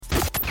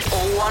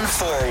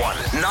0141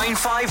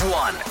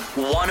 951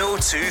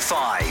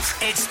 1025.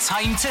 It's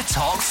time to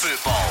talk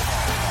football.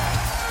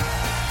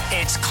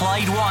 It's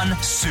Clyde One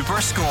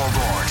Super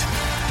Scoreboard.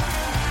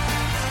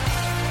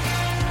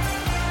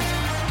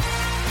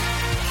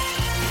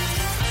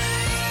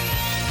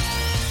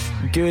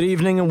 Good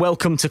evening and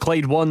welcome to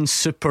Clyde One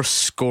Super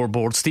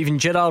Scoreboard. Steven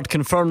Gerrard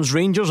confirms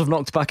Rangers have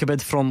knocked back a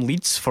bid from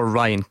Leeds for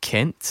Ryan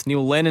Kent.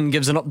 Neil Lennon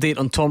gives an update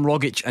on Tom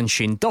Rogic and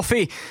Shane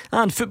Duffy.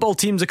 And football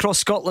teams across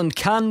Scotland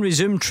can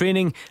resume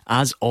training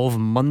as of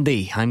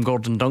Monday. I'm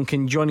Gordon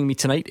Duncan. Joining me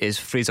tonight is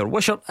Fraser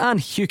Wishart and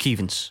Hugh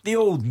Keevans. The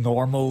old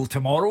normal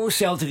tomorrow.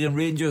 Celtic and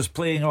Rangers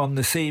playing on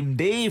the same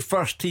day.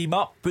 First team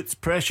up puts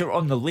pressure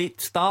on the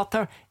late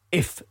starter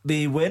if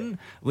they win.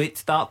 Late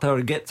starter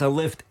gets a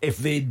lift if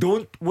they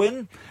don't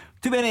win.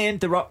 Too many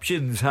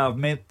interruptions have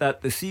meant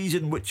that the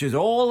season, which is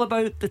all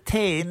about the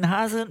 10,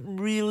 hasn't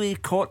really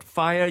caught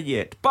fire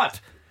yet. But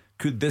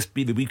could this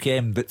be the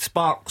weekend that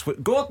sparks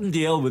what Gordon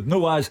Dale would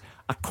know as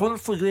a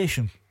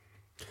conflagration?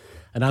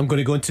 And I'm going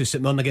to go into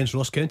St Mirren against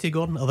Ross County,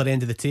 Gordon, other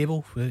end of the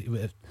table.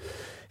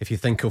 If you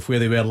think of where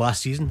they were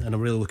last season, and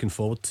I'm really looking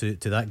forward to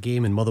that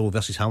game. And Motherwell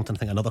versus Hamilton, I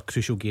think another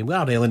crucial game. We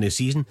are early in the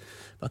season,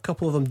 but a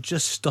couple of them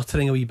just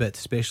stuttering a wee bit,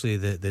 especially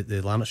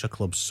the Lanarkshire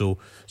clubs. So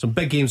some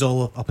big games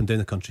all up and down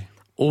the country.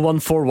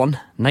 0141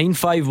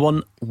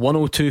 951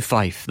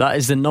 1025. That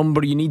is the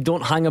number you need.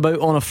 Don't hang about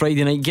on a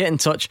Friday night. Get in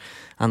touch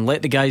and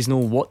let the guys know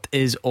what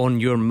is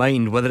on your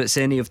mind, whether it's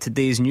any of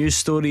today's news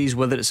stories,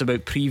 whether it's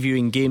about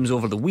previewing games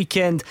over the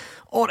weekend,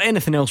 or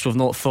anything else we've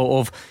not thought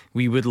of.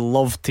 We would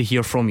love to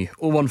hear from you.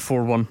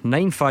 0141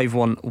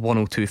 951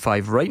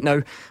 1025 right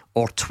now,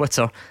 or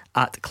Twitter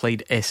at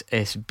Clyde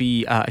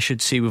SSB. I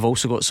should say we've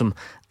also got some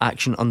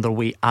action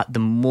underway at the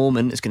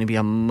moment. It's going to be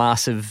a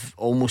massive,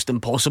 almost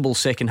impossible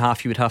second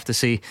half, you would have to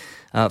say,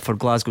 for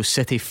Glasgow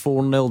City.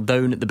 4-0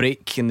 down at the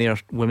break in their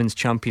Women's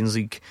Champions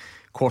League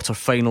quarter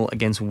final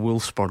against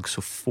Wolfsburg.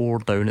 So 4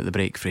 down at the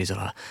break,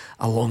 Fraser.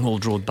 A long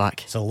old road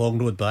back. It's a long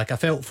road back. I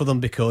felt for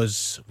them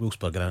because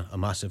Wolfsburg are a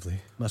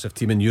massive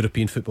team in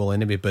European football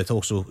anyway, but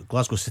also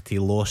Glasgow City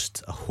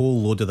lost a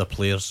whole load of their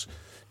players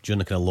during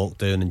the kind of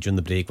lockdown and during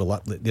the break.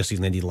 Well, their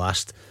season ended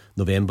last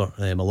November.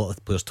 A lot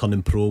of players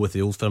turning pro with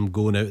the old firm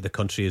going out of the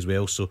country as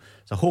well. So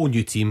it's a whole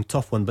new team,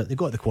 tough one, but they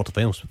got to the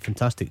quarterfinals.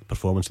 Fantastic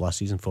performance last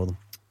season for them.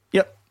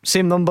 Yep,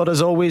 same number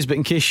as always, but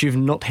in case you've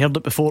not heard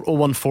it before,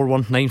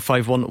 0141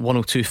 951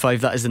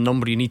 1025. That is the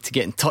number you need to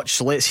get in touch.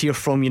 So let's hear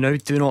from you now.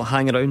 Do not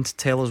hang around.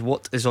 Tell us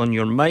what is on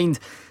your mind,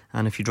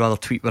 and if you'd rather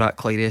tweet, we're at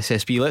Clyde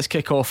SSB. Let's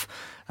kick off.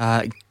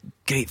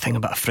 Great thing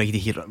about a Friday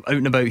here, out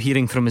and about,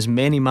 hearing from as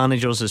many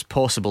managers as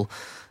possible.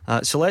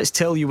 So let's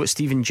tell you what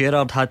Steven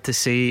Gerrard had to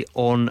say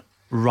on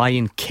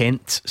Ryan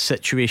Kent's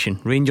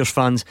situation. Rangers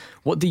fans,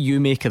 what do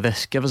you make of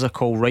this? Give us a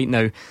call right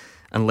now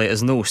and let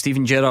us know.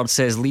 Steven Gerrard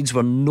says Leeds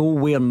were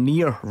nowhere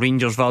near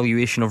Rangers'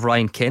 valuation of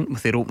Ryan Kent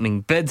with their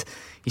opening bid.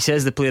 He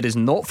says the player is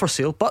not for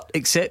sale, but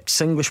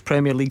accepts English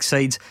Premier League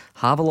sides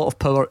have a lot of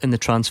power in the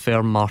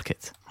transfer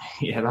market.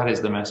 Yeah, that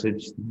is the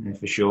message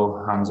for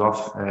sure. Hands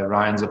off.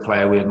 Ryan's a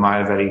player we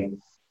admire very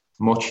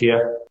much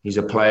here. He's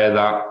a player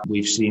that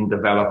we've seen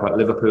develop at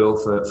Liverpool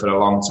for a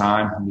long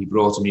time. We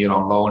brought him here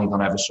on loan. He's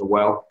done ever so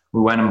well.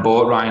 We went and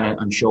bought Ryan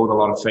and showed a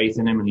lot of faith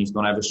in him, and he's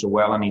done ever so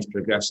well, and he's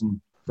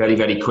progressing very,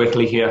 very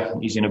quickly here.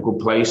 He's in a good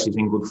place, he's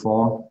in good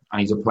form, and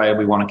he's a player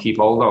we want to keep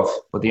hold of.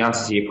 But the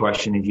answer to your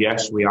question is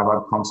yes, we have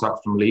had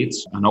contact from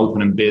Leeds. An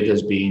opening bid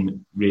has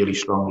been really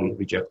strongly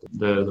rejected.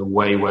 The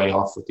way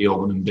off with the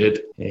opening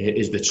bid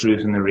is the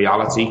truth and the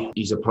reality.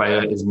 He's a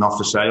player is not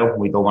for sale.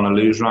 We don't want to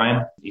lose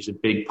Ryan. He's a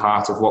big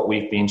part of what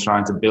we've been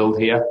trying to build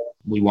here.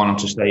 We want him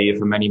to stay here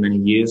for many, many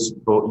years.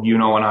 But you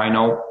know and I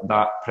know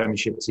that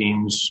Premiership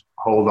teams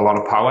hold a lot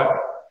of power.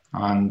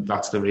 And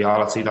that's the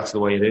reality, that's the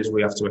way it is.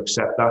 We have to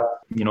accept that.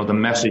 You know, the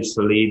message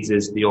to Leeds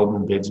is the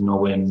opening bid's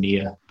nowhere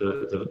near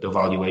the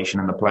valuation,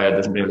 and the player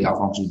doesn't really have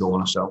one because we don't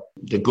want to sell.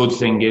 The good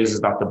thing is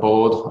that the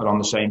board are on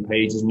the same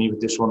page as me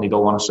with this one. They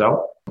don't want to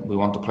sell. We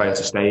want the player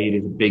to stay.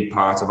 He's a big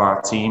part of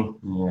our team,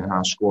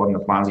 our squad and the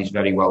plans. He's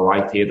very well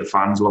liked here. The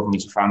fans love him.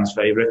 He's a fan's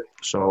favourite.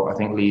 So I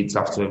think Leeds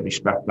have to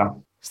respect that.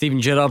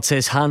 Steven Gerrard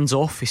says hands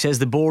off. He says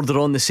the board are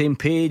on the same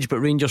page. But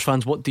Rangers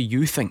fans, what do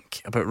you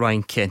think about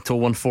Ryan Kent?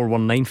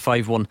 0141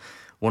 951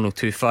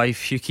 1025.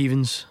 Hugh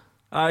Keevans.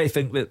 I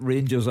think that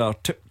Rangers are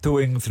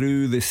tiptoeing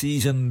through the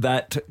season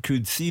that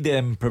could see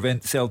them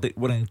prevent Celtic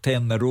winning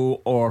 10 in a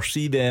row, or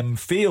see them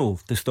fail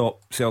to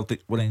stop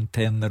Celtic winning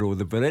 10 in a row.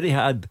 They've already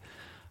had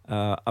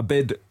a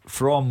bid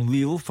from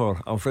Lille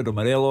for Alfredo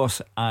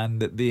Morelos,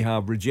 and they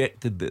have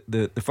rejected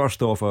the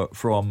first offer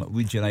from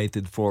Leeds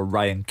United for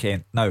Ryan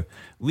Kent. Now,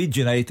 Leeds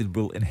United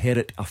will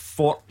inherit a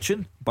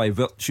fortune by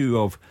virtue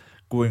of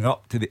going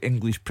up to the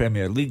English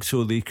Premier League,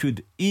 so they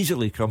could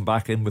easily come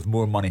back in with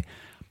more money.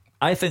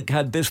 I think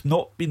had this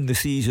not been the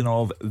season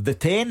of the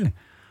 10,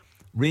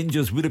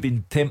 Rangers would have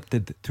been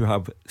tempted to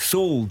have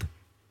sold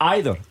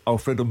either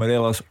Alfredo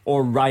Morelos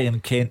or Ryan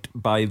Kent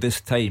by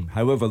this time.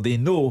 However, they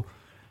know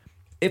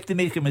if they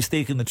make a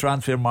mistake in the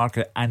transfer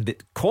market and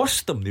it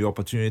costs them the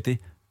opportunity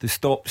to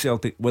stop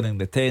Celtic winning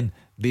the 10,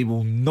 they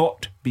will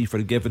not be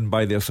forgiven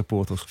by their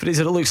supporters.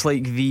 Fraser, it looks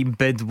like the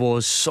bid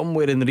was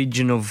somewhere in the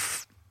region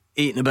of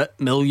 8 and a bit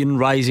million,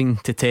 rising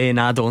to 10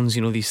 add-ons.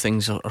 You know, these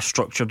things are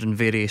structured in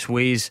various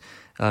ways.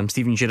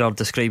 Steven Gerrard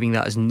describing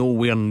that as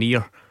nowhere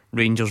near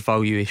Rangers'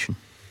 valuation.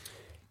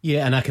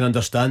 Yeah, and I can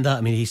understand that.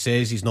 I mean, he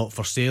says he's not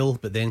for sale,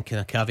 but then kind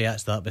of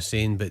caveats that by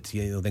saying, but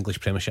you know, the English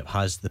Premiership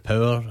has the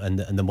power and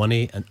the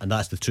money, and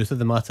that's the truth of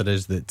the matter,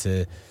 is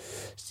that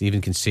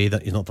Stephen can say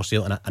that he's not for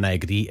sale, and I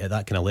agree. At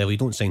that kind of level, you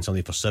don't sign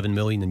somebody for 7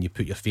 million and you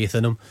put your faith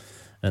in him,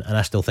 and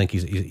I still think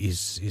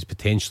he's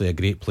potentially a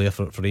great player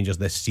for Rangers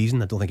this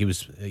season. I don't think he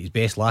was his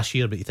best last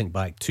year, but you think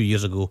back 2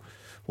 years ago,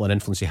 what an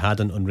influence he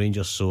had on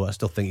Rangers. So I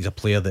still think he's a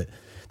player that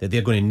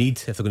they're going to need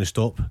if they're going to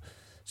stop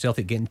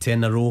Celtic getting 10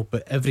 in a row.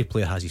 But every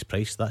player has his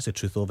price, that's the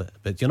truth of it.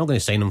 But you're not going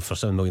to sign him for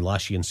 7 million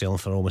last year and sell him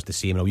for almost the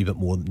same and a wee bit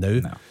more now.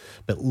 No.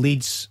 But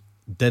Leeds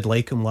did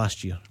like him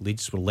last year.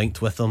 Leeds were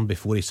linked with him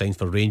before he signed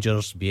for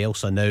Rangers.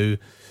 Bielsa now,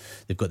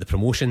 they've got the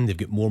promotion, they've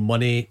got more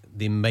money,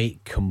 they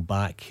might come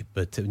back,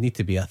 but it would need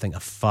to be, I think, a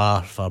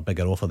far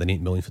bigger offer than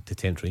 8 million to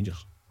tempt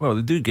Rangers. Well,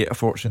 they do get a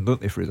fortune, don't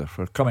they, Fraser,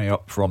 for coming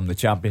up from the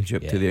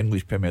Championship to the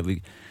English Premier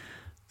League.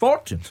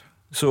 Fortunes.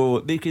 So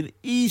they could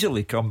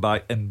easily come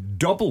back and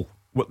double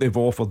what they've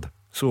offered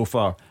so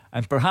far.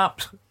 And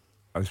perhaps,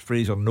 as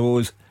Fraser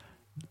knows,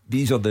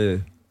 these are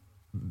the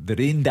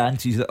rain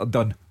dances that are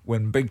done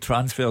when big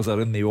transfers are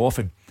in the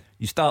offing.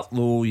 You start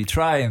low, you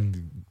try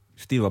and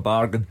steal a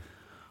bargain,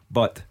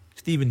 but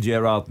Steven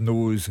Gerrard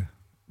knows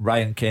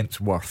Ryan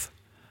Kent's worth,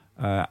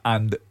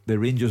 and the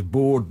Rangers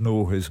board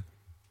know his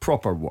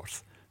proper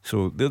worth.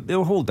 So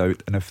they'll hold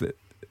out, and if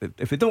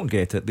they don't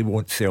get it, they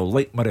won't sell,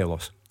 like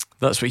Morelos.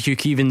 That's what Hugh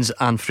Keevins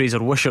and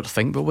Fraser Wishart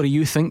think. But what do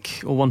you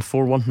think?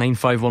 0141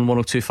 951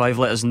 1025.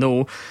 Let us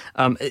know.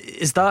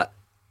 Is that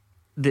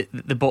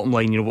the bottom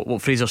line? You know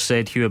what Fraser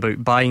said, Hugh,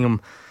 about buying him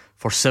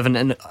for 7.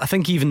 And I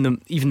think even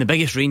the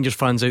biggest Rangers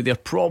fans out there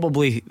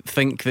probably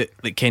think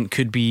that Kent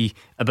could be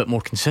a bit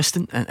more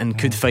consistent and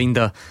could find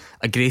a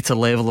greater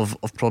level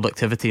of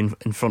productivity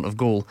in front of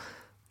goal.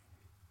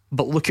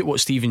 But look at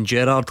what Steven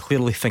Gerrard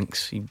clearly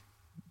thinks. He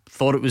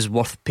thought it was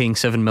worth paying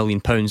 £7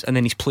 million, and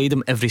then he's played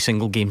him every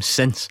single game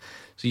since.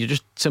 So you're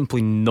just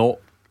simply not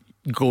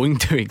going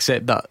to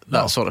accept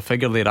that sort of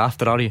figure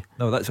thereafter, are you?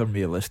 No, that's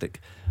unrealistic.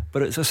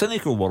 But it's a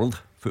cynical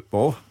world,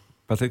 football,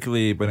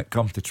 particularly when it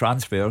comes to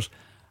transfers.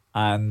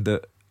 And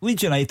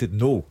Leeds United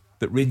know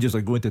that Rangers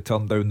are going to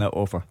turn down that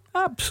offer.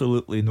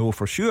 Absolutely know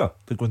for sure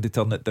they're going to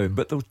turn it down,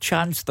 but they'll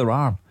chance their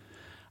arm.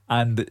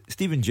 And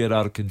Steven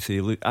Gerrard can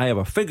say, look, I have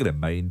a figure in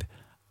mind,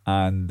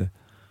 and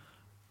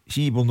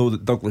he will know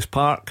that Douglas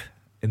Park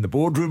in the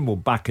boardroom will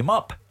back him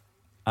up,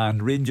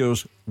 and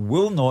Rangers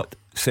will not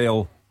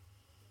sell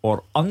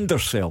or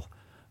undersell,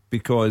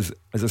 because,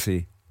 as I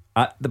say,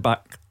 at the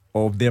back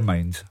of their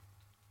minds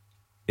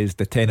is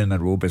the 10 in a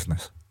row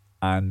business,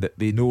 and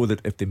they know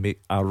that if they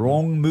make a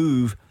wrong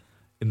move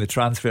in the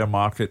transfer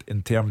market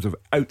in terms of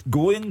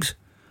outgoings,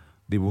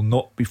 they will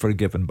not be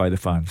forgiven by the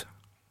fans.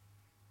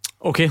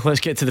 Okay, let's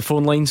get to the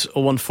phone lines.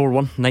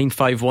 0141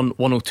 951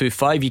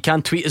 1025. You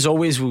can tweet as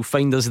always. We'll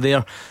find us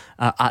there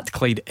at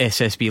Clyde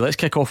SSB. Let's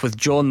kick off with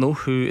John, though,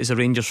 who is a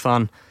Rangers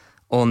fan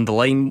on the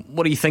line.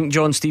 What do you think,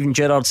 John? Steven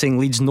Gerrard saying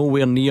Leeds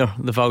nowhere near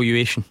the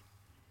valuation.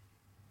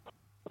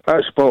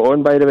 That's spot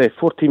on, by the way.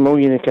 14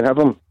 million you can have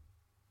him.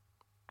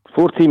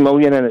 14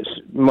 million and it's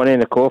money in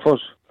the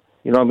coffers.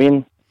 You know what I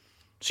mean?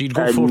 So you'd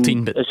go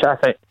 14, but it's, I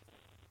think,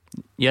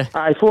 yeah.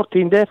 Aye,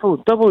 14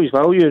 definitely. Double his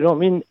value, you know what I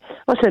mean?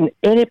 Listen,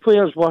 any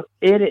player's worth,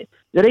 the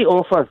right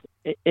offer,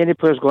 any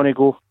player's going to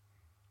go.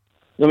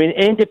 I mean,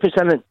 any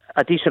percent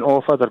a decent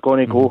offer, they're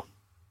going to go.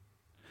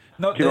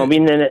 Not Do you know what I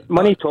mean? And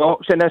money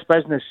talks in this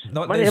business.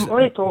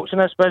 Money talks in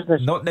this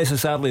business. Not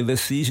necessarily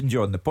this season,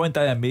 John. The point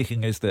I am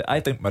making is that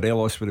I think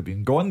Morelos would have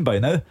been gone by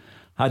now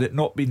had it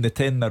not been the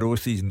 10 in a row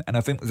season, and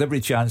I think there's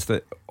every chance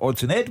that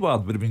Odsonne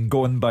Edouard would have been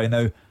gone by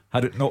now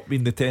had it not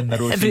been the 10 in a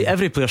row season.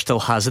 Every player still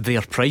has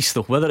their price,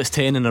 though, whether it's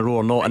 10 in a row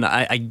or not. And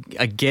I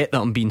get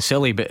that I'm being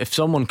silly, but if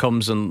someone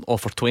comes and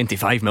offers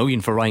 25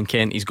 million for Ryan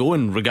Kent, he's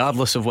going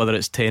regardless of whether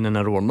it's 10 in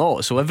a row or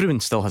not. So everyone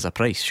still has a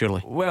price,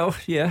 surely. Well,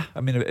 yeah. I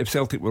mean, if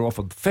Celtic were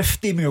offered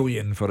 50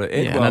 million for it,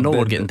 Edouard, and I know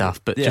we're getting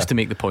daft, but just to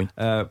make the point.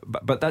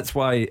 But that's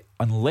why,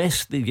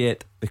 unless they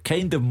get the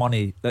kind of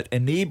money that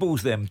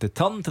enables them to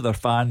turn to their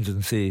fans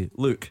and say,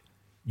 look,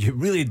 you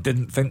really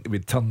didn't think they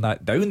would turn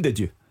that down, did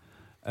you?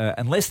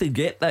 Unless they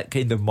get that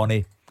kind of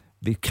money,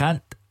 they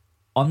can't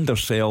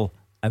undersell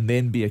and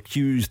then be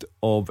accused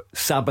of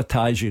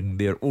sabotaging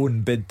their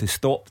own bid to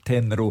stop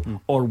 10 in a row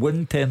or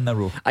win 10 in a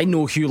row. I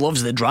know Hugh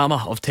loves the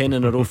drama of 10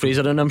 in a row,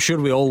 Fraser, and I'm sure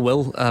we all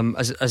will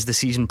as the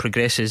season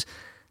progresses.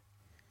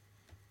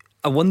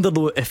 I wonder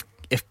though if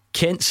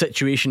Kent's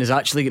situation has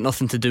actually got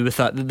nothing to do with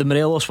that. The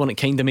Morelos one, it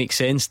kind of makes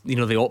sense, you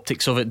know, the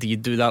optics of it. Do you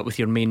do that with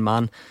your main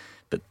man?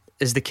 But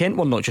is the Kent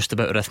one not just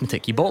about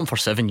arithmetic? You bought him for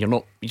 7,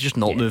 you're just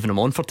not moving him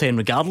on for 10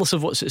 regardless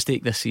of what's at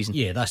stake this season.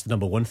 Yeah, that's the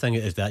number one thing,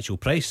 is the actual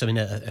price. I mean,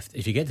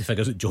 if you get the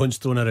figures that John's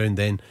thrown around,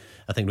 then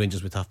I think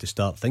Rangers would have to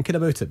start thinking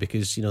about it,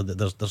 because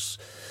there's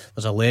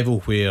a level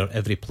where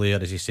every player,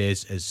 as he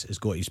says, is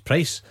got his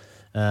price.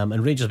 And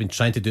Rangers have been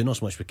trying to do not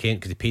so much with Kent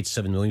because they paid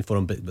 7 million for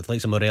him, but with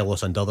likes of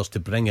Morelos and others, to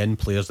bring in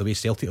players the way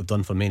Celtic have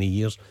done for many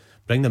years,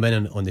 bring them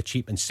in on the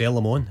cheap and sell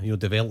them on,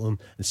 develop them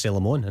and sell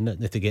them on. And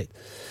if they get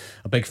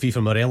a big fee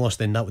for Morelos,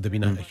 then that would have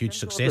been a huge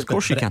success. Of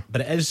course you can.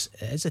 But it is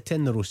a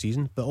 10 in a row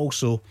season, but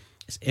also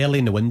it's early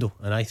in the window,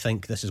 and I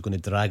think this is going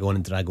to drag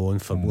on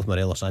for both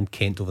Morelos and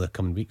Kent over the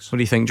coming weeks. What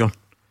do you think, John?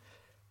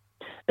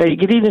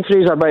 Good evening,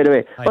 Fraser, by the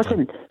way. Hi,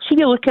 listen, see,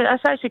 you look at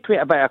that's actually quite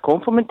a bit of a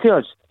compliment to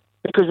us,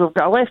 because we've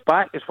got a left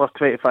back that's worth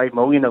 25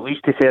 million, at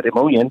least to 30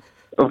 million.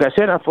 We've got a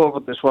centre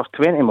forward that's worth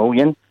 20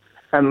 million,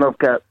 and we've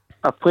got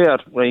a player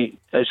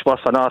that's worth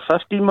another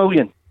 15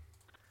 million.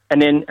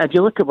 And then if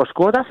you look at our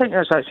squad, I think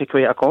that's actually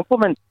quite a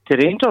compliment to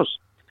Rangers.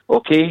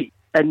 Okay,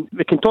 and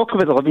we can talk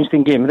about the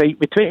Livingston game, right?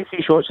 With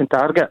 23 shots in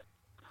target,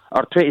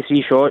 or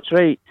 23 shots,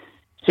 right?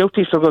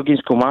 Celtic struggle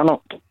against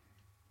Kilmarnock.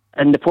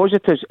 And the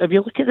positives, if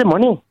you look at the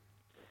money,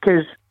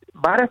 because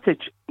Baratic,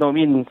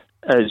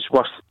 is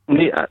worth,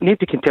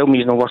 nobody can tell me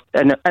he's not worth,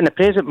 in the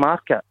present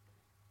market,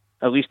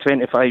 at least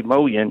 25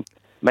 million.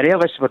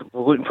 Morelos, we're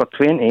looking for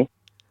 20.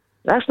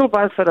 That's not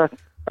bad for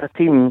a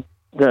team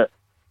that,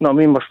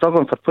 we're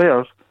struggling for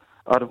players,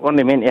 or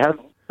only meant to have,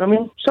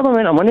 some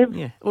amount of money.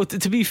 Yeah. Well,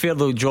 to be fair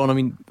though,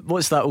 John,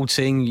 what's that old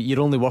saying? You're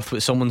only worth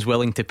what someone's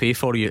willing to pay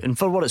for you. And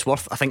for what it's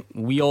worth, I think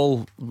we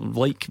all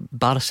like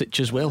Barisic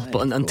as well.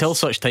 But until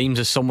such times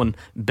as someone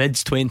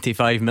bids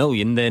 25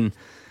 million, then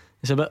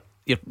it's a bit,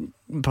 you're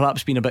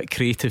perhaps being a bit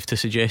creative to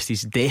suggest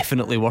he's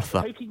definitely worth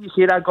that. How can you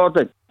say that,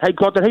 Gordon? How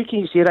can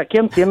you say that?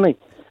 Kieran Tierney,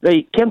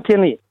 right? Kieran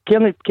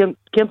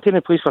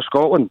Tierney plays for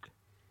Scotland.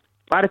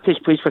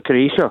 Baratic plays for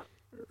Croatia.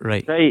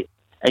 Right.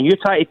 And you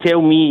try to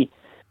tell me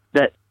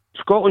that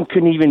Scotland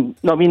couldn't even,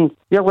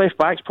 their left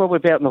back's probably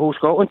better than the whole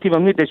Scotland team.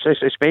 I'm not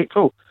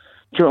disrespectful.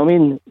 Do you know what I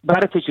mean?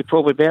 Baratic is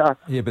probably better.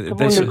 Yeah, but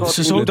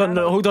hold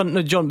on,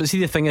 no, John. But see,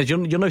 the thing is, you're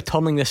now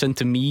turning this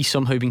into me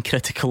somehow being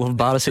critical of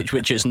Barisic,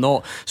 which it's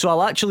not. So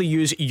I'll actually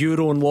use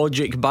your own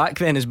logic back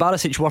then. Is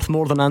Barisic worth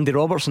more than Andy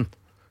Robertson?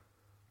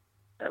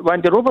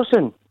 Andy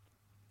Robertson?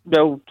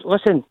 Well,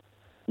 listen,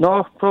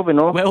 no, probably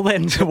not. Well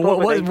then,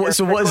 what has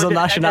their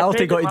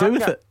nationality got to do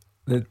with it?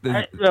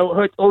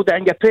 Well, hold it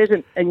in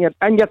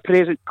your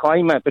present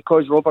climate,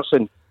 because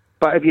Robertson.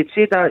 But if you'd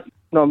say that,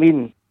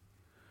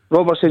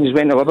 Robertson's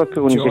went to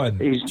Liverpool,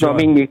 and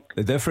John,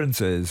 the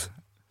difference is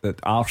that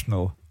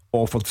Arsenal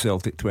offered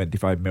Celtic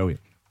 25 million.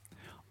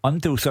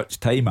 Until such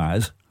time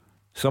as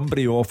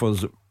somebody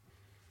offers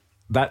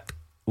that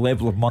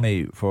level of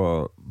money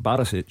for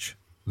Barisic,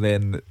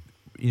 then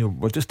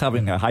we're just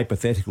having a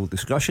hypothetical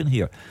discussion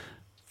here.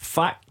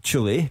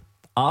 Factually,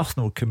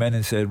 Arsenal come in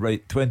and said,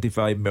 right,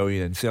 25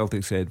 million, and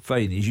Celtic said,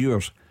 fine, he's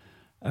yours.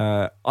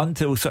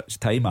 Until such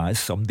time as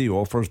somebody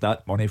offers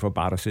that money for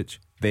Barisic,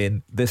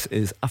 then this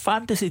is a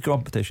fantasy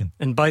competition.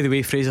 And by the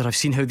way, Fraser, I've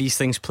seen how these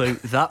things play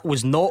out. That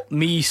was not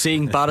me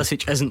saying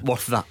Barisic isn't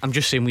worth that. I'm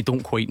just saying we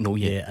don't quite know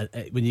yet.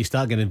 Yeah, when you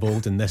start getting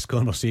involved in this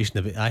conversation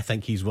about, I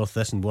think he's worth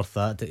this and worth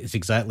that, it's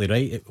exactly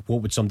right.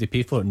 What would somebody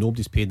pay for it?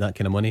 Nobody's paid that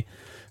kind of money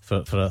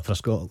for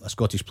a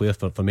Scottish player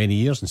for many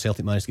years, and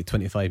Celtic managed to get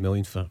 25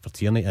 million for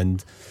Tierney.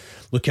 And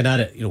looking at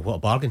it, what a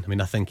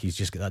bargain. I think he's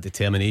just got that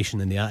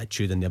determination and the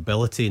attitude and the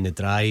ability and the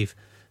drive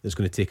that's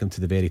going to take him to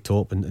the very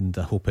top, and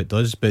I hope it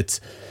does. But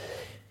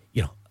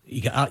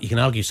you can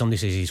argue, somebody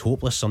says he's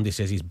hopeless, somebody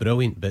says he's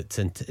brilliant, but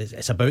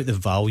it's about the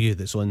value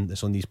that's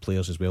on these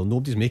players as well.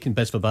 Nobody's making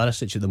bids for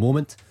Barisic at the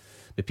moment,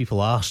 but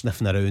people are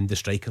sniffing around the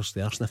strikers.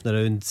 They are sniffing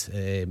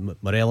around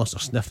Morelos, are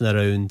sniffing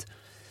around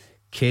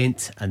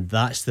Kent, and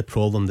that's the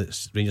problem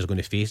that Rangers are going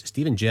to face.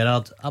 Steven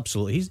Gerrard,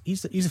 absolutely,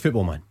 he's a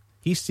football man.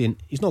 He's saying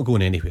he's not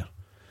going anywhere.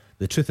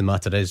 The truth of the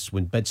matter is,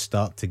 when bids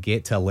start to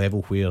get to a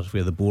level where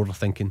the board are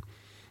thinking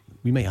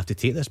we might have to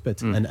take this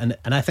bid, and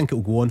I think it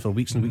will go on for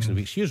weeks and weeks and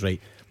weeks. Here's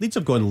right, Leeds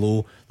have gone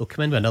low, they'll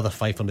come in with another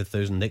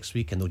 500,000 next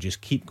week, and they'll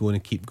just keep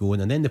going,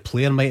 and then the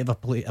player might have a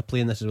play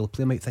in this as well. The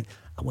player might think,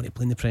 I want to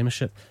play in the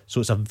Premiership. So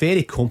it's a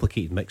very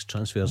complicated mixed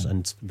transfers,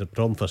 and the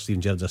problem for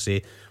Steven Gerrard, as I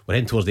say, we're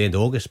heading towards the end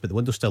of August, but the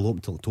window's still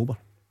open till October.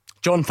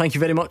 John, thank you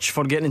very much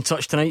for getting in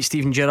touch tonight.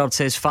 Steven Gerrard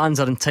says fans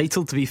are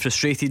entitled to be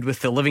frustrated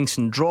with the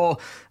Livingston draw,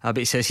 but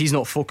he says he's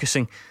not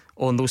focusing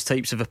on those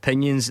types of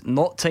opinions.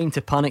 Not time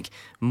to panic,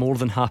 more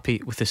than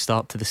happy with the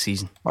start to the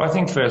season. Well, I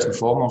think first and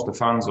foremost the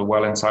fans are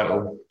well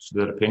entitled to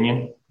their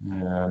opinion.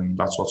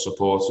 That's what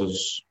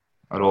supporters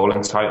are all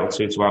entitled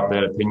to have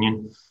their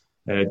opinion.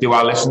 Do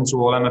I listen to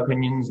all them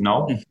opinions?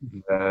 No.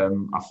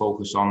 I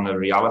focus on the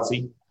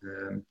reality.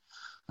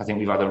 I think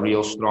we've had a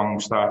real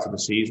strong start to the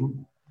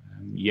season.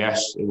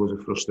 Yes, it was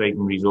a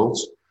frustrating result.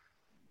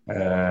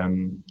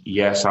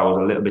 Yes, I was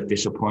a little bit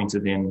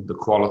disappointed in the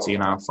quality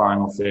in our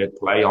final third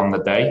play on the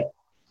day.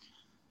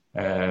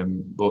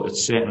 But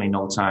it's certainly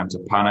no time to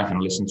panic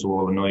and listen to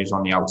all the noise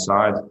on the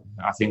outside.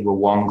 I think we're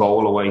one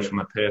goal away from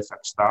a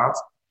perfect start.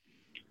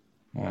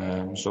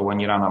 So when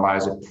you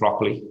analyse it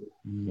properly,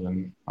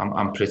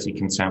 I'm pretty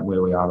content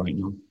where we are right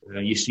now.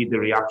 You see the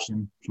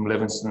reaction from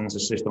Livingston's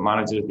assistant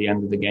manager at the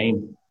end of the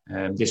game.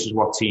 This is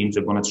what teams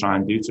are going to try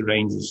and do to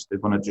Rangers. They're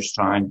going to just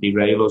try and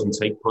derail us and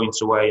take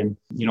points away. And,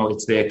 you know,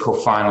 it's their cup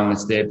final and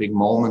it's their big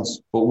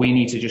moments. But we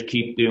need to just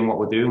keep doing what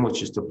we're doing,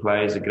 which is to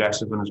play as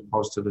aggressive and as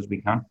positive as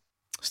we can.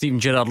 Steven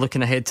Gerrard,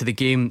 looking ahead to the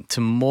game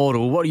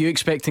tomorrow. What are you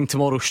expecting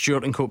tomorrow,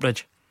 Stuart, in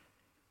Coatbridge?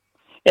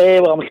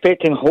 Well, I'm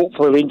expecting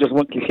hopefully Rangers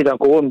won't concede a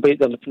goal and break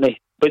the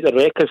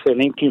records for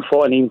the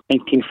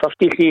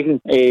 1940-1950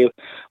 season.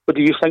 What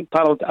do you think,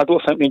 Panel? I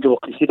don't think Rangers will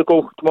concede a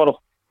goal tomorrow.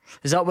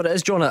 Is that what it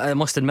is, John? I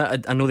must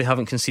admit, I know they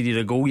haven't conceded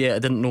a goal yet. I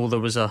didn't know there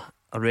was a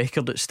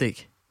record at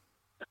stake.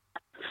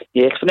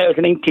 Yes, when it was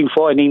the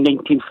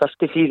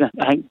 1940-1950 season,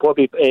 I think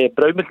Bobby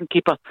Brown was the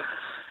keeper.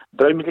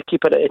 Brown was the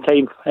keeper at the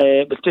time.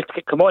 It was just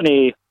to come on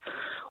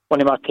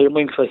one of my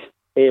timelines for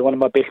one of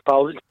my best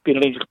pals. He's been a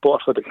Rangers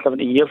supporter for about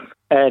 70 years,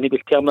 and he was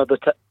telling me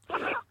about it.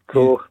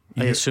 So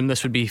I assume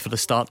this would be for the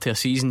start to a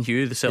season,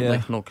 Hugh. They're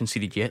certainly not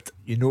conceded yet.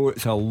 You know,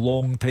 it's a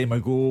long time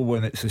ago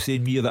when it's the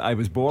same year that I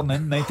was born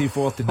in,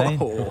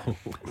 1949.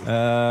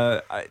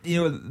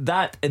 You know,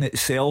 that in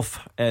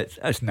itself,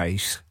 it's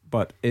nice,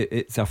 but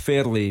it's a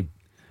fairly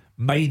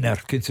minor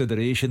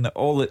consideration. That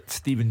all that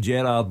Steven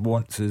Gerrard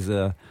wants is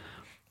to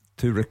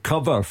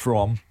recover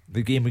from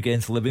the game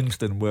against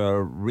Livingston,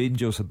 where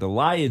Rangers had the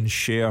lion's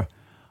share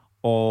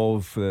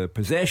of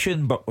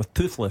possession, but were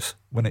toothless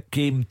when it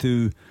came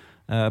to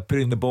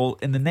putting the ball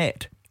in the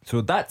net.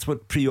 So that's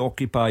what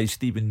preoccupies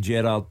Steven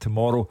Gerrard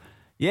tomorrow.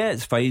 Yeah,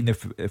 it's fine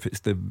if it's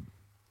the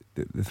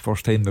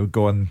first time they've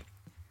gone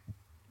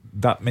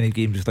that many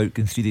games without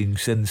conceding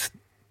since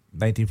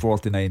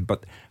 1949,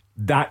 but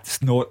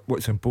that's not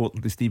what's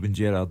important to Steven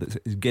Gerrard.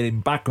 It's getting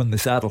back on the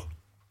saddle.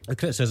 The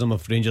criticism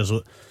of Rangers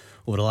over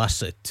the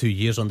last 2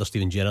 years under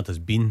Steven Gerrard has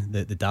been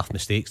the daft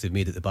mistakes they've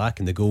made at the back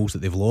and the goals that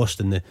they've lost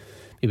and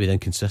maybe the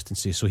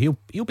inconsistency. So he'll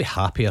be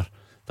happier.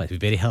 In fact, he'll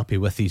be very happy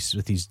with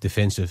his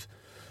defensive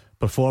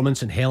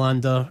performance. And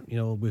Helander, you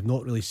know, we've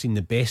not really seen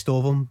the best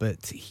of him,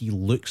 but he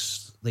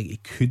looks like he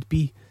could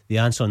be the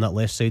answer on that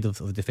left side of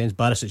the defence.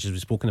 Barisic, as we've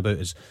spoken about,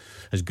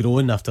 has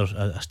grown after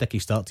a sticky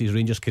start to his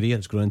Rangers career.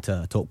 It's grown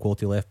into a top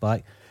quality left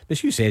back. But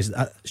as you says,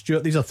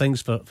 Stuart, these are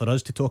things for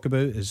us to talk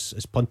about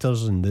as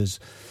punters and as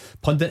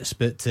pundits,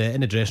 but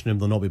in the dressing room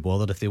they'll not be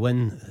bothered. If they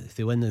win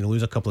and they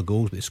lose a couple of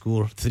goals but they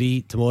score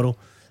 3 tomorrow,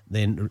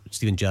 then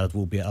Steven Gerrard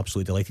will be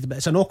absolutely delighted. But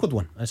it's an awkward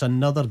one. It's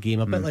another game,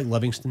 a bit like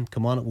Livingston.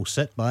 Come on, it will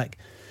sit back.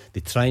 They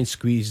try and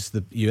squeeze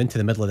you into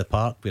the middle of the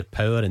park where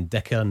Power and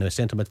Dicker and the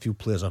centre midfield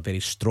players are very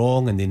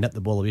strong and they nip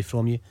the ball away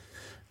from you.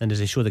 And as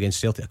they showed against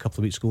Celtic a couple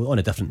of weeks ago, on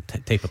a different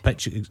type of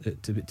pitch,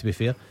 to be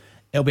fair,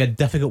 it'll be a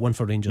difficult one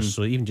for Rangers.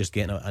 So even just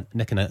getting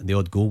nicking out the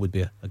odd goal would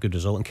be a good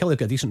result. And Killie have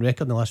got a decent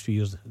record in the last few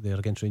years there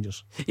against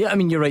Rangers. Yeah, I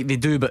mean, you're right, they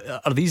do.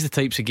 But are these the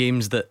types of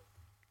games that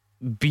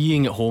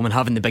being at home and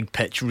having the big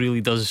pitch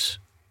really does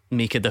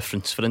make a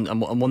difference?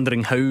 I'm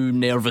wondering how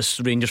nervous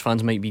Rangers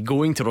fans might be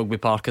going to Rugby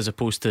Park as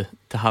opposed to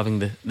having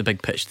the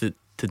big pitch to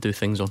do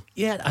things on.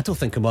 Yeah, I don't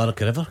think Kilmarnock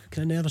are ever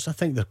kind of nervous. I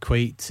think they're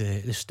quite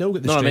they've still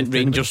got the strength. I meant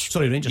Rangers.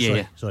 Rangers.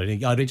 Yeah. Sorry,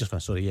 Rangers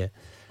fans. Sorry, yeah.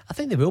 I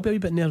think they will be a wee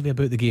bit nervy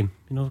about the game.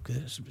 You know,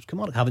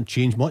 Kilmarnock haven't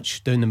changed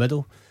much down the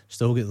middle.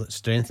 Still got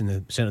strength in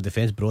the centre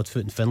defence.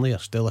 Broadfoot and Finlay are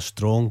still a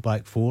strong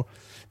back four.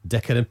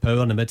 Dicker and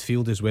Power in the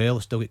midfield as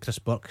well. Still got Chris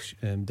Burke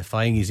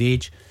defying his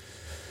age.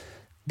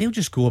 They'll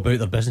just go about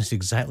their business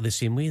exactly the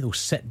same way. They'll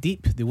sit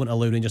deep. They won't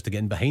allow Rangers to get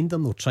in behind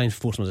them. They'll try and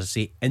force them, as I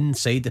say,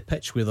 inside the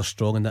pitch where they're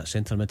strong in that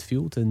centre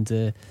midfield. And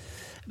it'll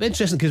be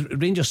interesting because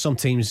Rangers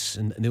sometimes,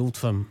 in the old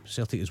firm,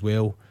 Celtic as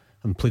well,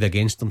 and played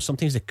against them,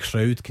 sometimes the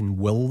crowd can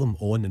will them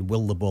on and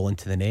will the ball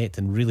into the net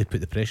and really put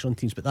the pressure on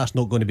teams, but that's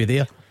not going to be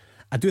there.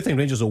 I do think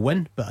Rangers will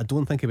win, but I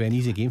don't think it'll be an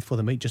easy game for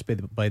them. It might just be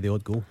by the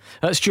odd goal.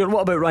 Stuart,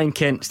 what about Ryan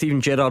Kent?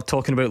 Steven Gerrard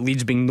talking about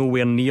Leeds being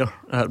nowhere near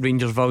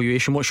Rangers'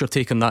 valuation. What's your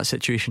take on that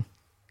situation?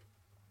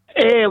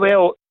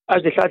 Well,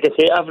 as I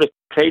say, every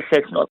price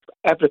they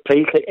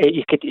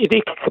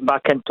could come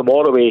back in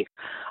tomorrow.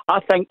 I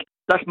think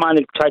this man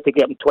had tried to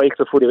get him twice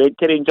before he went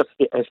to Rangers.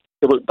 As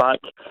they look back,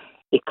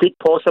 he could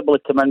possibly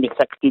come in with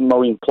 16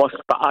 million plus,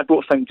 but I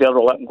don't think Gerrard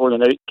will let him go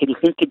now. He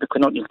seems to be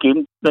coming out his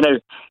game now.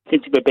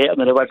 Seems to be better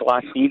than he was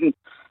last season.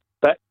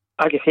 But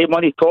as I say,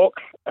 money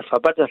talks. If a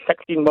bit of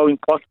 16 million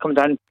plus comes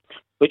in,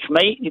 which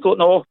might, you don't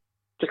know,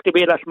 just the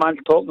way this man's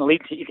talking the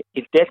Leeds,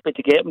 he's desperate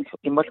to get him.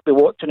 He must be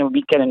watching him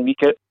week in and week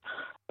out.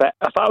 But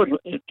if I was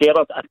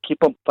Gerrard, I'd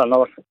keep him for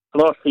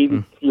another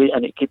season,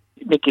 and it could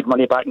make his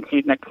money back and see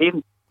it next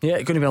season. Yeah,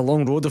 it's going to be a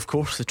long road, of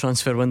course. The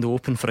transfer window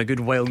open for a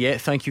good while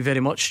yet. Thank you very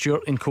much,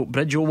 Stuart in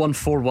Coatbridge.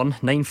 0141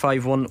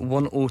 951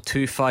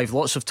 1025.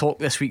 Lots of talk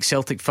this week,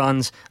 Celtic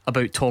fans,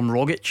 about Tom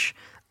Rogic,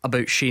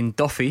 about Shane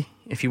Duffy.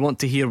 If you want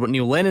to hear what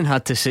Neil Lennon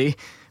had to say,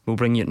 we'll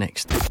bring you it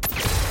next.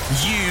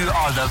 You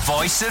are the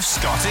voice of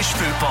Scottish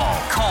football.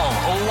 Call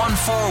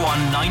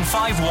 0141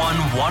 951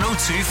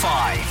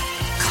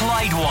 1025.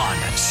 Clyde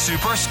One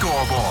Super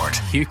Scoreboard.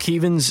 Hugh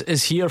Keevins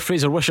is here,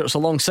 Fraser Wishart's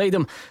alongside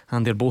him,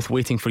 and they're both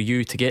waiting for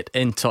you to get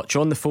in touch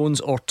on the phones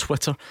or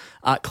Twitter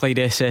at Clyde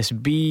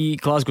SSB.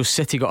 Glasgow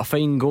City got a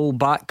fine goal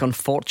back.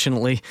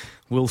 Unfortunately,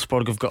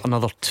 Wolfsburg have got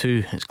another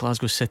 2. It's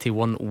Glasgow City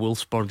 1,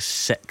 Wolfsburg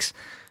 6,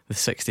 with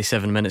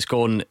 67 minutes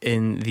gone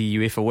in the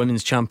UEFA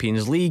Women's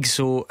Champions League.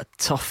 So a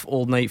tough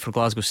old night for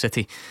Glasgow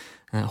City.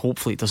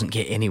 Hopefully it doesn't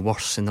get any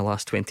worse in the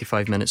last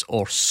 25 minutes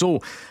or so.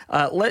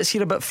 Let's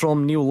hear a bit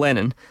from Neil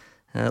Lennon.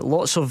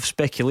 Lots of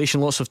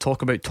speculation, lots of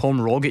talk about Tom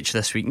Rogic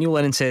this week. Neil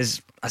Lennon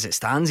says, as it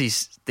stands, he's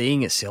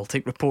staying at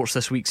Celtic. Reports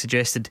this week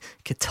suggested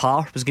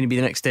Qatar was going to be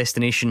the next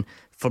destination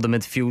for the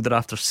midfielder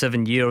after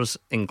 7 years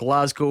in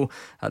Glasgow.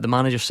 The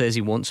manager says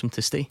he wants him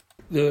to stay.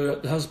 There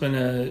has been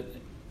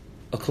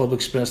a club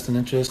expressed an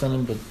interest in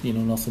him, but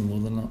nothing more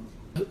than that.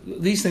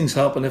 These things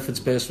happen if it's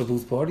best for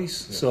both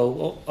parties. Yeah.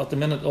 So at the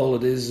minute, all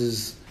it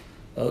is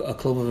a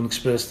club have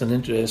expressed an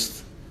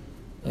interest.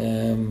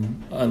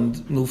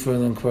 And no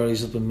further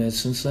inquiries have been made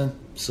since then.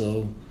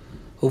 So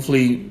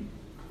hopefully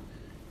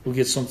we'll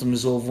get something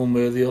resolved one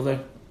way or the other.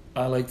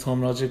 I like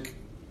Tom Rogic.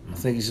 I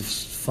think he's a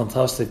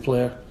fantastic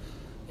player.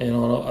 I'd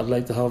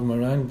like to have him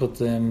around, but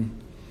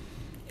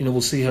we'll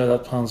see how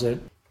that pans out.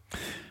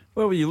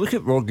 Well, when you look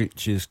at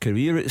Rogic's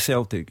career at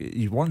Celtic,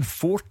 he's won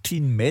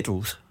 14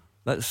 medals.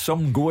 That's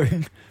some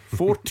going.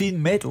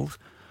 14 medals,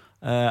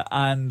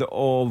 and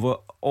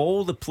of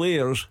all the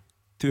players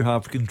to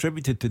have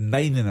contributed to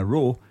 9 in a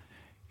row,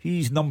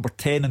 he's number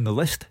 10 in the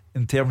list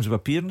in terms of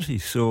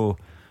appearances. So,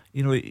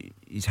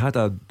 he's had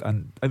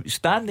an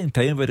outstanding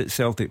time with it at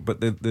Celtic.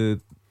 But the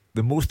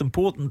most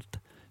important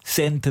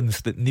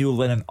sentence that Neil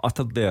Lennon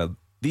uttered there: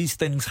 these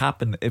things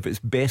happen if it's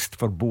best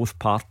for both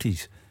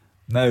parties.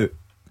 Now,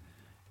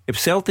 if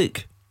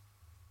Celtic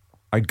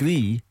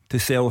agree to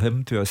sell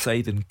him to a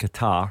side in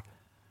Qatar,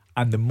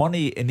 and the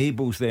money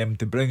enables them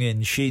to bring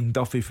in Shane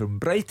Duffy from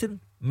Brighton,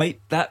 might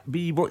that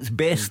be what's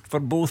best for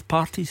both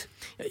parties?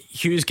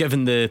 Hugh's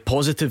given the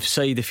positive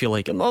side, if you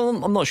like. I'm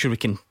not sure we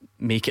can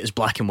make it as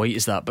black and white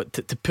as that, but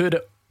to put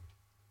it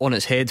on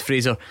its head,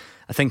 Fraser,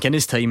 I think in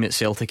his time at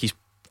Celtic he's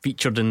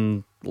featured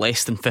in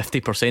less than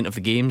 50% of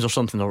the games or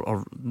something,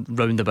 or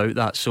round about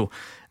that. So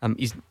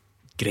he's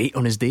great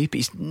on his day, but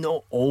he's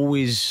not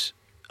always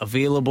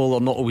available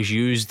or not always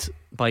used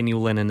by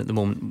Neil Lennon at the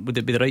moment. Would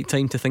it be the right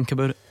time to think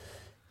about it?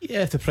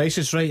 Yeah, if the price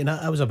is right, and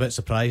I was a bit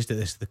surprised at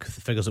the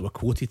figures that were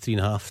quoted,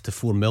 3.5 to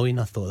 4 million.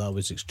 I thought that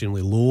was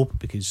extremely low,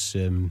 because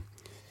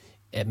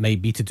it might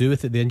be to do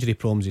with the injury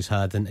problems he's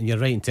had. And you're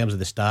right in terms of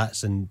the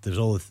stats, and there's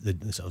all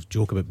the sort of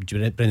joke about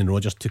Brendan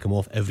Rodgers took him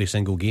off every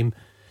single game,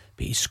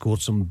 but he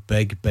scored some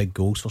big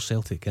goals for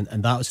Celtic, and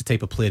that was the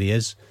type of player he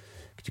is.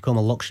 Could you call him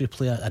a luxury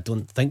player? I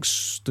don't think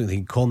you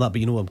can call him that,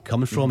 but you know where I'm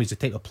coming from. He's the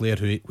type of player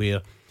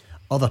where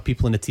other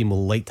people in the team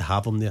will like to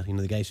have him there.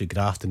 The guys who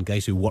graft and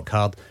guys who work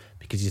hard,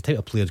 because he's the type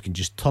of player who can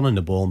just turn on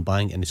the ball and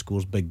bang, and he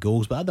scores big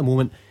goals. But at the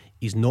moment,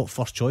 he's not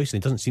first choice,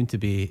 and he doesn't seem to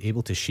be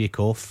able to shake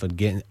off and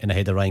get in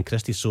ahead of Ryan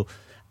Christie. So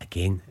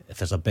again, if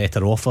there's a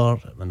better offer,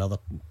 another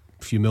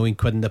few million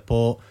quid in the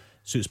pot,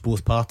 suits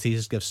both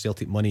parties, gives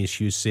Celtic money, as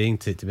Hugh's saying,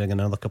 to bring in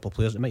another couple of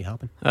players, it might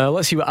happen.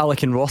 Let's see what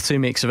Alec in Rothsay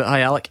makes of it.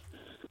 Hi, Alec.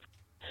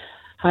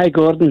 Hi,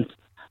 Gordon.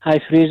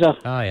 Hi, Fraser.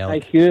 Hi,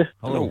 Alec. Hi, Hugh.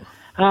 Hello.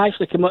 I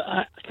actually come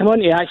on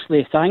to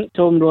actually thank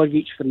Tom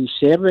Rogic for his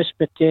service,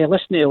 but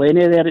listen to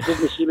Lenny there, it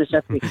doesn't seem as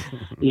if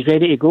he's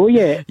ready to go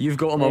yet. You've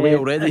got him away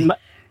already.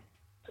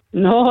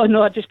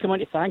 No, I just come on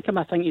to thank him.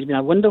 I think he's been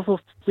a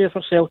wonderful player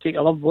for Celtic.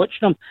 I love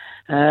watching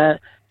him.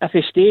 If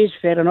he stays,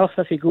 fair enough.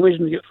 If he goes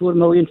and we get 4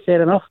 million,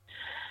 fair enough.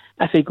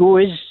 If he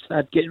goes,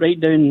 I'd get right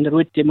down the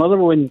road to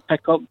Motherwell and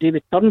pick up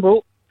David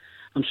Turnbull.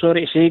 I'm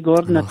sorry to say,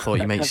 Gordon, I thought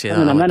you might say that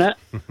in a minute.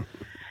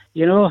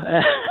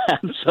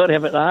 I'm sorry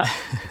about that.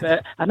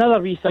 But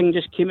another wee thing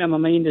just came to my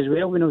mind as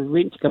well when I was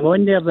waiting to come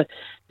on there.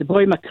 The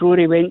boy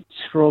McCrory went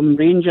from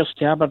Rangers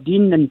to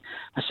Aberdeen, and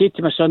I said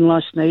to my son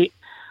last night,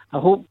 I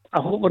hope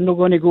we're not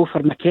going to go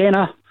for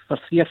McKenna for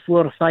 £3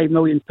 or £4 or £5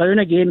 million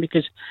again,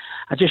 because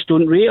I just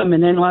don't rate him.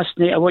 And then last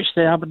night I watched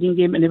the Aberdeen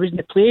game and he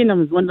wasn't playing. I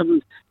was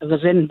wondering if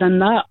there's anything in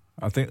that.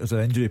 I think there's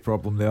an injury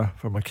problem there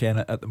for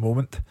McKenna at the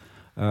moment.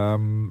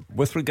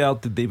 With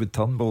regard to David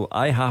Turnbull,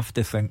 I have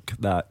to think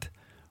that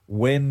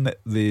when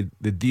the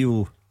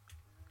deal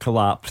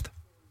collapsed,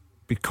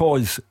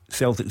 because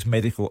Celtic's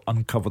medical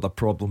uncovered a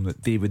problem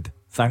that David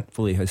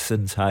thankfully has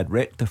since had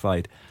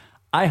rectified,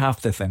 I have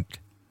to think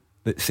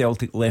that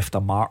Celtic left a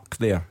mark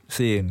there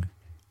saying,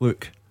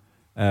 look,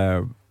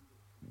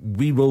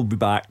 we will be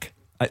back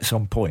at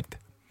some point.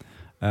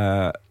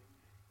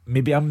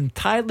 Maybe I'm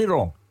entirely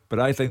wrong, but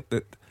I think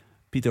that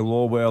Peter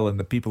Lawwell and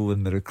the people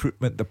in the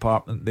recruitment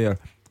department there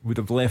would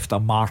have left a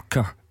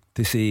marker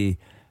to say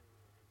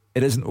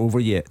it isn't over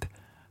yet.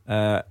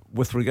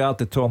 With regard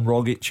to Tom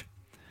Rogic,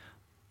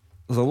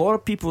 there's a lot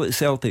of people at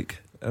Celtic,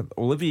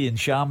 Olivier and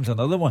Shams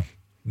another one,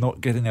 not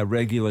getting a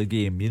regular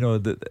game.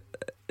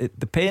 It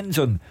depends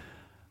on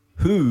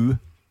who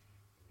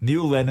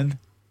Neil Lennon,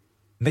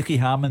 Nicky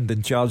Hammond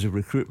in charge of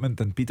recruitment,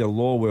 and Peter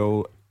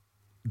Lawwell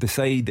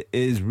decide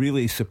is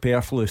really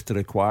superfluous to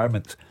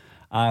requirements.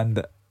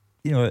 And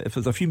if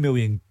there's a few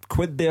million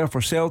quid there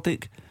for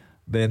Celtic,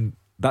 then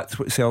that's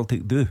what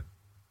Celtic do.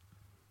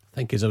 I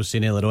think, as I was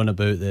saying earlier on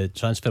about the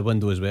transfer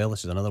window as well,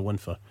 this is another one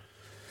for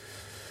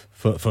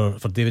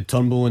David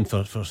Turnbull and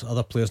for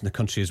other players in the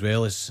country as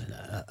well.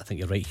 I think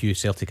you're right, Hugh.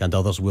 Celtic and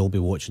others will be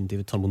watching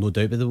David Turnbull, no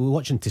doubt, but they'll be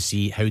watching to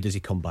see how does he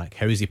come back,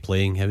 how is he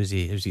playing, how's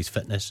his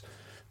fitness.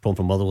 Problem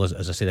for Motherwell,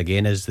 as I said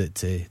again, is that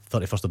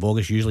 31st of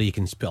August usually you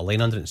can put a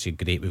line under it and say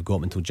great, we've got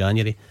him until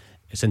January.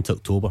 It's into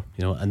October,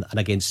 and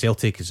against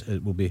Celtic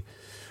it will be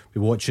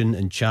watching,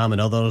 and Cham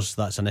and others,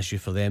 that's an issue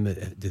for them.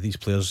 Do these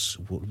players,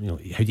 how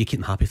do you keep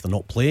them happy if they're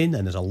not playing?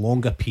 And there's a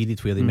longer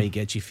period where they might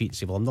get itchy feet and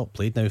say, well, I'm not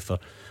played now for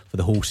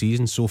the whole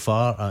season so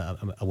far,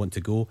 I want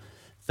to go.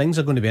 Things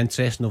are going to be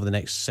interesting over the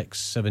next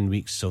 6-7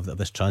 weeks of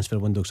this transfer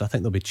window, because I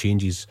think there'll be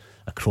changes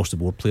across the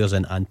board, players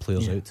in and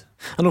players out.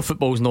 I know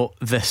football's not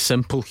this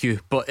simple, Hugh,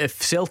 but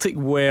if Celtic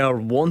were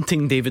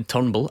wanting David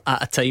Turnbull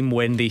at a time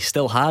when they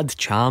still had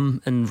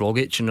Cham and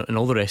Rogic and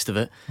all the rest of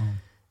it,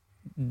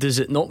 does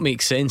it not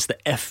make sense that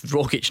if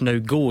Rogic now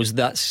goes,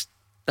 that's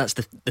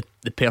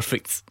the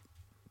perfect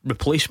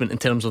replacement in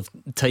terms of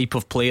type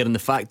of player and the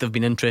fact they've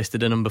been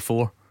interested in him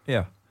before?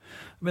 Yeah.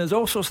 I mean, there's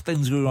all sorts of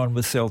things going on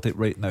with Celtic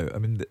right now. I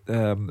mean,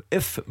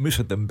 if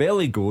Moussa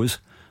Dembele goes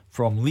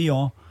from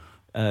Lyon,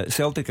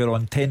 Celtic are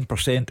on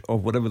 10%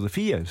 of whatever the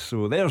fee is.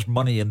 So there's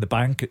money in the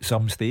bank at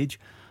some stage.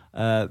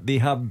 They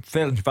have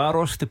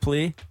Ferencváros to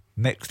play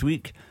next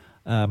week.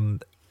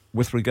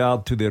 With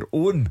regard to their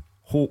own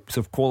hopes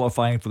of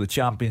qualifying for the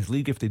Champions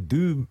League, if they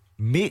do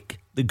make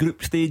the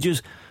group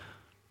stages,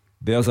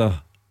 there's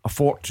a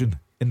fortune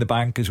in the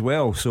bank as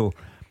well. So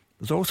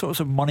there's all sorts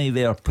of money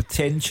there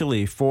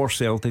potentially for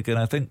Celtic, and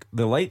I think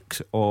the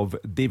likes of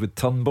David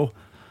Turnbull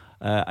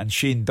and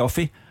Shane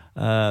Duffy,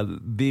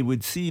 they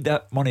would see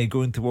that money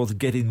going towards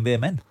getting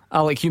them in.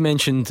 Alec, you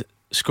mentioned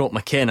Scott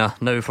McKenna.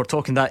 Now, if we're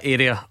talking that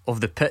area of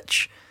the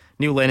pitch,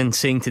 Neil Lennon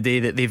saying today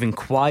that they've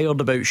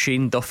inquired about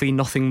Shane Duffy,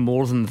 nothing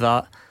more than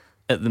that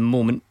at the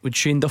moment. Would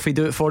Shane Duffy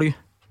do it for you?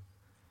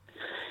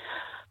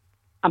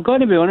 I'm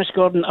going to be honest,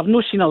 Gordon, I've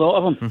not seen a lot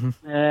of him.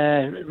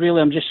 Really,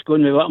 I'm just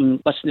going with what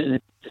I'm listening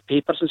to the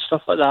papers and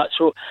stuff like that.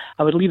 So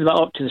I would leave that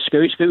up to the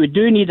scouts. But we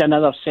do need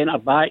another centre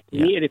back. We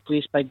need to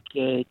replace Big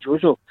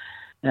Jozo.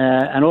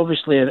 And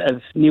obviously,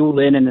 if Neil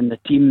Lennon and the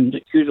team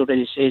that Hughes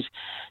already says,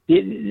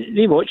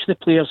 they watch the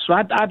players. So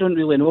I don't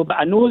really know. But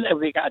I know that if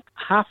we got a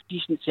half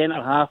decent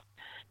centre half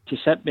to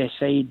sit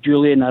beside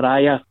Julian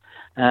Araya,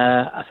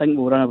 I think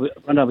we'll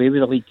run away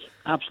with the league.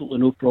 Absolutely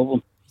no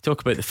problem.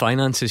 Talk about the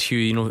finances,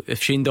 Hugh.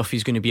 If Shane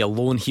Duffy's going to be a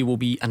loan, he will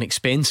be an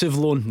expensive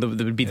loan. There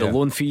would be the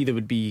loan fee, there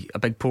would be a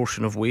big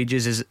portion of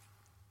wages. Is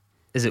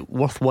it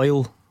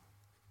worthwhile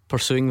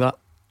pursuing that?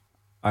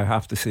 I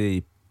have to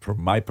say,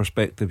 from my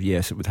perspective,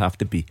 yes, it would have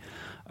to be.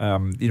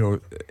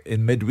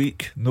 In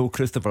midweek, no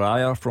Christopher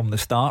Ajer from the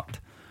start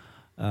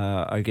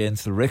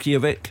against the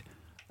Reykjavik.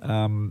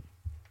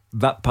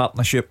 That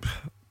partnership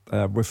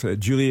with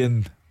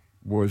Julian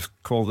was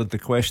called into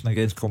question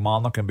against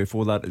Kilmarnock, and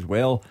before that as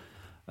well.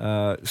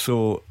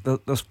 So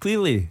there's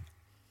clearly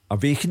a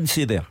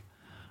vacancy there,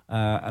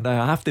 and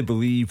I have to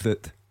believe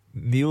that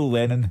Neil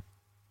Lennon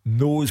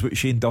knows what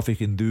Shane Duffy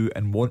can do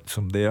and wants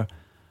him there.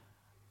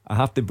 I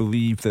have to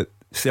believe that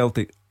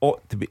Celtic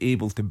ought to be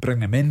able to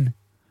bring him in,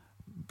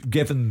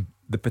 given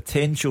the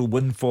potential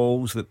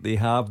windfalls that they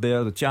have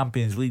there, the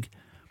Champions League,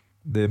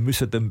 the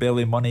Moussa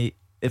Dembele money,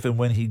 if and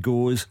when he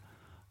goes,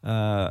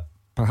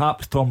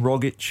 perhaps Tom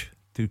Rogic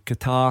to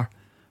Qatar.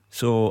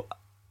 So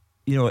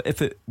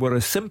if it were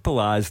as simple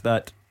as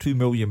that £2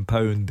 million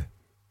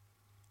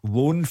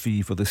loan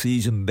fee for the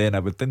season, then I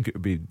would think it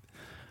would be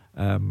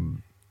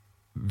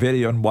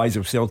very unwise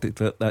of Celtic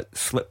to let that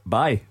slip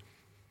by.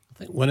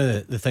 I think one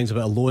of the things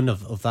about a loan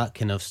of that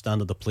kind of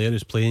standard of player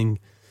who's playing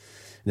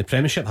in the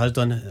Premiership, has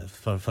done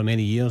for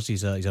many years.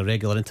 He's a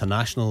regular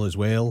international as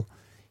well.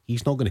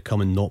 He's not going to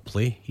come and not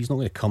play. He's not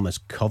going to come as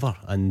cover,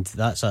 and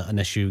that's an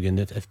issue. And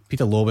if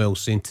Peter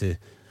Lawwell's saying to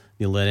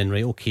Neil Lennon,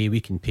 right, okay, we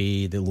can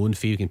pay the loan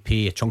fee, we can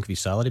pay a chunk of his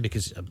salary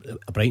because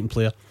a Brighton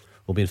player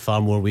will be in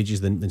far more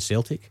wages than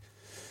Celtic,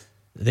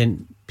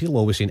 then people are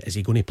always saying, is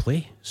he going to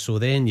play? So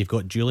then you've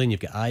got Julian,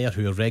 you've got Ajer,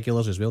 who are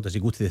regulars as well. Does he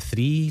go to the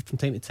 3 from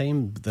time to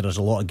time? There's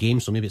a lot of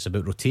games, so maybe it's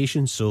about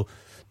rotation. So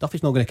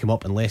Duffy's not going to come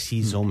up unless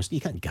he's you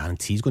can't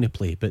guarantee he's going to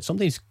play. But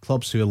sometimes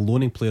clubs who are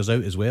loaning players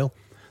out as well,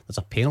 there's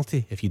a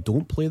penalty if you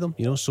don't play them,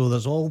 so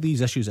there's all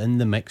these issues in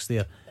the mix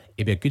there.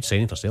 He'd be a good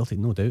signing for Celtic,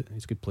 no doubt.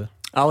 He's a good player.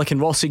 Alec and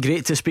Rossi,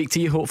 great to speak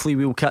to you. Hopefully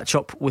we'll catch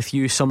up with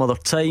you some other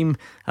time.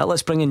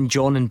 Let's bring in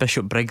John in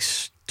Bishop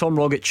Briggs. Tom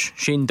Rogic,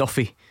 Shane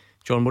Duffy.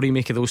 John, what do you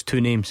make of those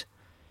two names?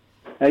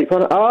 I'm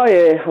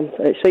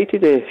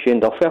excited, Shane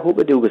Duffy. I hope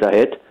the deal goes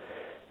ahead.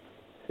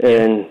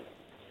 And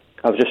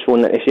I was just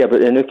wanting to see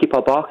about the new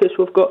keeper Barkas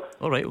we've got.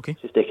 Alright, okay.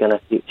 Just to kind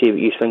of see what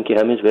you think of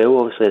him as well.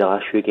 Obviously the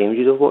last few games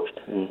you've watched,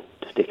 and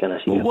just to kind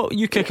of see. Well, what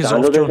you kick us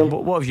off, John?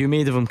 What have you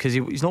made of him? Because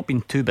he's not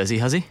been too busy,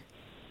 has he?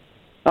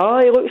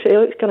 He looks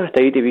kind of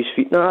tidy with his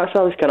feet. No, that's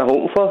what I was kind of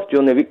hoping for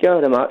during the week. Yeah,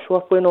 the match we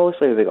were playing.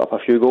 Obviously, we got up a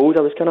few goals.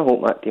 I was kind of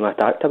hoping that team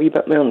attacked a wee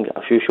bit more and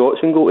got a few shots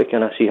and goal to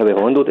kind of see how we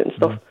handled it and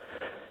stuff.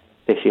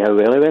 To see how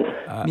well it went.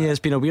 Yeah, it's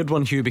been a weird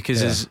one, Hugh,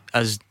 because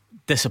as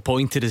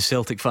disappointed as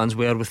Celtic fans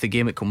were with the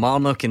game at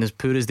Kilmarnock, and as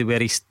poor as they were,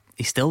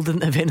 he still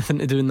didn't have anything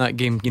to do in that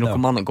game.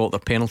 Kilmarnock got their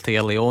penalty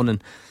early on,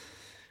 and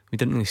we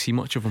didn't really see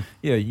much of him.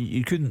 Yeah,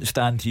 you couldn't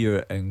stand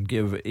here and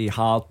give a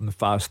hard and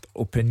fast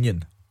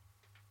opinion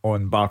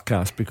on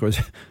Barkas because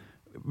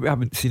we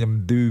haven't seen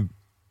him do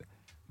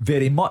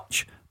very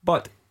much.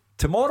 But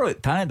tomorrow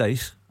at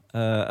Tannadice,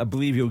 I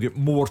believe he'll get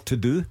more to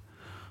do.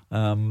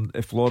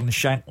 If Lawrence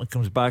Shankly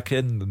comes back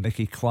in,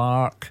 Nicky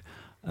Clark,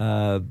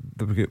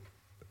 they've got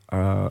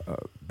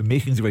the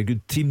makings of a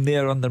good team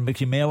there under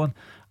Mickey Mellon.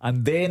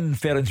 And then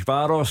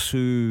Ferencvaros,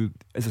 who,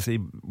 as I say,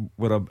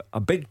 were a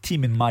big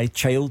team in my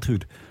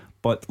childhood,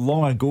 but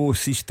long ago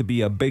ceased to be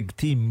a big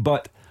team,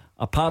 but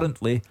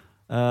apparently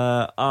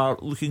are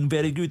looking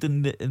very good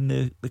in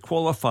the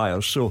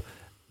qualifiers. So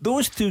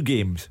those two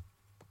games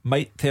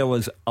might tell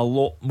us a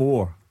lot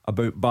more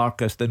about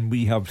Barkas than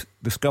we have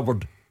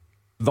discovered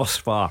thus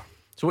far.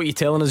 So what you're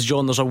telling us,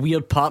 John, there's a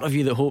weird part of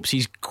you that hopes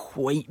he's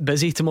quite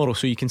busy tomorrow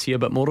so you can see a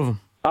bit more of him.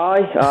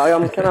 Aye,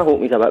 I'm kind of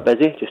hoping he's a bit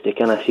busy just to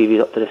kind of see if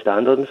he's up to the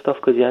standard and stuff,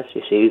 because as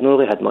you say, he's not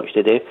really had much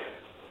to do.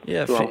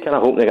 Yeah, so I'm kind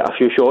of hoping to get a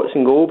few shots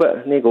and goal,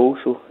 but no goals.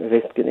 So if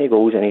he's getting no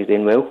goals, then he's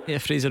doing well. Yeah,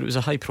 Fraser, it was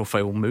a high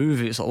profile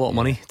move. It's a lot of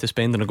money to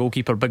spend on a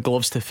goalkeeper, big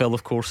gloves to fill,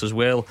 of course, as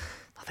well.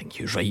 I think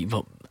you're right,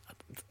 but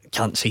I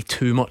can't say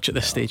too much at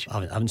this stage.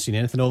 I haven't seen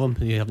anything of him.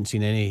 You haven't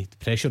seen any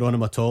pressure on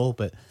him at all.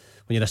 But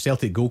when you're a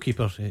Celtic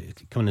goalkeeper,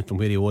 coming in from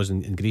where he was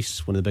in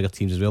Greece, one of the bigger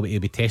teams as well, but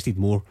he'll be tested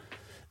more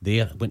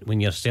there.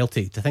 When you're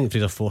Celtic, the thing that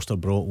Fraser Forster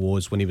brought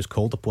was when he was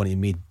called upon, he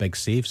made big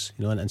saves,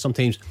 and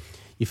sometimes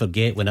you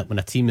forget when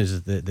a team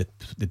is the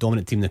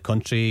dominant team in the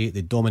country,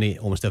 they dominate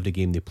almost every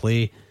game they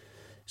play.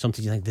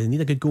 Sometimes you think, do they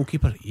need a good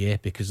goalkeeper? Yeah,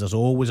 because there's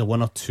always a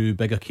one or two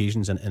big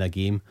occasions in a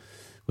game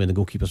when the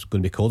goalkeeper's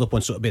going to be called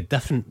upon. So it'll be a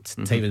different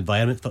type of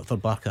environment for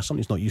Barker, something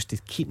he's not used to,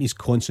 keeping his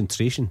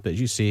concentration. But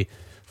as you say,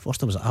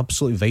 Forster was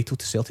absolutely vital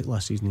to Celtic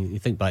last season. You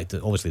think back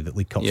to obviously the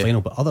League Cup final,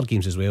 but other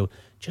games as well,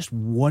 just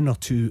one or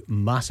two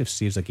massive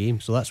saves a game.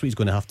 So that's what he's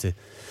going to have to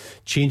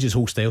change his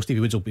whole style. Stevie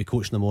Woods will be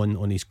coaching him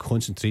on his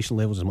concentration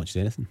levels as much as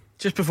anything.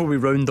 Just before we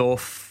round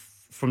off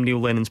from Neil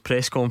Lennon's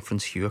press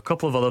conference, Hugh, a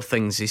couple of other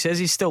things. He says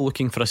he's still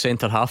looking for a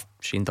centre half.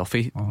 Shane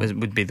Duffy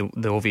would be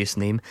the obvious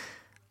name,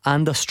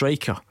 and a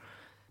striker.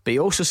 But he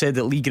also said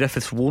that Lee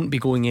Griffiths won't be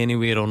going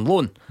anywhere on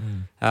loan.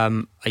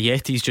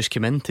 Ayeti's just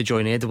come in to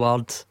join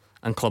Edouard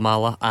and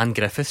Klimala and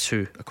Griffiths,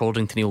 who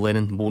according to Neil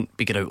Lennon won't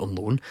be out on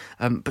loan,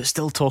 but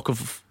still talk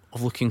of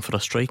looking for a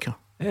striker.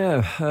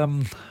 Yeah,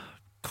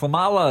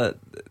 Klimala,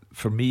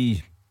 for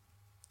me,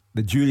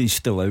 the jury's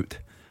still out.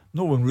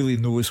 No one really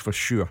knows for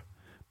sure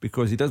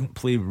because he doesn't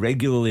play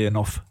regularly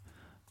enough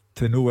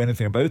to know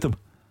anything about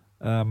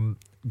him.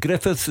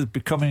 Griffiths is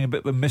becoming a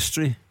bit of a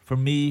mystery for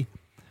me.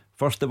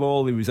 First of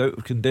all, he was out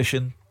of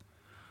condition.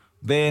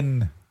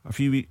 Then a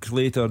few weeks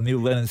later, Neil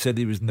Lennon said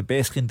he was in the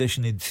best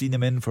condition he'd seen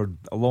him in for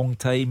a long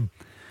time.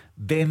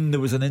 Then there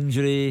was an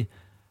injury.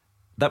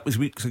 That was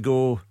weeks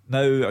ago.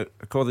 Now,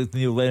 according to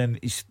Neil Lennon,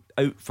 he's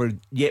out for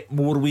yet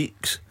more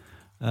weeks.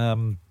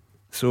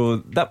 So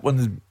that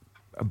one's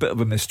a bit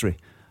of a mystery.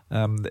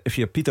 If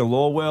you're Peter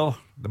Lawwell,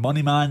 the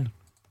money man,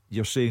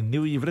 you're saying,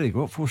 Neil, you've already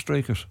got 4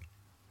 strikers.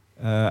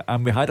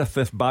 And we had a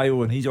 5th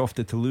bio and he's off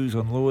to Toulouse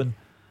on loan.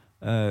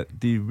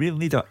 Do you really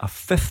need a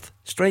 5th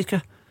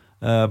striker?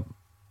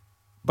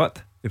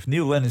 But if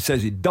Neil Lennon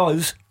says he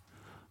does,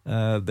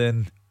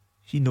 then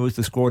he knows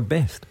the squad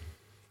best.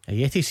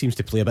 Yeti seems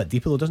to play a bit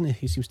deeper though, doesn't he?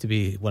 He seems to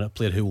be one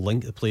player who will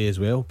link the play as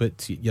well.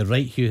 But you're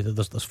right, Hugh,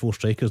 there's 4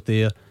 strikers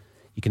there.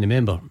 You can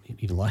remember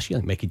even last year, I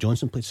think Mickey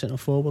Johnson played centre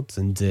forward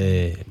and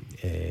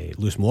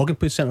Lewis Morgan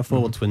played centre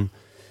forward when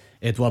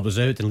Edouard was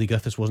out and Lee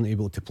Griffiths wasn't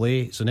able to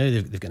play. So now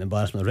they've got an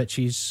embarrassment of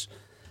riches.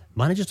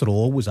 Managers will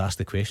always ask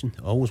the question.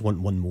 They always want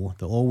one more.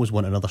 They'll always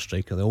want another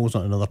striker. They always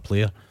want another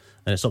player.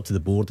 And it's up to the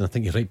board. And I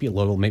think you're right, Peter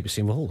Lawwell might be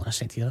saying, well, hold on a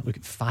second here, we've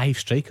got 5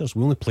 strikers,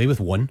 we only play with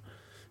 1.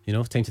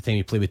 Time to time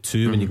you play with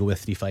 2 when you go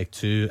with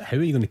 3-5-2. How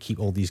are you going to keep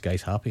all these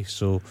guys happy?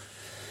 So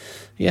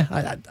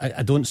yeah,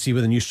 I don't see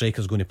where the new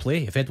striker's going to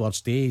play. If Edouard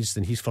stays,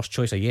 then his first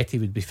choice Ayeti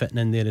would be fitting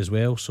in there as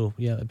well. So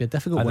yeah, it'd be a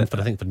difficult one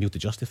for Neil to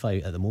justify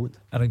at the moment.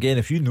 And again,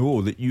 if you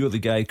know that you're the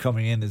guy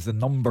coming in as the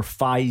number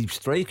 5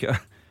 striker,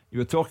 you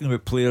were talking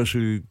about players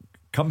who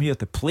come here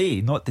to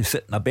play, not to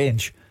sit on a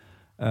bench.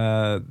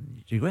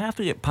 You're going to have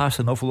to get past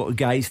an awful lot of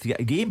guys to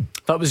get a game.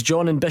 That was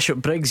John in Bishop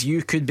Briggs.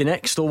 You could be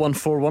next,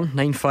 0141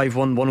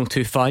 951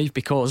 1025,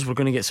 because we're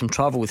going to get some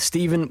travel with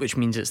Stephen, which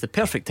means it's the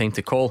perfect time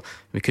to call.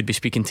 We could be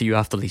speaking to you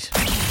after these.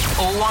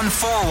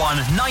 0141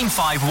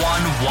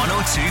 951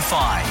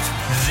 1025.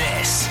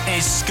 This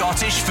is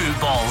Scottish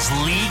football's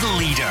league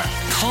leader,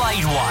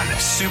 Clyde One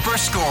Super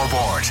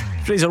Scoreboard.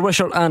 Fraser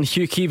Wishart and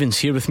Hugh Keevins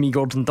here with me,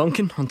 Gordon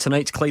Duncan, on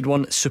tonight's Clyde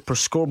One Super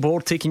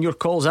Scoreboard, taking your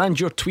calls and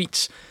your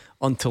tweets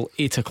until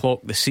 8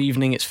 o'clock this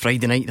evening. It's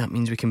Friday night, that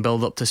means we can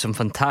build up to some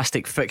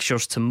fantastic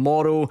fixtures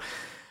tomorrow.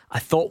 I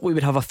thought we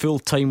would have a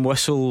full-time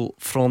whistle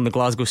from the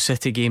Glasgow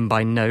City game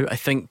by now. I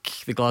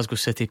think the Glasgow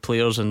City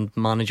players and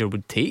manager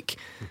would take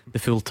the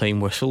full-time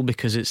whistle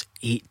because it's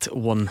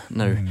 8-1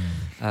 now.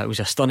 It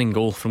was a stunning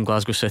goal from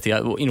Glasgow City.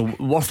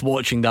 Worth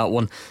watching that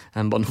one.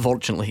 But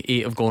unfortunately,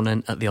 8 have gone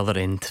in at the other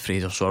end,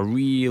 Fraser. So a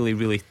really,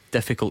 really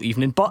difficult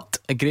evening, but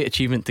a great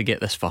achievement to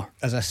get this far.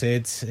 As I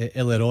said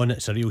earlier on,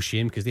 it's a real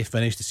shame because they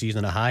finished the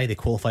season on a high. They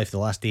qualified for the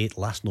last 8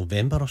 last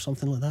November or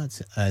something like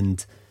that,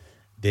 and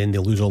then they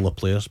lose all the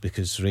players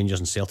because Rangers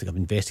and Celtic have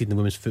invested in the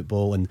women's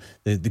football, and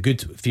the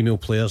good female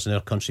players in our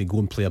country go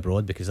and play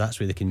abroad because that's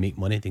where they can make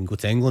money. They can go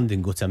to England, they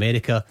can go to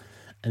America,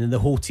 and then the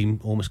whole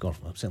team almost got,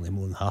 certainly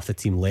more than half the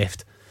team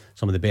left,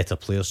 some of the better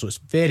players, so it's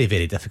very,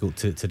 very difficult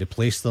to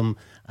replace them.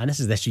 And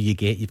this is the issue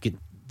you've got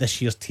this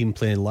year's team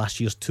playing last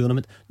year's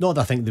tournament. Not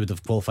that I think they would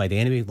have qualified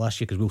anyway last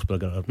year, because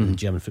Wolfsburg are in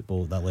German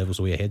football at that level's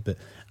way ahead, but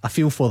I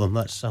feel for them.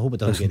 I hope it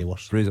doesn't get any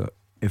worse. Fraser,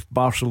 if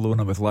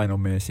Barcelona with Lionel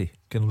Messi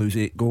can lose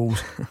 8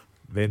 goals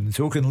then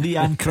so can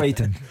Leanne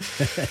Crichton.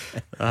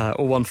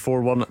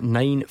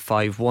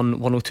 0141951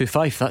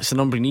 1025. That's the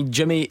number you need.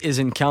 Jimmy is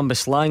in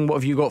Cambuslang. What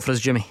have you got for us,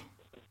 Jimmy?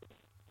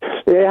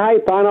 Hi,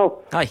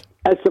 panel. Hi.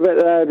 It's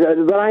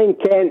about Ryan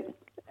Kent.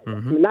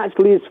 That's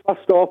Lee's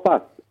first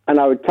offer, and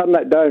I would turn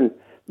it down.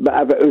 But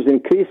if it was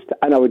increased,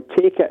 and I would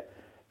take it,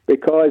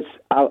 because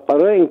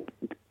Ryan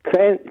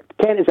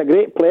Kent is a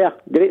great player,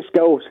 great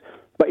skills,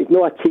 but he's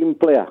not a team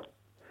player.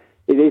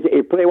 He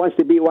wants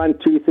to beat 1,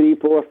 2, 3,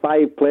 4,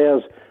 5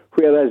 players.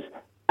 Whereas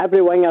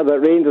every winger that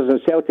Rangers and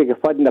Celtic have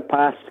had in the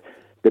past,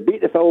 they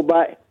beat the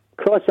fullback,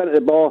 cross into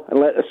the ball, and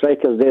let the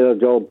strikers do their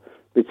job.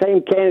 By the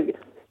time Kent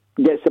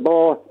gets the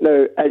ball,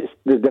 now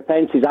the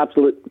defence is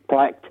absolutely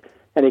placked,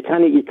 and you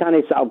can't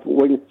sort of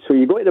win. So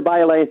you go to the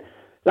byline.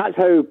 That's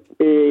how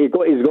he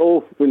got his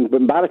goal when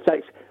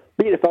Barisic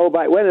beat the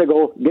fullback, went to the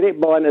goal, great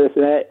ball into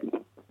the net,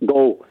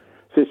 goal.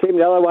 So the same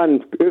the other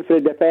one, out for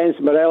the defence,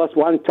 Morelos,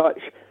 one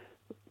touch,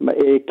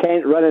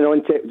 Kent running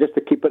onto it just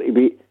to keep it to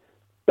beat.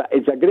 But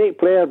he's a great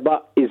player,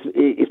 but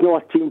he's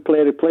not a team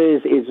player. He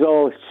plays, he's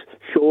all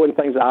show and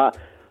things like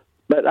that.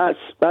 But that's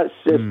just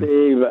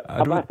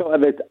I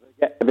thought if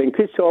it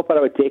increased the offer,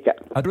 I would take it.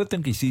 I don't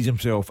think he sees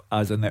himself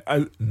as an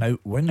out-and-out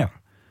winger.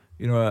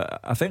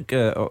 I think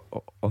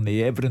on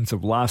the evidence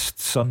of last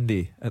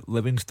Sunday at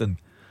Livingston,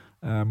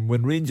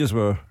 when Rangers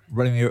were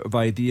running out of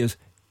ideas,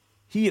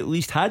 he at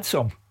least had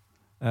some.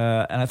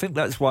 And I think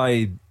that's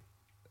why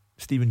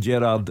Steven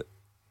Gerrard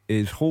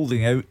is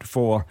holding out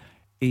for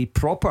a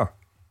proper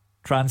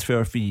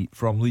transfer fee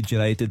from Leeds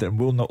United and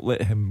will not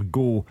let him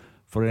go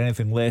for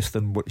anything less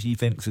than what he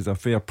thinks is a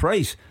fair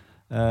price.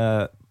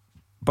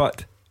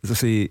 But as I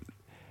say,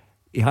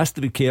 he has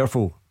to be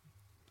careful.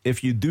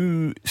 If you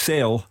do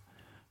sell,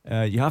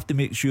 you have to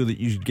make sure that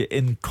you get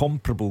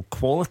incomparable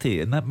quality,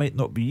 and that might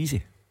not be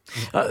easy.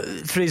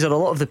 Fraser, a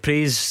lot of the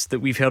praise that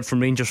we've heard from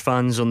Rangers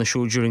fans on the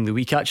show during the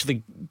week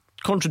actually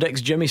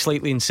contradicts Jimmy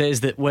slightly and says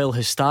that while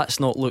his stats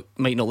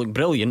might not look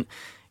brilliant,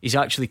 he's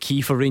actually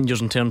key for Rangers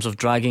in terms of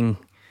dragging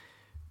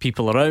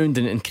people around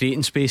and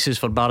creating spaces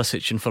for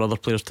Barisic and for other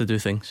players to do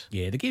things.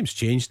 Yeah, the game's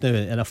changed now,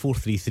 and a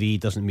 4-3-3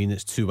 doesn't mean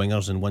it's 2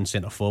 wingers and 1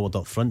 centre forward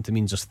up front. It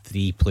means there's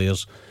 3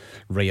 players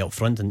right up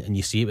front, and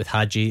you see it with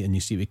Hadji and you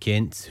see it with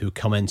Kent, who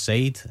come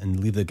inside and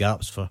leave the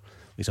gaps for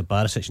Lisa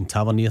Barisic and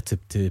Tavernier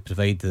to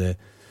provide the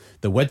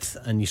width.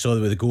 And you saw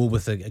it with the goal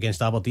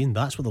against Aberdeen.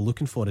 That's what they're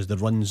looking for, is the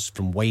runs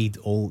from wide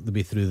all the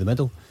way through the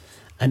middle.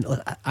 And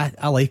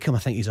I like him. I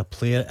think he's a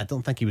player. I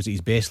don't think he was at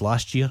his best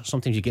last year.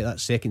 Sometimes you get that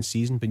second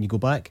season, but when you go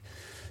back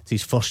to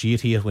his first year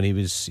here, when he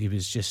was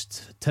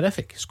just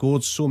terrific,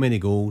 scored so many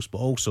goals, but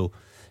also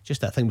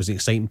just, I think, was an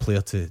exciting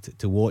player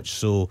to watch.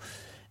 So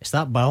it's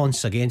that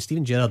balance again.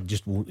 Steven Gerrard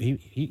just won't,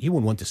 he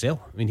won't want to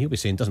sell. I mean, he'll be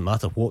saying, doesn't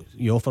matter what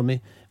you offer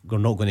me, we're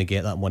not going to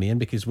get that money in,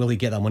 because will he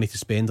get that money to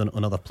spend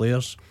on other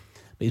players?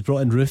 But he's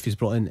brought in Roof, he's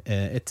brought in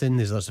Itten,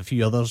 there's a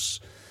few others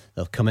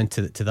that have come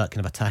into that kind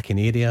of attacking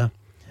area.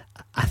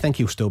 I think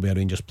he'll still be a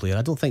Rangers player.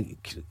 I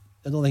think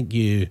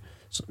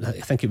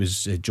it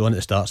was John at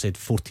the start said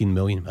 14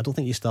 million. I don't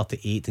think you start at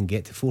 8 and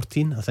get to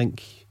 14. I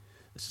think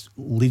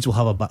Leeds will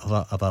have a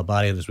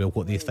barrier as well,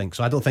 what they think.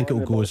 So I don't think it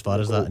will go as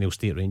far as that, and he'll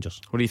stay at Rangers.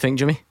 What do you think,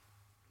 Jimmy?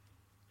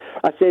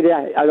 I say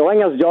the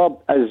winger's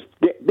job is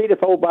beat the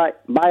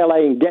fullback, buy a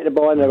line, get the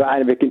ball in the,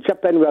 and if we can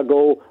chip in with a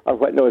goal or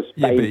what knows.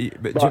 Yeah,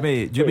 but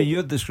Jimmy,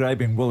 you're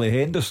describing Willie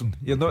Henderson.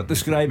 You're not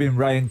describing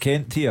Ryan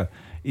Kent here.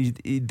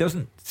 He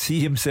doesn't see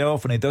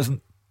himself, and he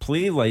doesn't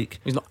play like,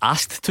 he's not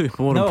asked to,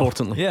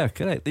 importantly. Yeah,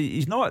 correct.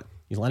 He's not.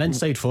 He's like an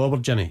inside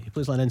forward, Jimmy. He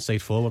plays like an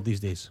inside forward these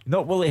days.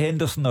 Not Willie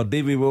Henderson or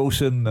Davy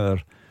Wilson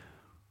or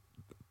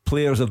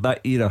players of that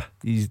era.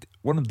 He's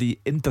one of the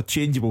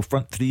interchangeable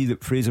front three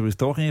that Fraser was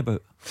talking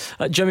about.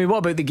 Jimmy, what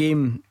about the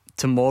game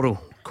tomorrow?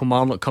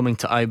 Kilmarnock coming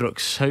to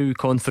Ibrox. How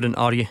confident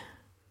are you?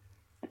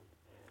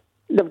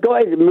 They've got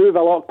to move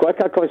a lot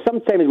quicker, because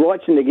sometimes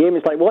watching the game,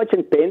 it's like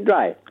watching paint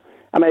dry.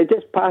 I mean, it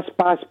just pass,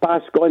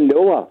 gone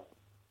nowhere.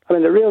 I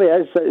mean, it really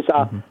is.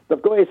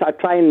 They've got to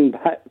try and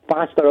hit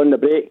faster on the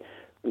break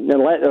and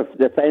let the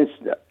defence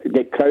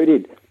get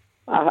crowded.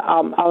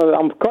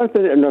 I'm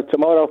confident in them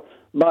tomorrow,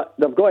 but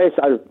they've got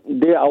to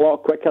do it a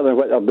lot quicker than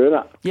what they're doing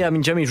it. Yeah, I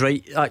mean, Jimmy's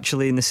right,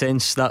 actually, in the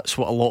sense that's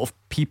what a lot of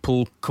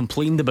people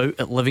complained about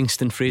at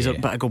Livingston, Fraser.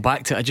 But I go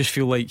back to it, I just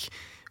feel like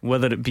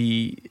whether it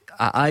be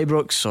at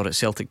Ibrox or at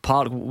Celtic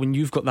Park, when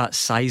you've got that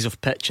size of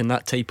pitch and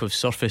that type of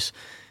surface,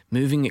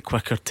 moving it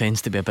quicker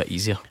tends to be a bit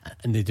easier.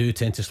 And they do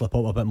tend to slip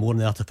up a bit more in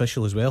the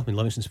artificial as well. I mean,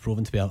 Livingston's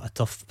proven to be a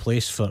tough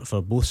place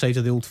for both sides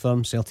of the Old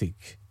Firm.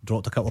 Celtic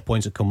dropped a couple of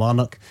points at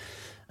Kilmarnock,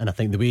 and I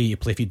think the way you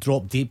play, if you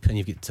drop deep and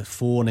you get to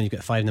 4 and then you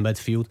get 5 in the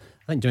midfield,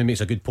 I think Jimmy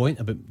makes a good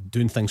point about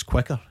doing things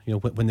quicker. You know,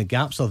 when the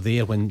gaps are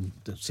there, when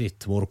say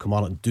tomorrow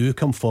Kilmarnock do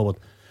come forward,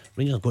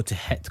 Rangers have got to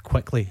hit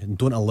quickly and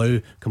don't allow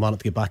Kilmarnock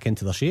to get back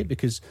into their shape,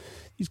 because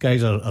these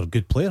guys are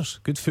good players,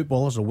 good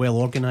footballers, are well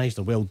organised,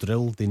 they're well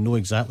drilled, they know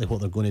exactly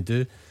what they're going to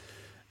do.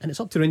 And it's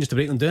up to Rangers to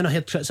break them down. I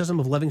heard criticism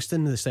of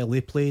Livingston, the style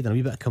they played, and a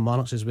wee bit of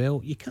Kilmarnock's as well.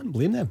 You can't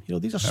blame them. You know,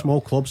 these are small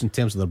clubs in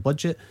terms of their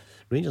budget.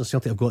 Rangers and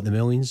Celtic have got the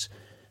millions.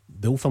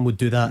 The Old Firm would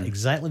do that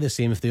exactly the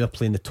same if they were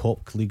playing the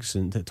top leagues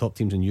and the top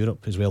teams in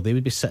Europe as well. They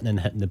would be sitting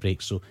and hitting the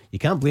brakes. So you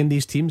can't blame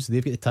these teams.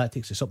 They've got the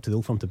tactics. It's up to the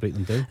Old Firm to break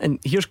them down. And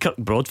here's Kirk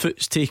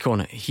Broadfoot's take on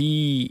it.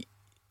 He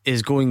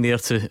is going there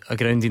to a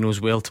ground he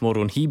knows well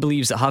tomorrow, and he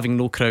believes that having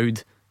no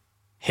crowd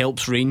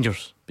helps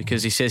Rangers,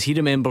 because he says he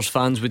remembers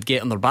fans would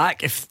get on their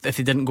back if they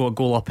didn't go a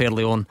goal up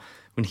early on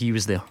when he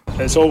was there.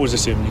 It's always the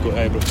same when you go to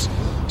Ibrox.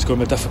 It's going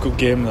to be a difficult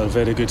game. They're a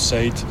very good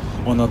side.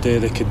 On their day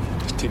they could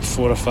take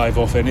 4 or 5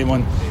 off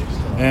anyone.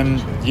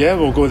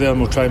 We'll go there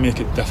and we'll try and make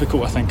it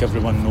difficult. I think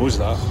everyone knows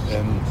that.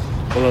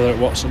 Whether it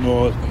works or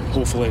not,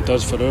 hopefully it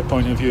does for our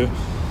point of view.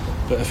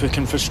 But if we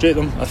can frustrate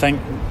them, I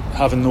think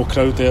having no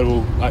crowd there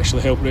will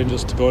actually help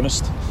Rangers, to be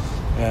honest.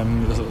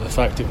 The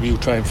fact that we'll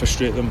try and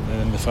frustrate them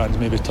and the fans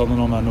maybe turning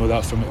on them, I know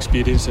that from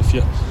experience. If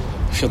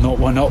you're not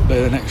one up by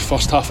the next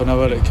first half an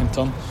hour, it can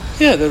turn.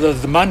 Yeah, the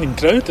demanding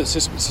crowd. It's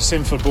the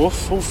same for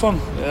both Old Firm.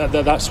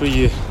 That's where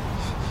you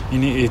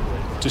need to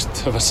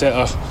just have a set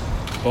of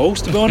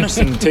balls, to be honest,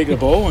 and take the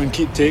ball and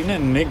keep taking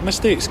it and make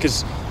mistakes,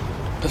 because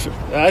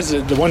as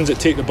the ones that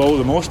take the ball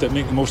the most that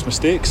make the most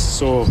mistakes.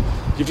 So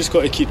you've just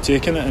got to keep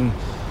taking it and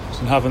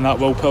having that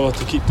willpower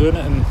to keep doing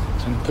it and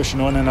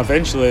pushing on. And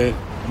eventually,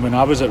 when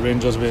I was at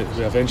Rangers, we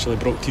eventually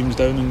broke teams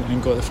down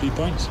and got the 3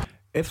 points.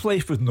 If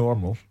life was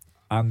normal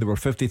and there were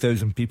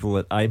 50,000 people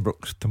at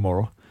Ibrox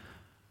tomorrow,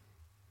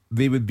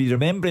 they would be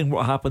remembering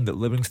what happened at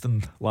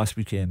Livingston last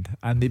weekend,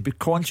 and they'd be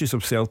conscious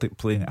of Celtic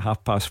playing at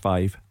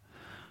 5:30,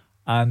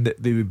 and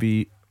they would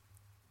be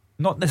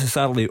not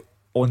necessarily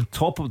on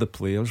top of the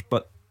players,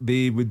 but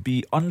they would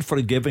be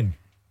unforgiving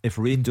if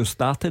Rangers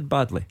started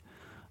badly.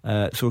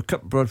 So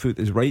Kirk Broadfoot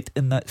is right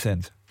in that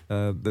sense,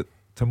 that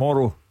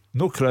tomorrow,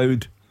 no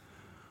crowd,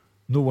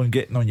 no one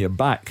getting on your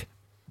back,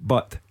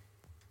 but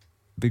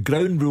the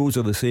ground rules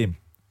are the same.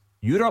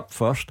 You're up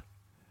first.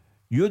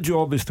 Your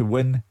job is to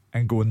win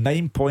and go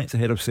 9 points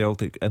ahead of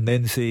Celtic, and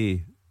then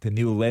say to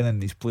Neil Lennon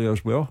and these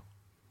players, well,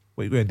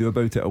 what are you going to do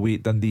about it away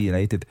at Dundee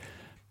United?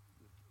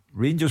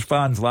 Rangers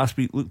fans last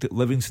week looked at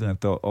Livingston and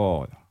thought,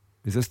 oh,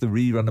 is this the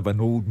rerun of an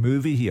old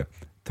movie here?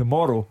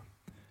 Tomorrow,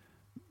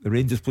 the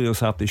Rangers players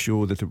have to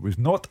show that it was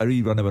not a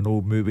rerun of an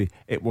old movie.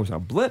 It was a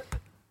blip,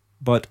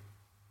 but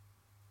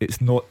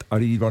it's not a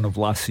rerun of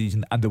last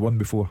season and the one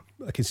before.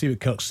 I can see what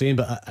Kirk's saying,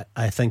 but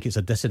I think it's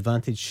a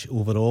disadvantage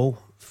overall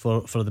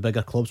for the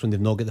bigger clubs when they've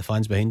not got the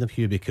fans behind them,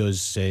 Hugh,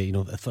 because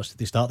at first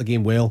they start the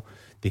game well,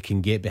 they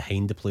can get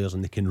behind the players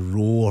and they can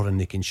roar and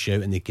they can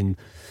shout and they can,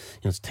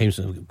 it's times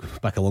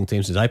back a long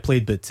time since I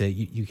played, but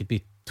you could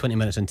be 20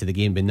 minutes into the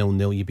game, be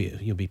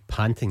 0-0, you'll be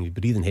panting, you'll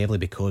be breathing heavily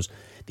because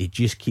they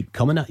just keep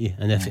coming at you.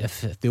 And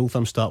if the Old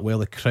Firm start well,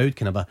 the crowd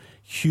can have a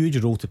huge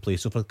role to play.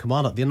 So for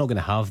Kilmarnock, they're not going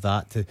to have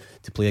that to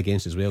play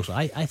against as well. So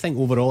I think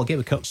overall, I get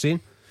what Kirk's saying.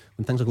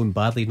 When things are going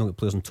badly, you've not got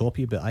players on top of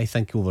you, but I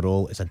think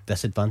overall it's a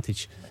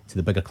disadvantage to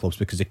the bigger clubs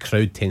because the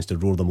crowd tends to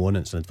roar them on,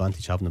 and it's an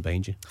advantage having them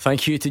behind you.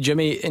 Thank you to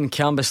Jimmy in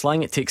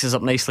Cambuslang. It takes us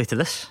up nicely to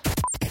this.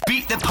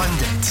 Beat the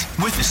Pundit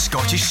with the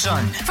Scottish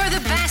Sun. For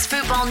the best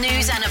football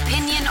news and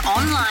opinion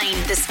online,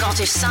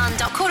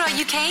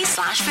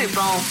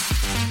 thescottishsun.co.uk/football.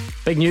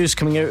 Big news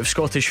coming out of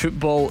Scottish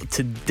football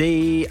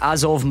today.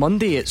 As of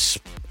Monday, it's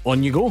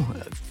on you go.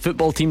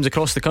 Football teams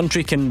across the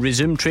country can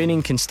resume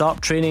training, can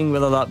start training,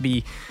 whether that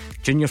be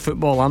junior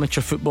football, amateur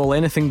football,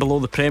 anything below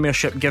the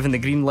Premiership, given the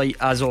green light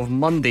as of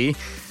Monday.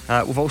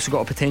 We've also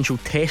got a potential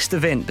test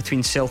event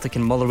between Celtic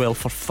and Motherwell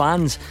for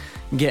fans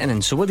getting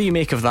in. So what do you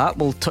make of that?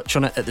 We'll touch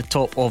on it at the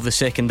top of the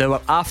second hour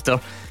after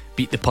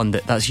Beat the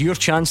Pundit. That's your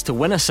chance to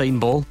win a sign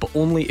ball, but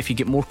only if you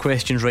get more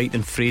questions right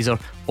than Fraser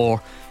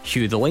or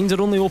Hugh. The lines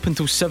are only open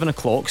till 7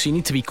 o'clock, so you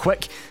need to be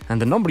quick,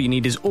 and the number you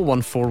need is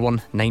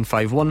 0141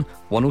 951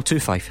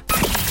 1025.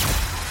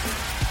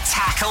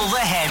 Tackle the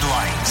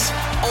headlines.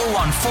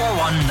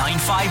 0141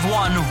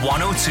 951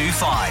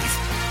 1025.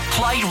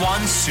 Clyde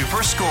One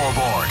Super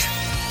Scoreboard.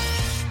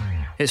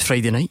 It's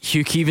Friday night.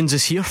 Hugh Keevins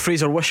is here.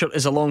 Fraser Wishart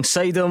is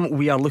alongside him.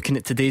 We are looking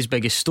at today's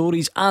biggest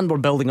stories, and we're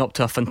building up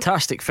to a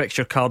fantastic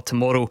fixture card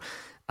tomorrow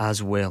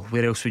as well.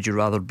 Where else would you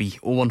rather be?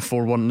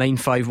 0141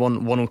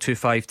 951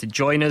 1025 to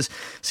join us.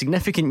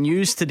 Significant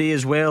news today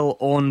as well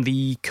on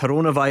the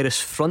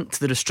coronavirus front.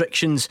 The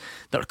restrictions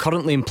that are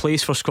currently in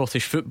place for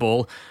Scottish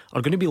football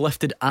are going to be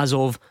lifted as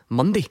of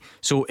Monday.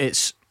 So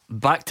it's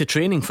back to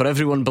training for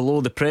everyone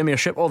below the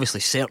Premiership. Obviously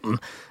certain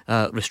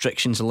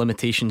restrictions and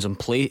limitations in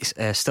place,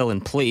 still in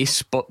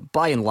place, but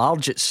by and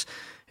large it's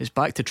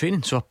back to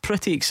training. So a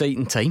pretty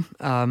exciting time.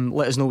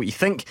 Let us know what you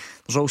think.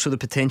 There's also the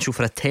potential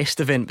for a test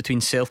event between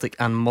Celtic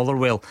and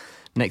Motherwell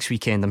next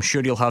weekend. I'm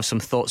sure you'll have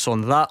some thoughts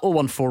on that.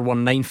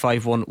 0141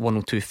 951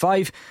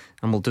 1025,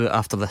 and we'll do it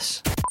after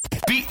this.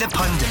 Beat the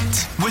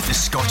Pundit with the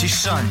Scottish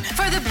Sun.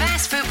 For the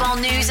best football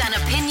news and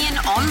opinion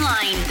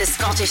online,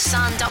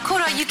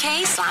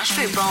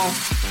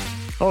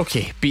 thescottishsun.co.uk/football.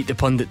 Okay, Beat the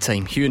Pundit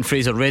time. Hugh and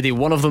Fraser ready.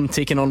 One of them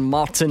taking on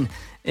Martin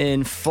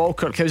in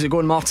Falkirk. How's it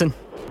going, Martin?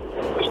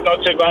 It's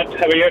not too bad.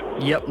 How are you?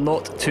 Yep,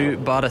 not too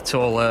bad at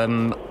all.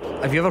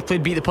 Have you ever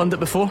played Beat the Pundit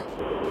before?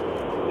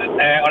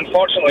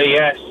 Unfortunately,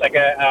 yes. I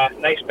got a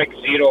nice big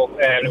zero.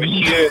 It was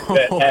you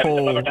that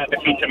delivered that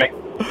defeat to me.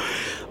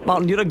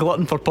 Martin, you're a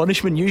glutton for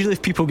punishment. Usually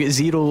if people get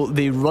zero,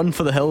 they run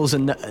for the hills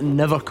and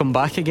never come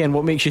back again.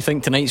 What makes you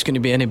think tonight's going to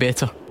be any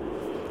better?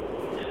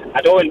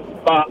 I don't,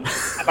 but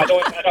if I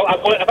don't,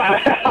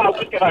 I'll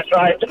just give it a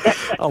try.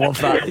 I love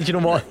that. Do you know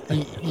what?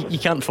 You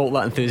can't fault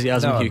that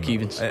enthusiasm, Hugh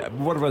Keevins.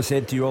 What have I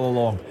said to you all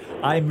along?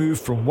 I move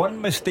from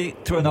one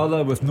mistake to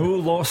another with no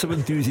loss of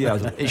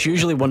enthusiasm. It's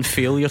usually one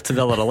failure to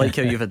the other. I like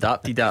how you've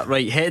adapted that.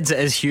 Right, heads it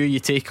is Hugh you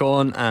take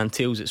on, and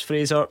tails it's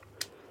Fraser.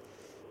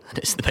 And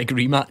it's the big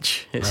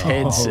rematch. It's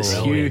heads, it's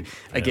Hugh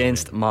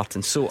against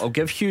Martin. So I'll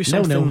give Hugh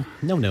something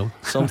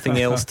something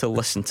else to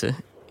listen to.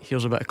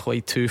 Here's a bit of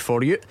Clyde 2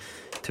 for you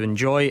to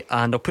enjoy,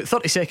 and I'll put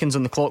 30 seconds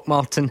on the clock,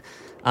 Martin.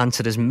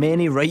 Answer as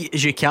many right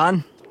as you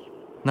can.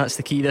 That's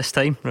the key this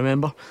time,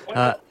 remember.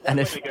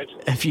 And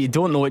if you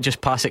don't know it,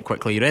 just pass it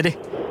quickly. You ready?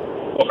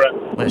 Go for it.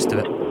 Let's do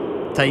it.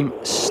 Time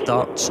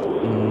starts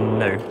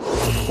now.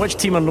 Which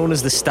team are known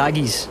as the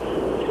Staggies?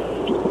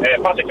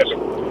 Patrick Christian.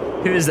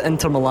 Who is the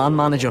Inter Milan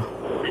manager?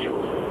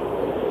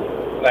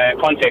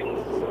 Conte.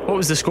 What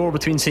was the score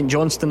between St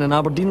Johnstone and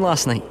Aberdeen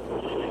last night?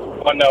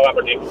 1-0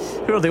 Aberdeen.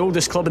 Who are the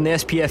oldest club in the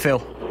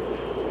SPFL?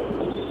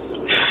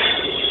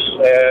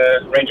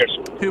 Rangers.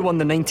 Who won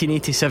the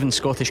 1987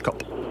 Scottish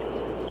Cup?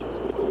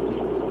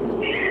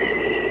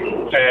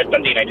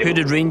 Dundee United. Who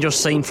did Rangers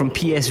sign from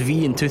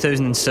PSV in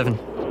 2007?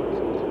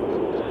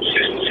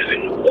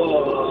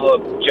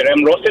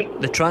 Jerome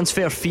Rosten. The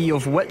transfer fee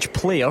of which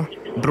player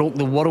broke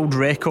the world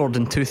record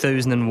in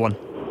 2001?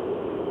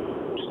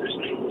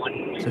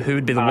 So who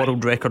would be the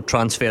world record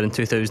transfer in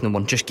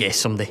 2001? Just guess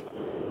somebody.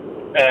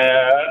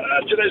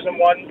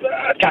 2001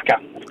 Kaka.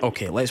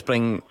 Okay, let's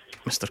bring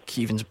Mr.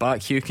 Keevins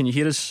back. Hugh, can you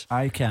hear us?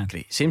 I can.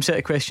 Great. Same set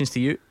of questions to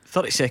you.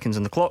 30 seconds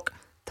on the clock.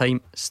 Time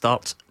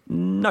starts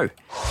now.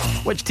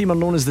 Which team are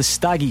known as the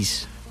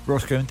Staggies?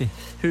 Ross County.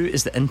 Who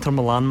is the Inter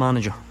Milan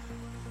manager?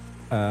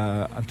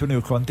 Antonio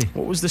Conte.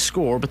 What was the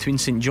score between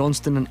St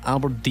Johnstone and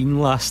Aberdeen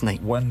last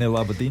night? 1-0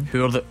 Aberdeen.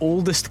 Who are the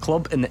oldest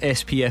club in the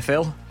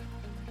SPFL?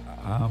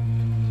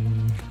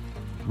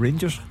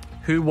 Rangers.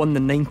 Who won the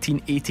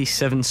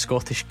 1987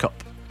 Scottish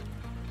Cup?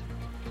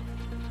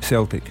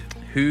 Celtic.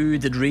 Who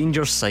did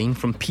Rangers sign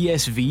from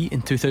PSV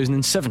in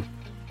 2007?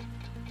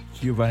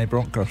 Giovanni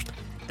Bronkhorst.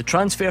 The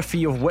transfer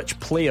fee of which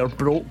player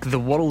broke the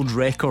world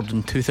record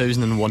in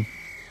 2001?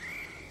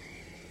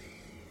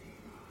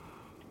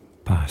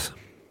 Pass.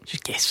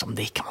 Just guess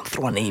somebody. Come on,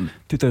 throw a name.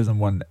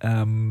 2001.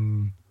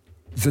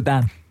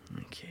 Zidane.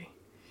 Okay.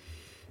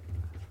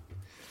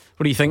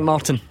 What do you think,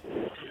 Martin?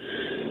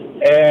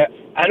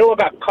 I know I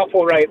got a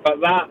couple right, but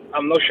that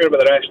I'm not sure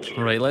about the rest.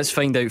 Right, let's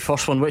find out.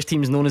 First one, which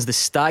team's known as the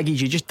Staggies?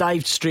 You just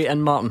dived straight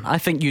in, Martin. I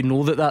think you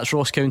know that's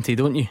Ross County,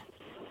 don't you?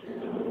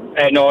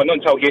 No, not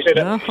until you said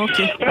it. No,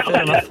 okay,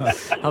 fair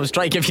enough. I was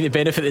trying to give you the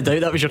benefit of the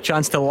doubt. That was your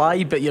chance to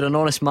lie, but you're an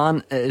honest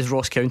man. It is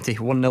Ross County.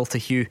 1-0 to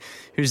Hugh.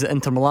 Who's the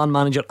Inter Milan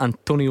manager?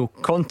 Antonio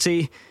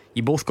Conte.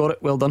 You both got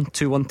it, well done.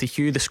 2-1 to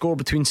Hugh. The score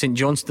between St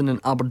Johnstone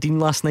and Aberdeen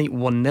last night,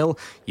 1-0.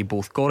 You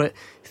both got it.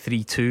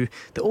 3-2.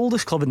 The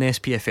oldest club in the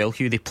SPFL,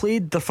 Hugh, they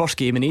played their first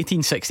game in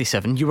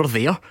 1867. You were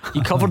there.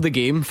 You covered the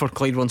game for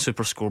Clyde One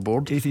Super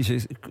Scoreboard.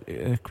 86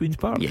 Queen's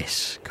Park.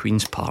 Yes,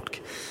 Queen's Park.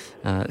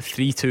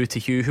 3-2 to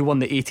Hugh. Who won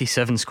the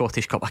 87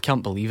 Scottish Cup? I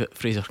can't believe it,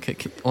 Fraser.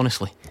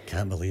 Honestly,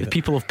 can't believe it. The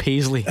people of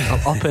Paisley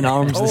are up in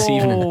arms this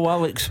evening. Oh,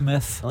 Alex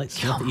Smith.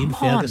 Ian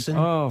Ferguson.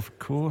 Oh, of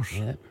course.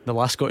 Yeah. The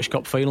last Scottish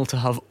Cup final to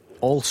have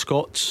all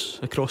Scots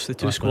across the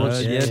two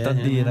squads.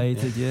 Dundee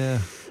United. Yeah.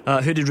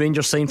 Who did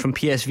Rangers sign from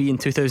PSV in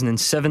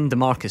 2007?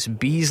 DeMarcus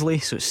Beasley.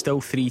 So it's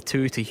still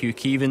 3-2 to Hugh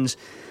Keevins.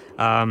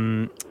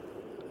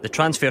 The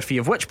transfer fee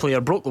of which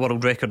player broke the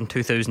world record in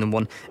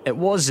 2001? It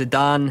was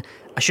Zidane.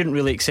 I shouldn't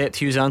really accept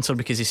Hugh's answer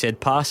because he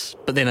said pass,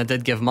 but then I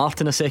did give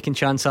Martin a second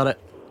chance at it.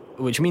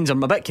 which means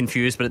I'm a bit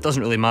confused, but it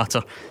doesn't really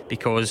matter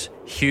because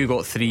Hugh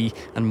got 3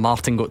 and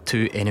Martin got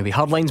 2 anyway.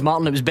 Hard lines,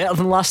 Martin, it was better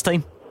than last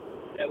time.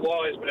 It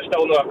was, but it's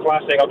still not a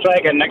classic. I'll try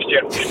again next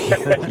year.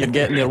 You're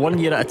getting there 1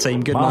 year at a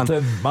time. Good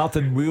man.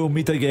 Martin, we'll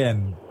meet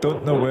again.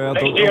 Don't know where.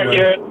 Next don't year, know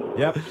where.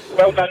 Yep.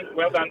 Well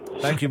done.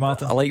 Thank you,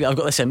 Martin. I like that. I've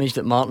got this image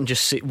that Martin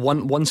just say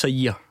once a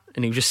year,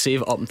 and he'll just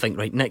save it up and think,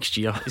 right, next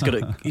year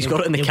he's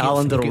got it in the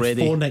calendar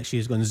already. 4 next year.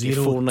 He's gone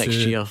 0, 4 next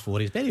 2, year. 4.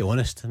 He's very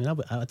honest. I mean, I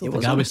don't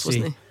think I would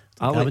say.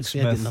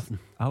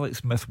 Alex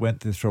Smith went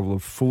to the trouble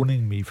of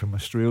phoning me from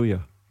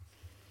Australia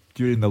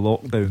during the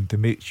lockdown to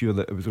make sure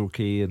that it was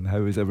okay and how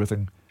was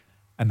everything.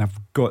 And I've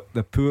got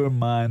the poor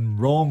man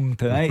wrong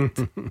tonight.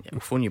 We'll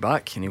phone you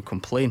back and he'll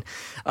complain.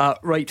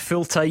 Right,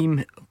 full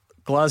time.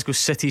 Glasgow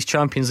City's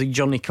Champions League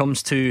journey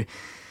comes to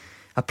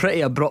a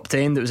pretty abrupt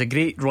end. It was a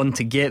great run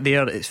to get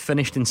there. It's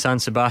finished in San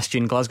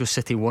Sebastian. Glasgow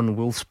City won,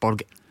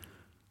 Wolfsburg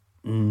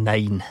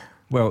 9.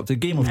 Well, it's a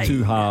game of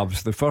 2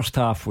 halves. The first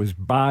half was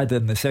bad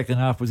and the second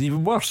half was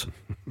even worse.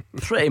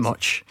 Pretty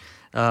much.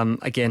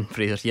 Again,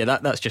 Fraser, yeah,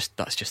 that's just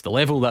the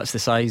level. That's the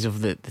size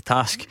of the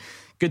task.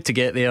 Good to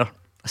get there.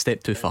 A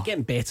step too far.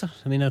 Getting better.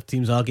 I mean, our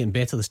teams are getting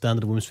better. The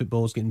standard of women's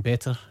football is getting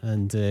better.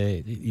 And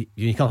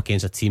you come up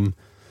against a team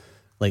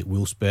like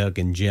Wolfsburg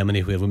in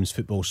Germany, where women's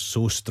football is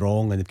so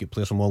strong and they've got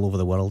players from all over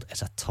the world.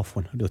 It's a tough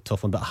one, a real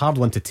tough one, but a hard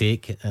one to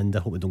take. And I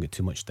hope we don't get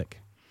too much stick.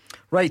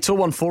 Right,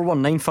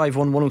 0141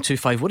 951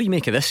 1025. What do you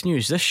make of this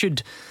news? This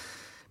should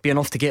be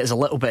enough to get us a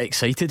little bit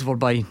excited. We're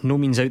by no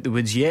means out the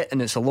woods yet,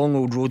 and it's a long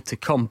old road to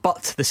come.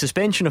 But the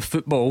suspension of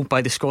football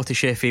by the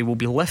Scottish FA will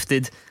be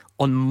lifted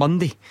on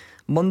Monday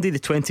the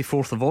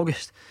 24th of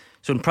August.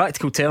 So in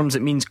practical terms,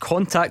 it means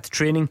contact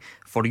training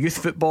for youth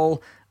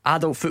football,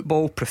 adult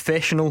football,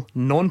 professional,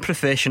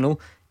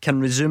 non-professional can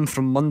resume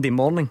from Monday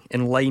morning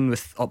in line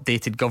with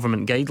updated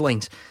government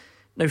guidelines.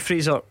 Now,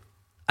 Fraser,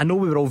 I know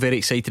we were all very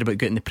excited about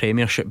getting the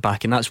Premiership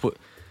back, and that's what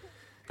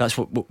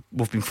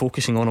we've been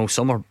focusing on all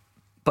summer.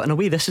 But in a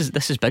way, this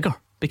is bigger,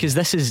 because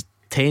this is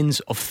tens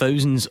of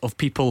thousands of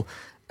people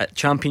at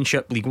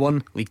Championship, League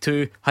 1, League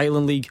 2,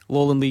 Highland League,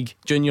 Lowland League,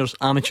 Juniors,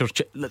 Amateurs.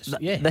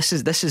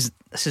 This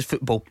is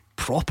football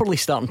properly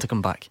starting to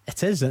come back.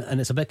 It is,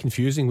 and it's a bit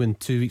confusing when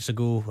 2 weeks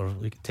ago or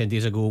like 10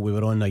 days ago we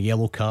were on a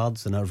yellow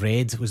cards and a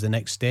red was the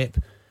next step,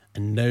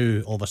 and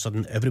now all of a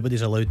sudden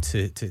everybody's allowed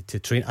to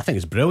train. I think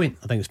it's brilliant.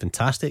 I think it's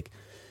fantastic.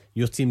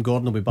 Your team,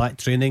 Gordon, will be back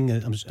training,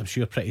 I'm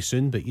sure, pretty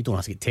soon, but you don't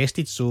have to get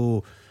tested.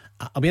 So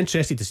I'll be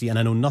interested to see, and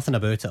I know nothing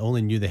about it. I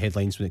only knew the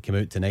headlines when it came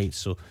out tonight,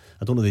 so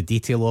I don't know the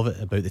detail of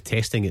it, about the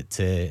testing at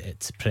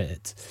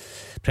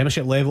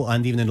Premiership level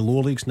and even in the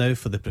lower leagues now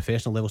for the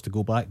professional levels to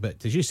go back.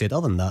 But as you said,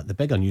 other than that, the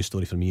bigger news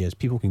story for me is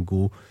people can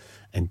go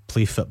and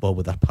play football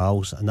with their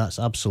pals, and that's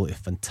absolutely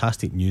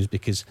fantastic news,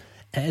 because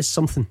it is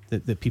something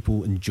that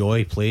people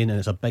enjoy playing, and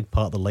it's a big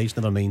part of their lives,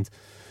 never mind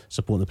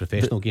supporting the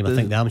professional game. I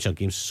think the amateur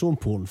game is so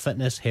important.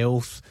 Fitness,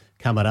 health,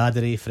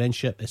 camaraderie,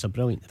 friendship. It's a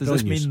brilliant. Does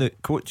this mean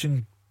that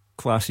coaching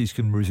classes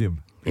can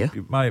resume? Yeah.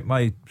 My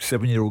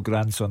 7-year-old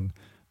grandson,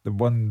 the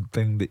one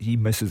thing that he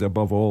misses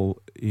above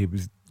all, he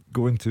was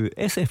going to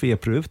SFA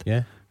approved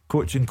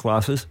coaching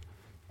classes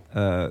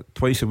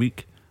twice a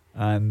week,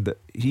 and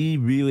he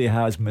really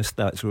has missed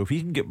that. So if he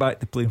can get back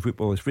to playing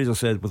football, as Fraser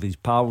said, with his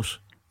pals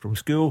from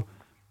school,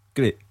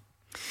 great.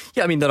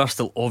 Yeah, I mean, there are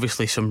still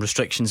obviously some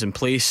restrictions in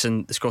place,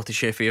 and the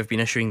Scottish FA have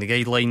been issuing the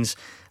guidelines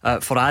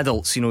for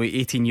adults,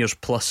 18 years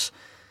plus.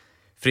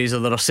 Fraser,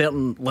 there are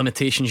certain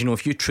limitations.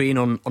 If you train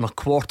on a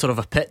quarter of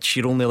a pitch,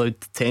 you're only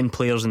allowed 10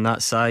 players in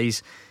that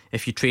size.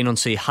 If you train on,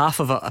 say, half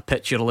of a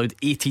pitch, you're allowed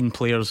 18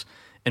 players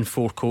and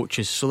 4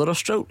 coaches. So there are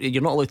still,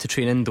 you're not allowed to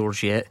train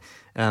indoors yet,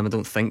 I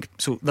don't think.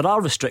 So there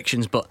are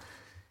restrictions, but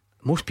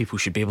most people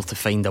should be able to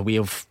find a way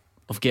of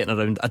getting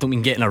around. I don't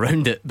mean getting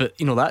around it, but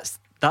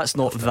that's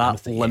not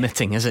that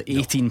limiting, is it?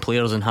 18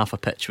 players in half a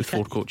pitch with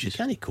 4 coaches.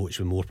 You can't coach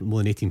with more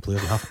than 18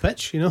 players in half a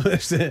pitch.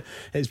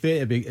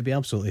 It'd be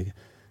absolutely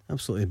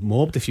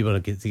mobbed if you were to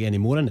get any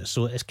more in it.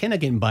 So it's kind of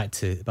getting back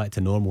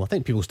to normal. I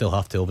think people still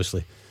have to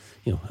obviously,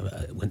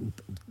 when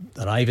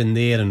arriving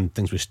there, and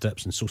things with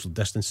strips and social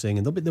distancing,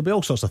 and there'll be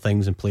all sorts of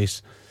things in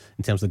place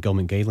in terms of the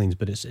government guidelines.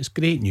 But it's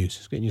great news.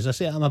 It's great news. I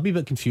say I'm a wee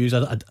bit confused.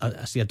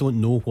 I say I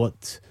don't know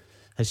what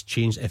has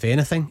changed, if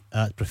anything,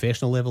 at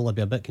professional level. I'd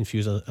be a bit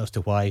confused as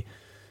to why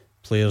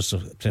players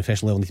of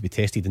professional level need to be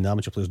tested and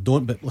amateur players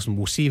don't. But listen,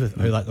 we'll see how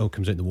that all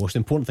comes out in the wash. The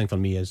important thing for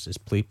me is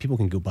play. People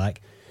can go back.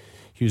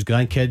 Hugh's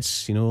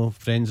grandkids,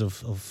 friends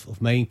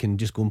of mine can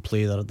just go and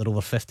play their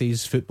over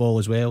 50s football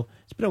as well.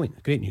 It's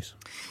brilliant, great news.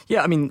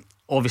 Yeah, I mean,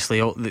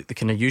 obviously all the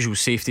kind of usual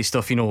safety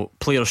stuff.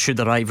 Players should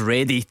arrive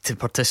ready to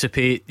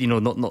participate.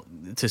 Not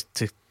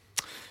to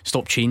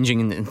stop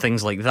changing and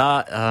things like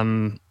that.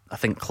 I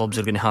think clubs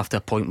are going to have to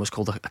appoint what's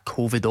called a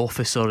COVID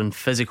officer, and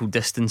physical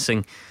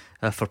distancing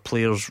for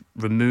players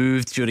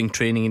removed during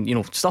training,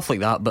 and stuff like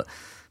that. But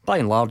by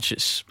and large,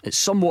 it's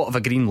somewhat of a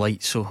green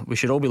light, so we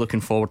should all be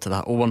looking forward to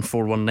that.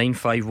 0141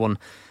 951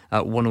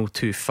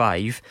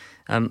 1025.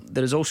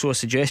 There is also a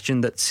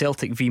suggestion that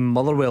Celtic v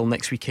Motherwell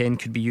next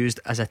weekend could be used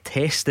as a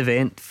test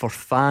event for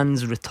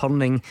fans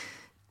returning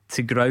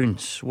to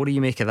grounds. What do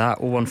you make of that?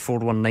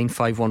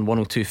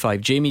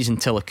 01419511025. Jamie's in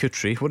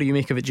Tillicootree. What do you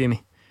make of it,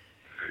 Jamie?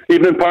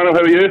 Evening, panel.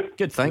 How are you?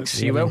 Good,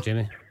 thanks. You well,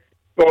 Jamie?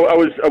 Well, I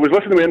was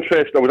listening with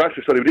interest. I was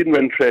actually reading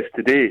with interest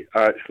today,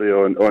 actually,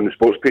 on the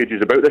sports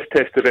pages about this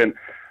test event.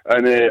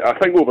 And I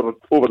think over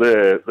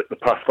the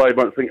past 5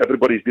 months, I think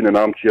everybody's been an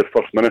armchair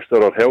First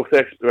Minister or health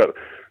expert.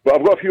 But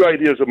I've got a few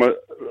ideas of my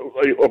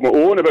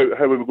own about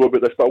how we would go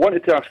about this. But I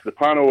wanted to ask the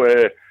panel,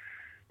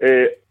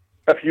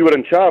 if you were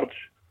in charge,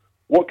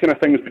 what kind of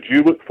things would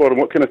you look for, and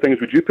what kind of things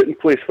would you put in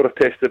place for a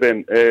test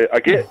event? I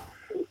get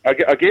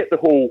the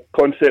whole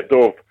concept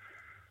of,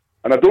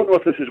 and I don't know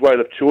if this is why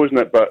they've chosen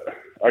it, but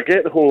I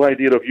get the whole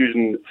idea of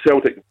using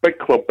Celtic, big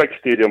club, big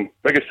stadium,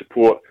 biggest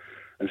support,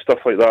 and stuff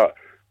like that,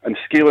 and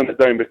scaling it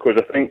down, because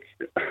I think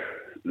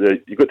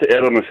you've got to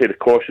err on the side of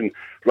caution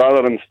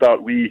rather than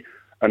start wee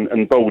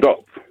and build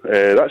up.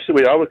 That's the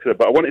way I look at it.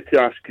 But I wanted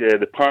to ask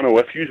the panel,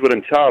 if you were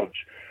in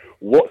charge,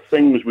 what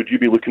things would you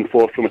be looking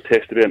for from a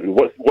test event, and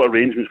what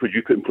arrangements would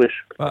you put in place?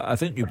 I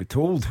think you'll be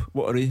told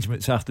what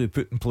arrangements have to be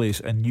put in place,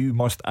 and you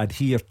must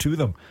adhere to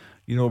them.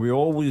 You know, we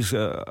always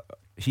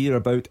hear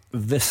about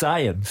the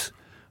science.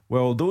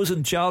 Well, those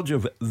in charge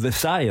of the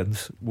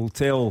science will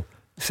tell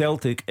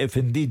Celtic if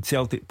indeed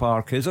Celtic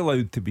Park is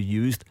allowed to be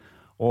used,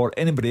 or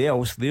anybody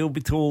else. They'll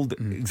be told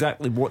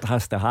exactly what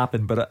has to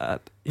happen.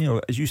 But you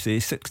know, as you say,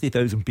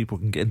 60,000 people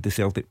can get into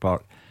Celtic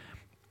Park.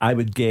 I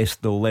would guess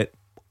they'll let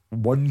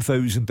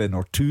 1,000 in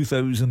or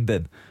 2,000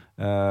 in,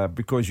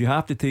 because you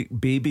have to take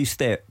baby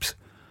steps,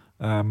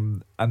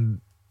 and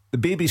the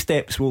baby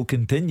steps will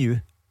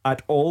continue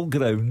at all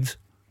grounds.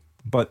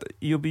 But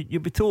you'll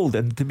be told,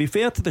 and to be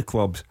fair to the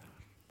clubs,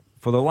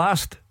 for the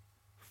last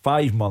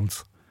 5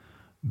 months,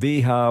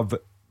 they have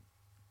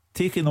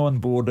taken on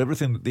board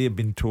everything that they have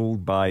been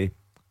told by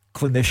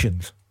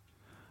clinicians,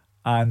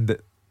 and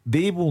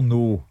they will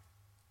know,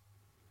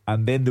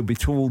 and then they'll be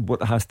told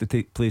what has to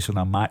take place on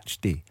a match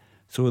day.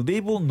 So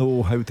they will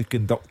know how to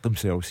conduct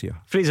themselves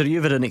here. Fraser,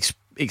 you've had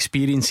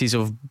experiences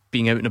of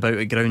being out and about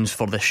at grounds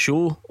for this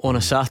show on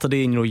a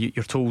Saturday, and you know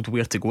you're told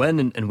where to go in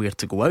and where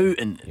to go out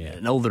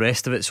and all the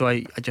rest of it. So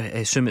I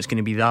assume it's going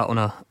to be that on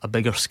a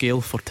bigger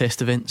scale for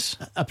test events.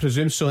 I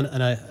presume so,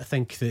 and I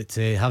think that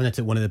having it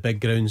at one of the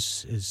big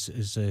grounds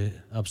is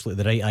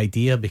absolutely the right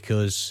idea,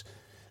 because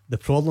the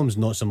problem's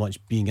not so much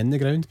being in the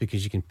ground,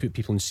 because you can put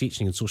people in seats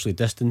and you can socially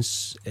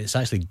distance. It's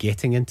actually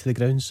getting into the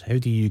grounds. How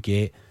do you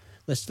get...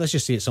 Let's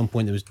just say at some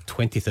point there was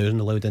 20,000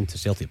 allowed into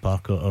Celtic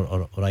Park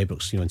or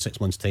Ibrox, you know, in 6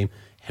 months' time.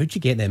 How do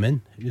you get them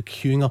in? You're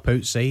queuing up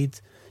outside.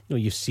 You know,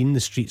 you've seen the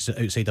streets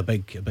outside a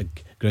big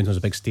ground, there's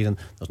a big stadium.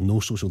 There's no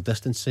social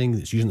distancing.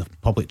 It's using the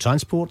public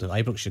transport. At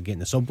Ibrox, you're getting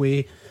the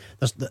subway.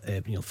 There's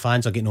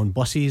fans are getting on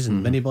buses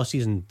and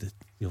minibuses, and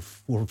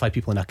 4 or 5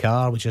 people in a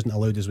car, which isn't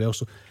allowed as well.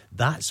 So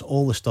that's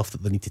all the stuff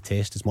that they need to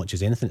test as much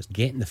as anything. It's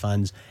getting the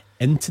fans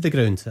into the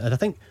ground. And I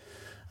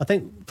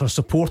think for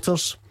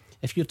supporters,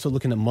 if you're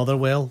looking at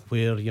Motherwell,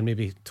 where you're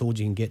maybe told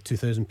you can get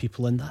 2,000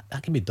 people in,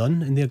 that can be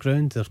done in their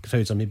ground. Their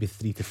crowds are maybe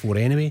 3 to 4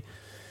 anyway.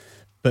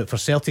 But for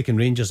Celtic and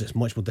Rangers, it's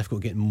much more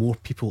difficult getting more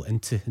people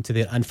into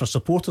there. And for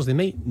supporters, they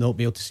might not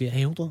be able to say,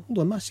 hey, hold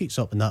on, my seat's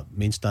up in that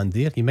main stand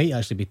there. You might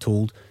actually be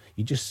told,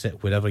 you just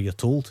sit wherever you're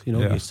told. You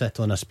know, you sit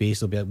on a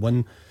space, there'll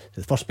be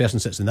the first person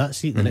sits in that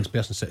seat, the next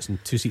person sits in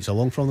 2 seats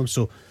along from them.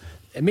 So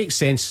it makes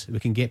sense we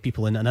can get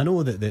people in. And I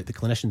know that the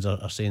clinicians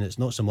are saying it's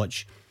not so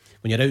much...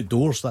 When you're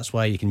outdoors, that's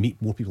why you can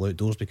meet more people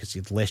outdoors, because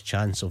you have less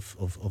chance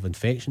of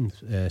infection.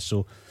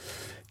 So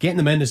getting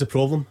them in is a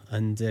problem,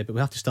 but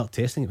we have to start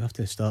testing it. We have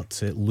to start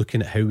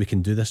looking at how we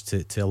can do this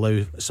to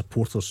allow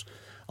supporters,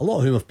 a lot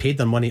of whom have paid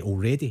their money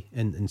already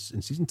in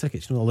season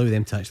tickets, allow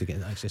them to actually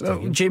get access to the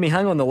game. Jamie,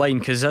 hang on the line,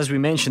 because as we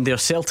mentioned there,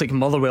 Celtic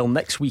Motherwell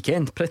next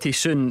weekend pretty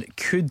soon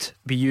could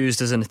be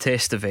used as a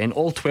test event.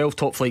 All 12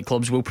 top flight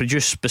clubs will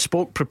produce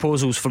bespoke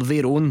proposals for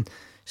their own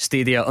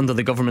stadia under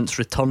the government's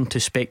return to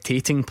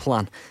spectating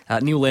plan.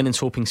 Neil Lennon's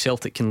hoping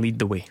Celtic can lead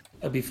the way.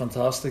 That'd be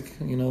fantastic.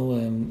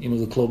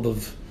 The club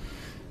of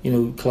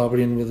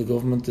collaborating with the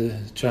government to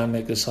try and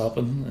make this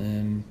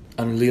happen,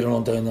 and later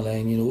on down the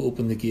line,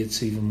 open the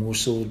gates even more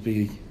so would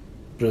be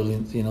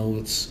brilliant.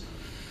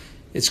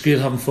 It's great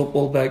having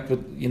football back, but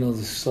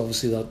there's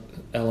obviously that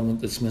element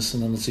that's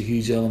missing, and it's a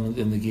huge element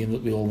in the game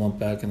that we all want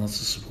back, and that's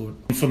the support.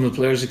 From the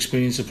players'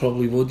 experience, it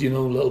probably would, a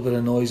little bit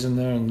of noise in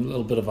there and a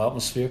little bit of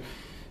atmosphere.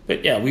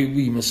 But yeah,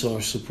 we miss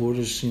our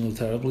supporters,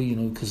 terribly,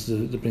 because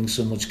they bring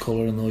so much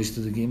colour and noise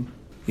to the game.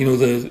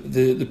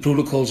 The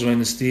protocols around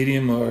the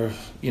stadium are,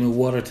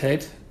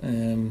 watertight,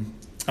 and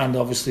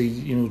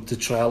obviously, to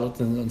trial it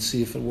and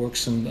see if it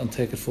works and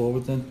take it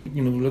forward. Then,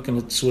 we're looking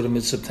at sort of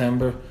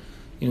mid-September,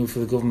 for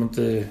the government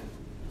to,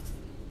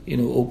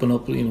 open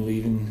up,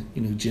 even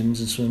gyms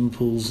and swimming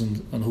pools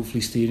and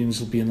hopefully stadiums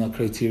will be in that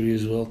criteria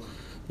as well.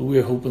 But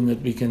we're hoping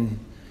that we can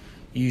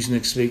use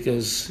next week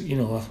as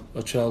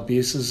a trial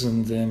basis,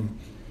 and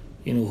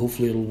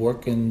hopefully it'll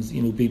work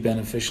and be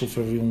beneficial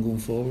for everyone going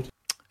forward.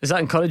 Is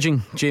that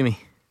encouraging, Jamie?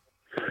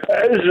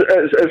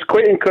 It's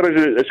quite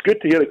encouraging. It's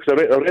good to hear it,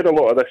 because I read a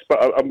lot of this, but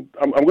I'm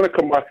going to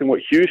come back on what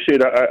Hugh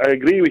said. I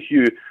agree with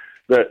you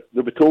that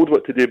they'll be told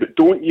what to do. But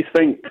don't you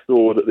think,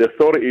 though, that the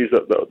authorities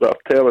that are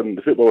telling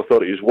the football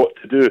authorities what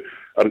to do,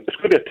 and it's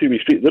going to be a two-way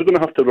street, they're going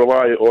to have to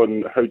rely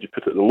on, how do you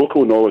put it, the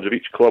local knowledge of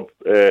each club.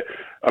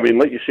 I mean,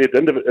 like you said,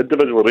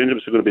 individual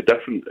arrangements are going to be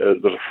different.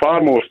 There's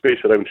far more space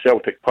around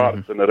Celtic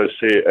Park than there is,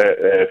 say,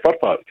 Fir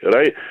Park,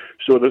 right?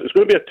 So it's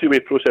going to be a two-way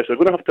process. They're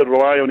going to have to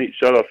rely on each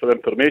other for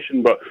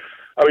information. But,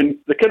 I mean,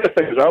 the kind of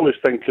things I was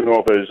thinking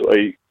of is,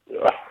 like,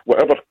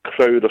 whatever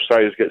crowd or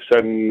size gets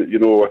in, you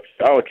know, if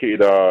you're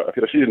allocated if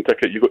you're a season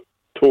ticket, you got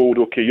told,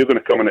 okay, you're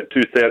going to come in at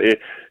 2:30,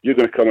 you're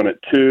going to come in at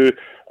 2.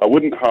 I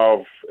wouldn't have,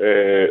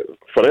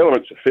 for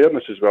elements of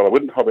fairness as well, I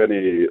wouldn't have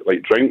any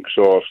like drinks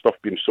or stuff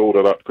being sold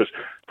or that, because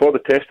for the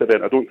test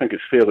event, I don't think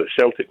it's fair that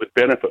Celtic would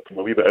benefit from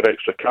a wee bit of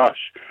extra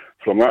cash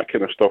from that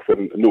kind of stuff,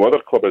 and no other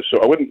club is.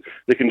 So I wouldn't.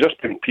 They can just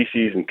bring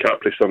PCs and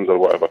Capri Suns or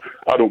whatever.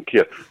 I don't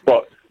care,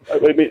 but. I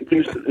mean,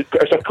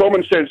 it's a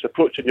common sense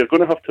approach, and you're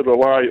going to have to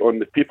rely on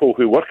the people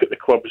who work at the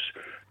clubs,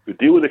 who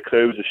deal with the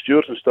crowds, the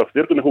stewards and stuff.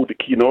 They're going to hold the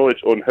key knowledge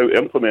on how to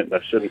implement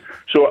this. And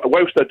so,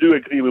 whilst I do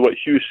agree with what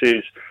Hugh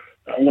says,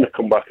 I'm going to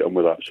come back at him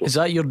with that. So. Is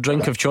that your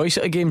drink of choice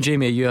at a game,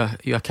 Jamie? Are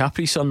you a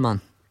Capri Sun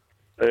man?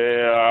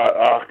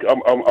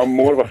 I'm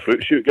more of a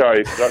fruit shoot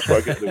guy. That's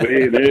what I get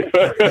in the way.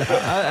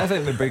 I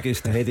think the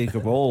biggest headache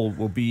of all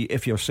will be,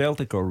 if you're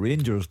Celtic or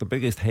Rangers, the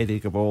biggest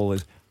headache of all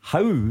is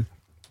how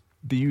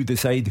do you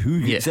decide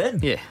who gets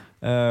in?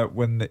 Yeah.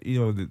 When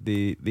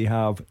they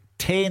have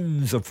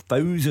tens of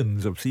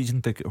thousands of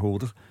season ticket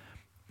holders,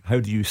 how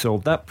do you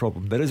solve that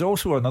problem? There is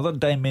also another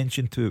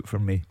dimension to it for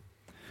me.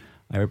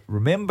 I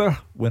remember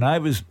when I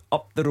was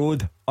up the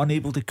road,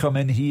 unable to come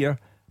in here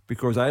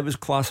because I was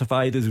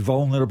classified as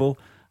vulnerable,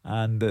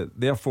 and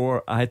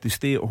therefore I had to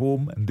stay at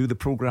home and do the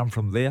programme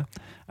from there.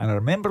 And I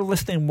remember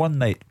listening one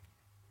night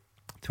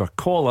to a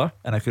caller,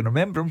 and I can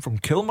remember him from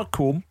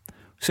Kilmacombe,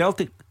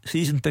 Celtic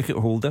season ticket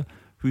holder,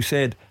 who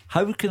said,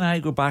 how can I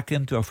go back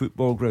into a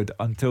football ground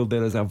until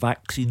there is a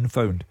vaccine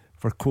found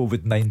for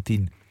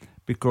COVID-19?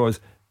 Because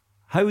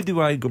how do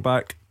I go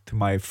back to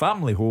my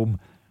family home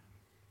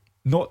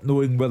not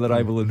knowing whether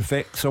I will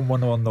infect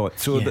someone or not?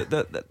 So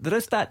there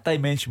is that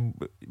dimension.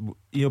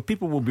 You know,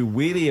 people will be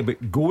wary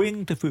about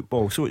going to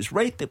football. So it's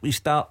right that we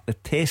start the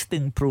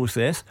testing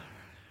process.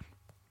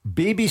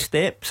 Baby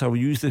steps, I'll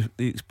use the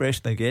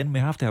expression again. We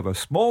have to have a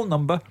small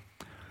number.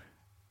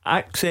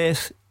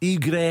 Access,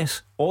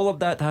 egress, all of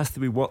that has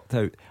to be worked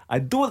out. I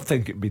don't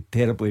think it'd be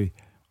terribly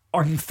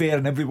unfair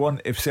on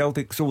everyone if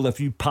Celtic sold a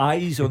few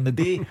pies on the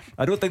day.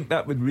 I don't think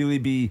that would really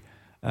be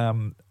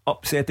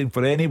upsetting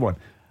for anyone.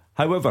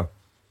 However,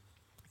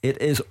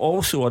 it is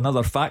also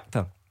another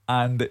factor,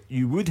 and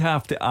you would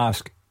have to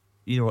ask,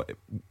 you know,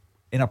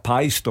 in a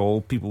pie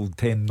stall, people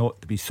tend not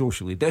to be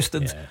socially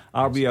distanced.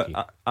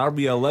 Yeah, are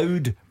we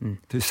allowed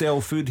to sell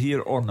food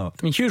here or not?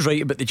 I mean, Hugh's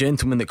right about the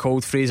gentleman that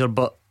called, Fraser,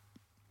 but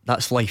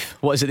that's life.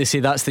 What is it they say?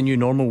 That's the new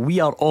normal. We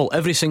are all,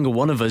 every single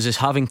one of us is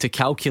having to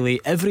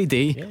calculate every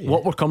day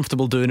what we're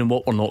comfortable doing and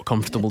what we're not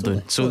comfortable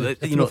doing. So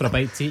that, you know, go for a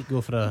bite to eat,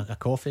 go for a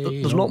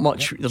coffee. There's not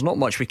much. There's not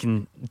much we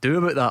can do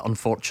about that,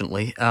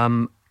 unfortunately.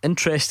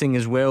 Interesting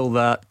as well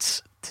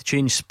that, to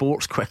change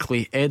sports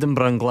quickly,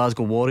 Edinburgh and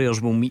Glasgow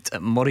Warriors will meet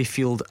at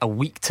Murrayfield a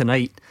week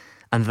tonight,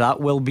 and that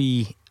will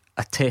be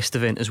a test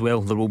event as well.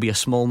 There will be a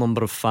small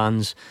number of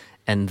fans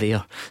in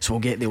there, so we'll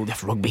get the old,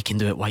 if rugby can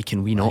do it, why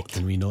can we not? Why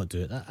can we not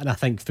do it? And I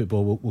think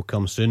football will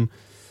come soon. You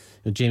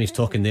know, Jamie's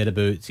talking there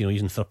about, you know,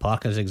 using Fir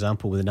Park as an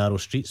example with the narrow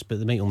streets, but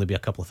there might only be a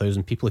couple of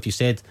thousand people. If you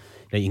said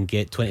that you can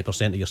get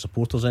 20% of your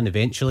supporters in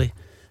eventually,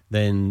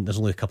 then there's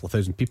only a couple of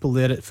thousand people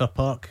there at Fir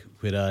Park,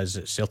 whereas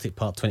at Celtic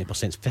Park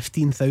 20% is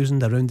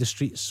 15,000 around the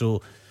streets.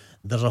 So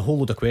there's a whole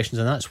load of questions,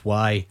 and that's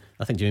why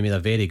I think Jamie made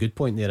a very good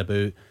point there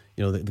about,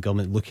 you know, the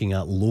government looking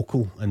at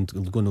local and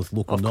going with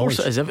local knowledge.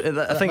 Of course it is.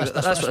 I think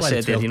that's what I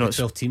said there. You know,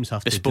 12 teams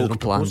have bespoke to do their own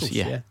plans.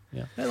 Proposals.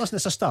 Yeah. Listen,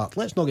 it's a start.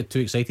 Let's not get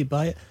too excited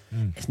by it.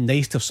 It's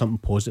nice to have something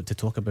positive to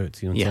talk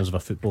about, you know, in terms of our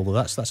football. Though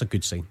that's a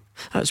good sign.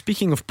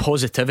 Speaking of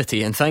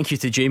positivity, and thank you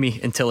to Jamie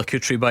in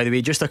Tillicutri, by the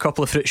way. Just a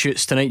couple of fruit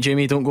shoots tonight,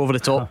 Jamie. Don't go over the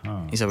top.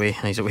 He's away.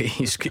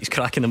 He's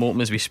cracking them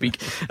open as we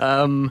speak. We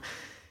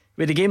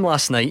had a game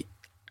last night,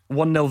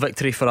 1-0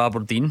 victory for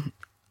Aberdeen.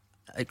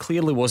 It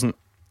clearly wasn't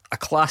a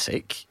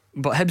classic,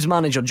 but Hibs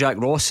manager Jack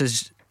Ross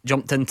has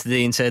jumped in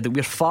today and said that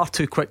we're far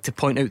too quick to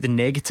point out the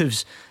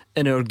negatives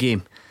in our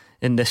game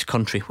in this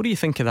country. What do you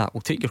think of that?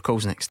 We'll take your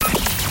calls next.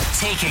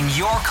 Taking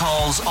your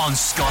calls on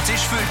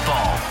Scottish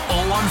football.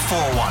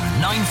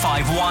 0141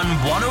 951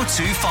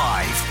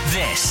 1025.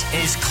 This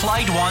is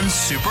Clyde One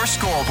Super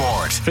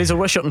Scoreboard. Fraser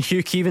Wishart and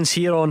Hugh Keevins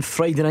here on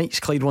Friday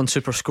night's Clyde One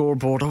Super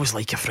Scoreboard. Always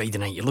like a Friday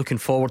night. You're looking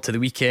forward to the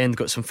weekend.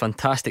 Got some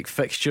fantastic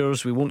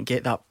fixtures. We won't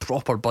get that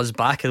proper buzz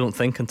back, I don't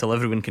think, until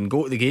everyone can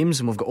go to the games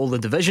and we've got all the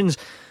divisions.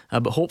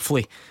 But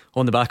hopefully,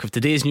 on the back of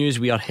today's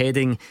news, we are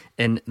heading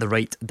in the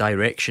right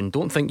direction.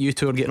 Don't think you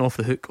two are getting off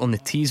the hook on the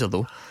teaser,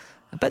 though.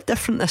 A bit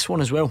different this one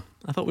as well.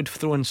 I thought we'd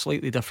throw in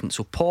slightly different.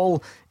 So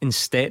Paul in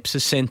Steps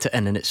has sent it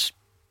in, and it's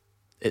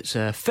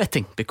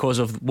fitting because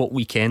of what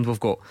weekend we've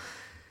got.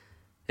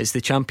 It's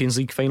the Champions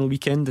League final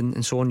weekend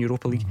and so on,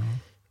 Europa League.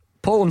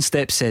 Paul on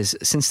Step says,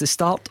 since the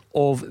start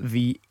of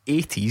the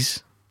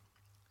 80s,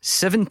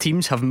 7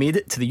 teams have made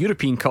it to the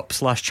European Cup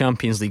 /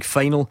 Champions League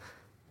final,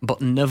 but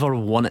never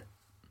won it.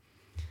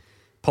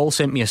 Paul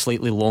sent me a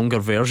slightly longer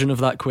version of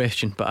that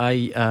question, but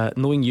I,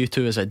 knowing you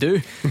two as I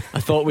do, I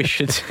thought we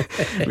should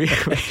we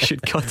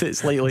should cut it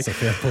slightly. That's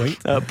a fair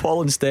point.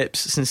 Paul and Steps,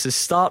 since the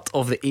start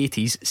of the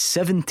 80s,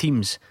 7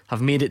 teams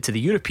have made it to the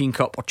European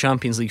Cup or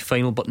Champions League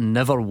final, but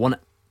never won it.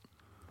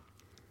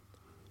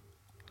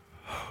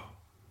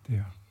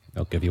 Yeah.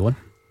 I'll give you one.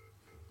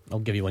 You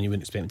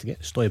wouldn't expect me to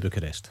get. Steaua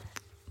Bucharest.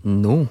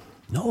 No.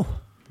 No.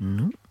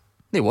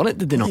 They won it,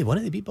 did they not? They won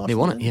it, they beat They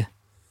Barcelona. won it, yeah.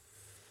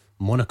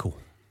 Monaco.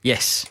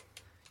 Yes.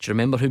 Do you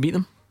remember who beat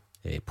them?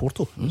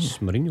 Porto. It was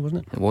Mourinho,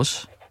 wasn't it? It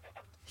was.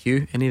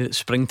 Hugh, any that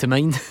spring to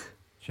mind?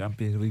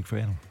 Champions League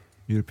final,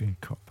 European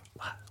Cup.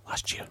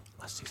 Last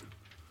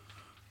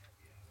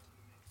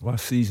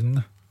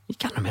season. You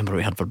can't remember what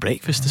we had for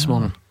breakfast this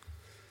morning.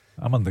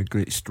 I'm under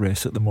great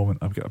stress at the moment.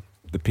 I've got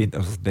the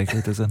painters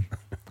decorators in.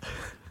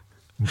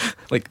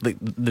 like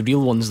the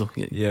real ones though.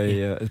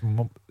 Yeah.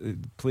 The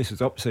place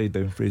is upside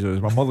down, Fraser.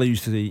 As my mother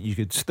used to say, you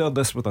could stir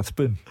this with a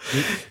spoon.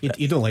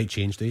 You don't like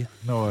change, do you?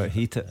 No, I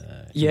hate it.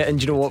 Yeah, and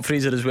do you know what,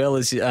 Fraser, as well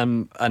is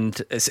and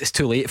it's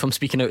too late if I'm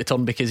speaking out of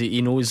turn, because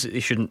he knows he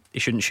shouldn't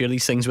share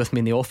these things with me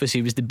in the office.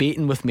 He was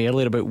debating with me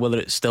earlier about whether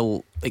it's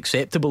still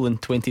acceptable in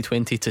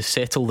 2020 to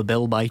settle the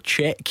bill by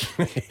cheque.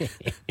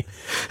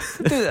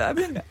 I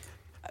mean,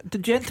 do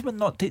gentlemen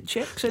not take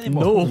cheques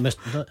anymore? No.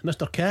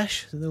 Mr.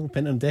 Cash, the little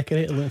painter and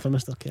decorator looking for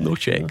Mr. Cash. No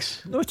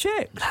cheques. No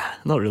cheques?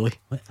 Not really.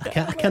 I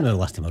can't remember the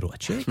last time I wrote a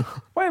cheque.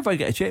 Why have I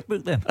got a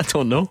chequebook then? I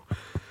don't know.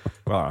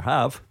 Well, I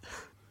have.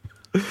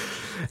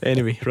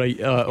 Anyway, right.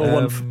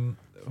 Who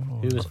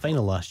was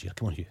final last year?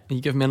 Come on, Hugh. Can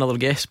you give me another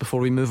guess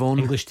before we move on?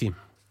 English team.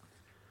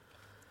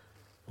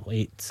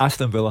 Wait.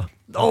 Aston Villa.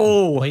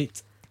 Oh,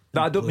 wait.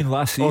 No, I don't mean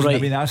last season. Right. I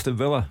mean Aston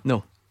Villa.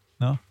 No.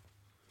 No.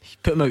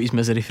 Put him out his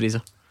misery,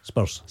 Fraser.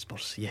 Spurs,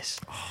 yes.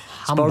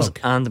 Hamburg.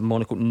 Spurs and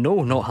Monaco.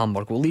 No, not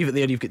Hamburg. We'll leave it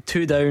there. You've got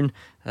 2 down,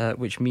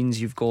 which means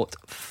you've got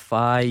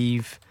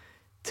 5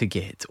 to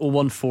get.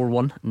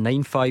 0141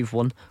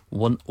 951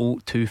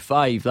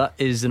 1025. That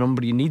is the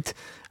number you need.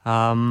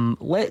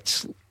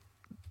 Let's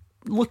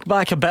look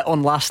back a bit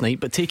on last night,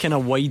 but take in a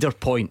wider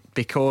point,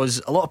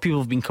 because a lot of people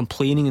have been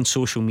complaining on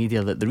social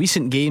media that the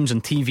recent games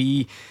on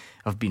TV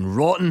have been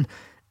rotten,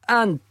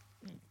 and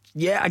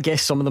yeah, I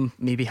guess some of them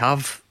maybe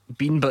have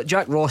been, but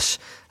Jack Ross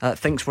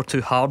thinks we're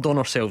too hard on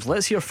ourselves.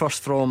 Let's hear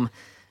first from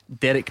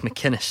Derek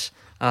McInnes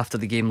after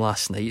the game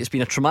last night. It's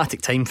been a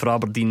traumatic time for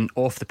Aberdeen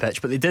off the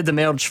pitch, but they did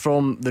emerge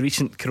from the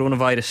recent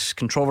coronavirus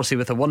controversy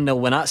with a 1-0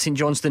 win at St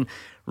Johnstone.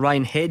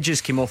 Ryan Hedges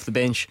came off the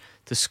bench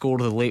to score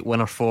the late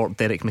winner for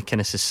Derek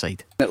McInnes'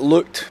 side. It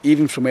looked,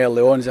 even from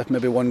early on, as if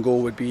maybe one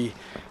goal would be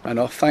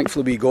enough.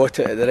 Thankfully we got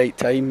it at the right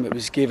time.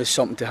 It gave us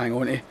something to hang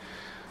on to.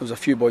 There was a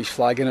few boys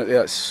flagging out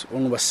there. It's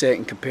only our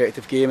second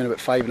competitive game in about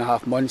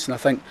 5.5 months, and I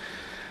think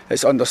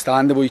it's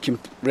understandable. You can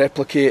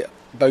replicate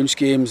bounce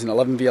games and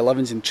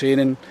 11v11s in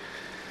training,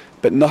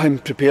 but nothing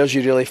prepares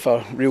you really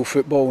for real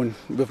football, and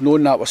we've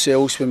known that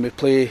ourselves when we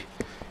play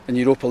in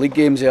Europa League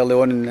games early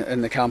on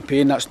in the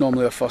campaign. That's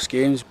normally our first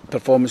games.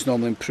 Performance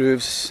normally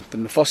improves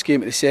from the first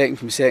game to the second,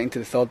 from the second to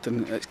the third,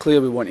 and it's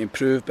clear we want to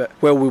improve, but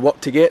while we work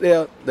to get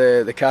there,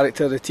 the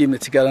character of the team, the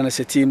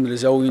togetherness of the team, the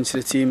resilience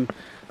of the team,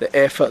 the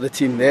effort of the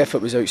team, the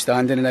effort was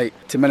outstanding tonight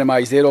to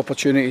minimise their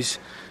opportunities,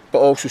 but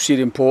also see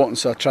the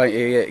importance of trying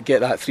to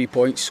get that 3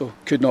 points. So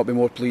could not be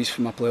more pleased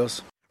for my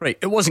players. Right,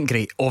 it wasn't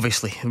great,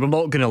 obviously, we're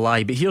not going to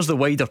lie, but here's the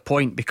wider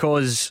point,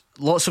 because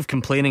lots of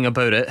complaining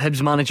about it.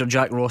 Hibs manager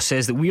Jack Ross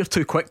says that we're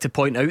too quick to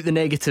point out the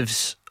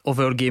negatives of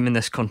our game in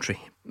this country.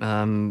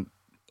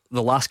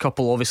 The last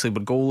couple obviously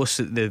were goalless,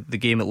 the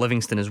game at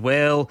Livingston as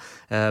well,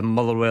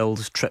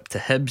 Motherwell's trip to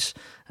Hibs,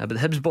 but the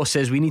Hibs boss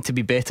says we need to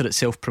be better at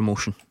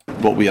self-promotion.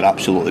 What we are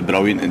absolutely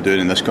brilliant in doing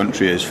in this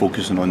country is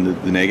focusing on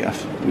the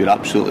negative. We're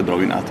absolutely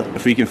brilliant at it.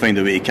 If we can find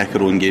a way to kick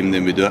our own game,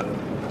 then we do it.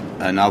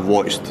 And I've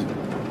watched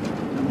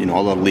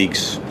other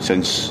leagues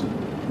since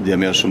they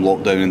emerged from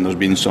lockdown, and there's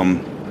been some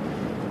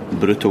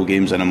brutal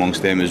games in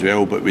amongst them as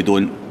well, but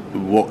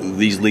what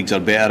these leagues are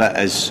better at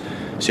is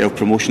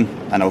self-promotion,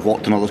 and I've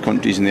worked in other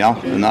countries and they are,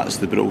 and that's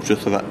the brutal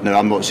truth of it. Now,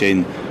 I'm not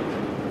saying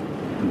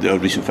that our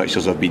recent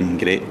fixtures have been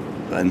great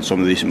and some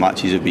of the recent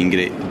matches have been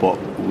great, but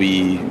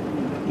we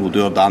will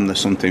do our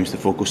damnedest sometimes to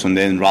focus on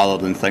them rather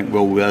than think,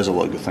 well, there's a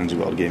lot of good things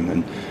about our game,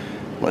 and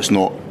let's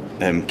not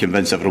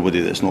convince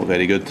everybody that it's not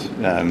very good.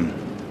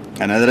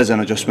 And there is an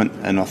adjustment,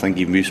 and I think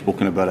even we've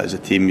spoken about it as a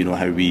team,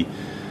 how we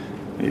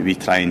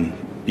try and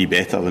be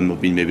better than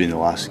we've been maybe in the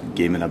last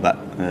game and a bit.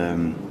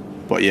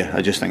 But yeah,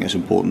 I just think it's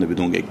important that we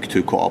don't get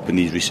too caught up in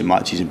these recent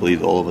matches and believe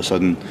that all of a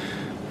sudden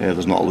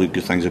there's not a lot of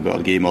good things about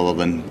our game other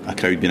than a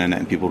crowd being in it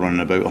and people running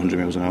about 100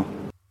 miles an hour.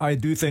 I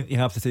do think you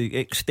have to take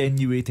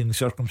extenuating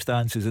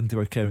circumstances into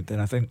account,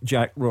 and I think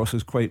Jack Ross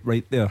is quite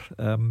right there.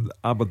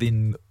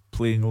 Aberdeen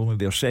playing only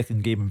their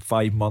second game in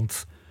 5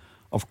 months.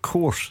 Of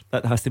course,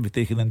 that has to be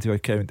taken into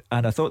account.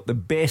 And I thought the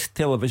best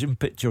television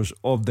pictures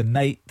of the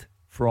night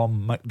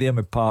from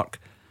McDermott Park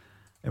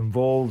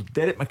involved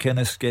Derek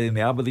McInnes getting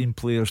the Aberdeen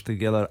players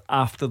together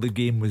after the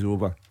game was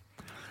over.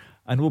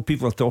 I know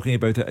people are talking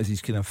about it as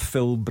his kind of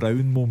Phil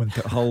Brown moment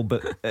at Hull,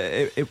 but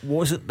it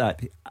wasn't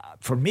that.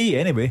 For me,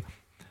 anyway,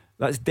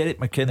 that's Derek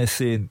McInnes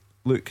saying,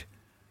 look,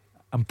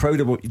 I'm proud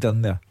of what you've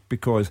done there,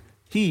 because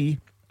he,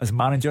 as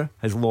manager,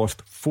 has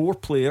lost 4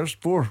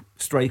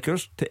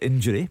 strikers to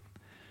injury,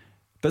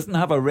 doesn't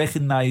have a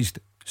recognised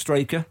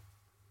striker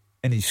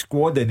in his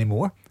squad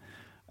anymore.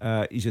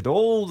 He's had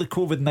all the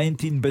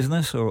COVID-19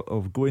 business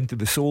of going to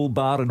the Soul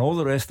Bar and all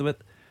the rest of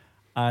it,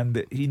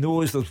 and he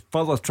knows there's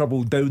further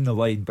trouble down the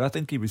line. But I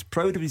think he was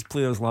proud of his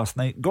players last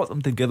night, got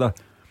them together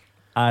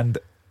and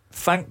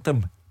thanked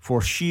them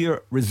for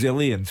sheer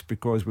resilience,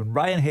 because when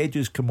Ryan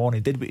Hedges came on, he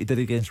did what he did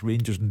against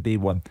Rangers on day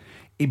one.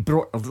 He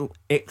brought a little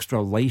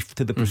extra life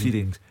to the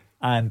proceedings,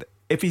 and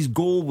if his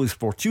goal was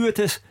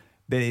fortuitous,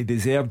 then he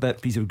deserved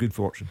that piece of good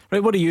fortune.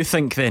 Right, what do you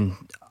think then?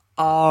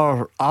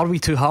 Are we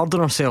too hard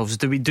on ourselves?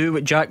 Do we do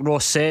what Jack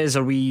Ross says?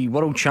 Are we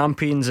world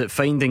champions at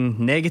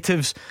finding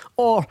negatives?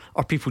 Or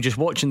are people just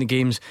watching the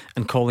games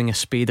and calling a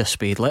spade a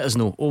spade? Let us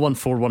know.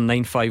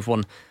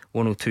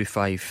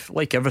 01419511025.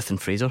 Like everything,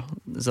 Fraser,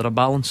 is there a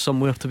balance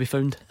somewhere to be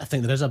found? I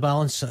think there is a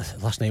balance.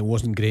 Last night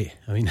wasn't great.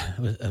 I mean,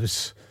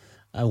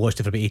 I watched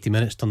it for about 80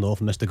 minutes, turned it off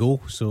and missed a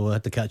goal, so I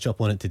had to catch up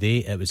on it today.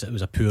 It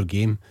was a poor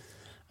game.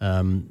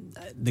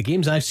 The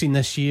games I've seen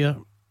this year,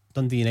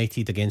 Dundee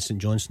United against St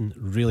Johnstone,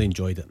 really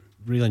enjoyed it.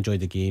 Really enjoyed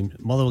the game.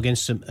 Motherwell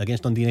against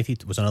Dundee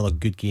United was another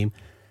good game.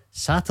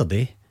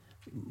 Saturday,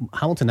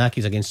 Hamilton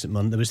Accies against St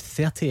Mirren, there was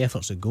 30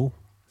 efforts at goal.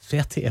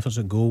 30 efforts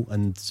at goal,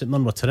 and St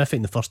Mirren were terrific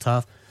in the first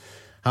half.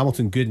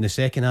 Hamilton good in the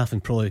second half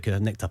and probably could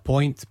have nicked a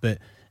point, but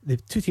the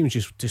two teams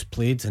just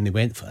played and they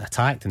went for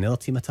attacked and the other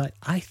team attacked.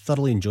 I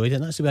thoroughly enjoyed it,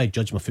 and that's the way I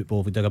judge my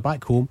football. If I go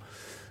back home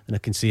and I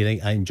can say,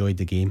 right, I enjoyed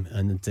the game,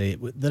 and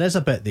there is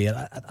a bit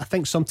there. I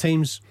think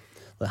sometimes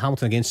that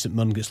Hamilton against St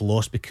Mirren gets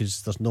lost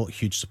because there's not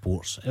huge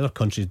supports. Our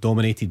country is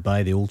dominated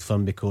by the Old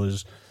Firm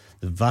because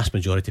the vast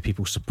majority of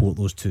people support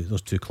those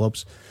two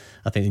clubs.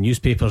 I think the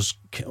newspapers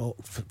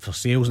for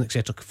sales and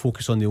etc.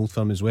 focus on the Old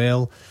Firm as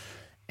well.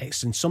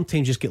 And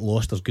sometimes just get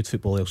lost. There's good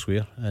football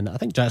elsewhere, and I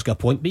think Jack's got a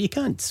point, but you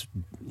can't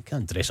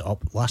dress it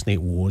up. Last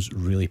night was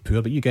really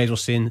poor, but you guys were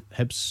saying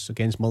Hibs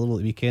against Motherwell at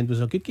the weekend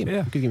was a good game.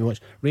 Yeah, good game to watch.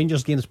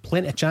 Rangers game, there's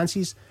plenty of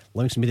chances.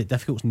 Livingston made it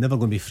difficult. It's never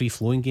going to be a free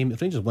flowing game.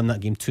 If Rangers won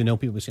that game 2-0,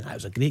 people would say it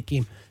was a great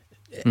game.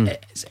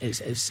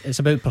 It's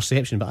about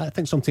perception, but I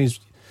think sometimes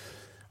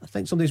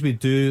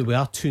we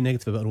are too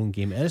negative about our own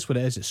game. It is what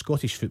it is. It's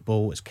Scottish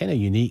football. It's kind of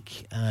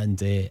unique,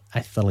 and I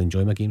thoroughly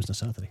enjoy my games on a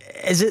Saturday.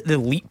 Is it the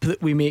leap that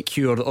we make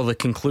here, or the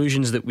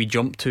conclusions that we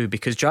jump to?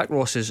 Because Jack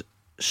Ross is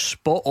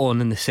spot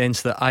on in the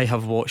sense that I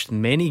have watched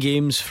many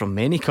games from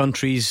many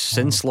countries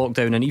since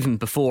lockdown and even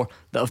before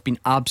that have been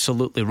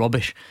absolutely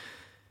rubbish,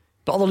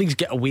 but other leagues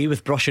get away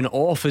with brushing it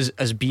off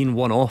as being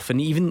one off,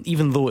 and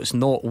even though it's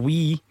not,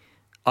 we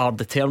are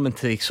determined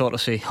to sort of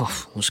say,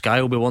 oh, well,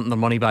 Sky will be wanting their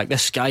money back.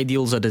 This Sky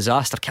deal's a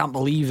disaster. Can't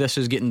believe this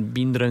is getting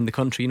beamed around the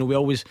country. You know, we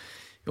always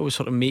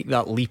sort of make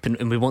that leap,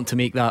 and we want to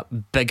make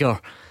that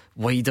bigger,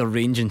 wider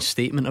ranging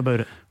statement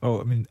about it.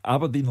 Well, I mean,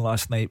 Aberdeen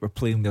last night were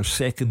playing their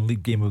second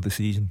league game of the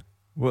season.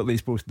 What are they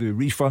supposed to do?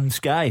 Refund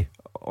Sky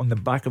on the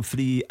back of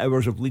 3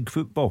 hours of league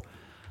football?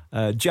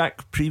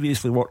 Jack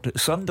previously worked at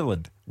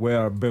Sunderland,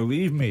 where,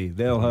 believe me,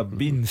 there'll have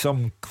been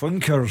some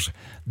clunkers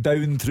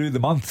down through the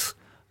months,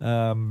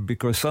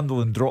 because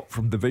Sunderland dropped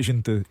from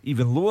division to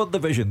even lower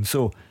division.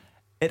 So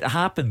it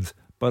happens,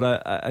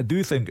 but I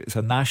do think it's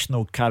a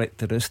national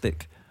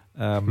characteristic.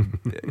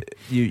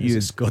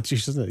 It's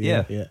Scottish, isn't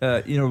it?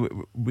 Yeah. You know,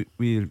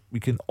 we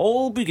can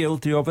all be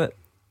guilty of it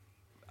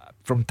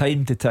from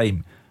time to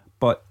time,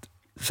 but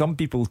some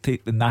people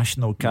take the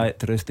national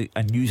characteristic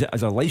and use it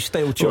as a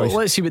lifestyle choice. Well,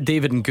 let's see what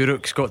David and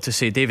Guruk's got to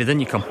say. David, in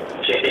you come.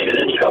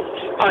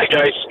 Hi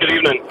guys, good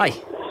evening. Hi.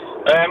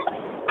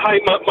 Hi,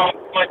 my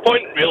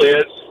point really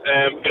is,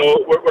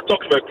 we're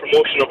talking about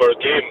promotion of our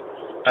game,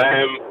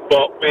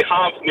 but we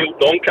have Neil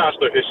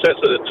Doncaster who sits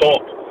at the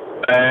top,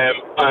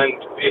 and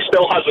he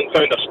still hasn't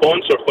found a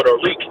sponsor for our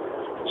league.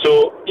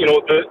 So,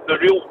 the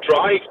real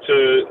drive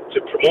to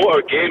promote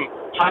our game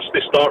has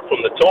to start from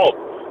the top.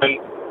 And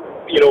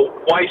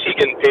why is he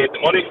getting paid the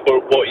money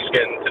for what he's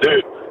getting to do?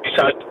 He's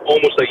had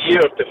almost a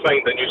year to find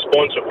a new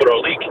sponsor for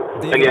our league,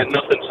 David, and yet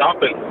nothing's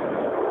happened.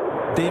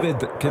 David,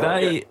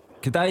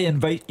 could I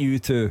invite you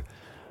to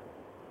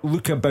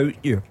look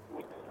about you?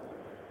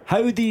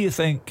 How do you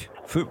think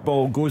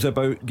football goes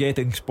about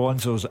getting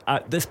sponsors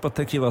at this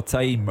particular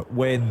time,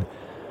 when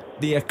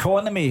the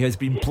economy has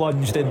been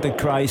plunged into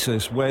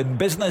crisis, when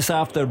business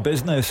after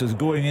business is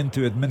going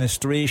into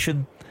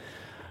administration?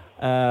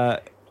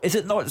 Is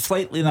it not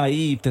slightly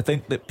naive to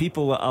think that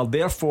people are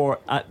therefore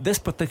at this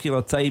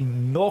particular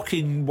time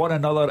knocking one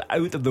another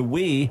out of the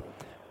way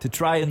to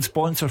try and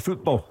sponsor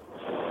football?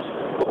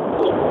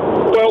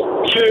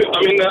 Well,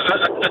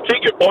 I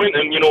take your point,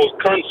 and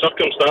current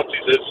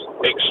circumstances is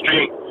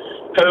extreme.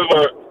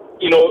 However,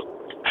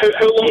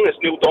 how long has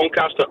Neil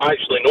Doncaster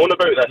actually known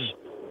about this?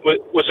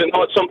 Was it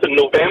not something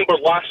November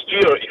last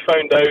year he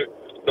found out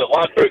that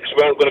Ladbrokes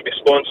weren't going to be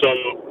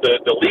sponsoring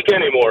the league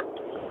anymore.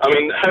 I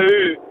mean, how,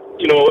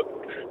 you know,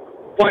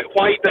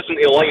 why doesn't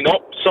he line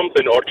up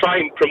something or try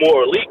and promote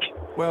our league?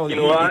 Well, you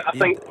know, I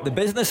think the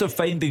business of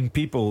finding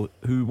people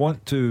who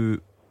want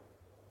to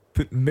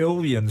put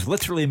millions,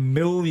 literally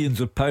millions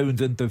of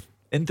pounds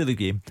into the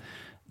game,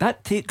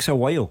 that takes a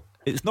while.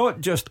 It's not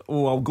just,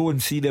 I'll go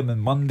and see them on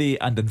Monday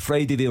and on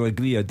Friday they'll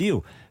agree a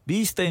deal.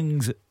 These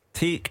things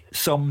take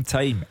some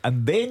time,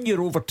 and then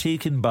you're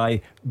overtaken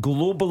by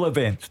global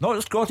events,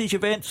 not Scottish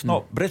events,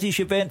 not British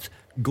events,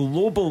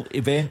 global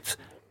events.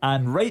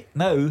 And right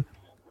now,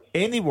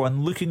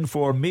 anyone looking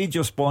for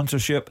major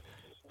sponsorship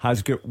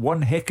has got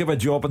one heck of a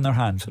job in their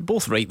hands. They're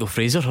both right though,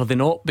 Fraser, are they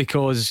not?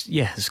 Because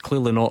it's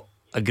clearly not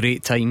a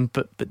great time,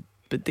 but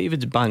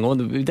David's bang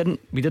on. We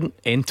didn't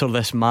enter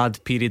this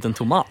mad period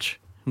until March.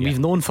 We've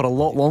known for a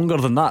lot longer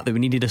than that we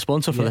needed a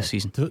sponsor for this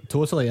season.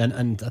 Totally,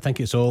 and I think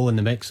it's all in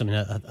the mix. I mean,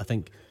 I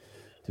think,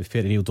 to be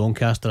fair to Neil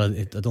Doncaster,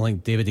 I don't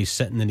think David is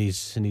sitting in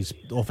his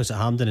office at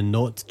Hampden and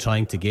not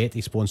trying to get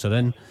a sponsor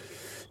in.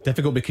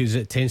 Difficult because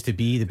it tends to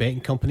be the betting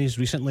companies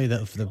recently that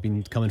have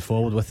been coming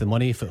forward with the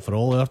money for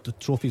all our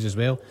trophies as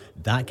well.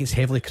 That gets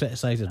heavily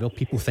criticised as well.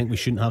 People think we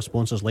shouldn't have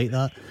sponsors like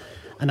that,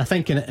 and I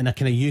think in a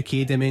kind of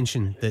UK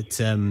dimension that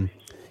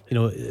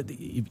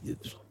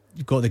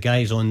you've got the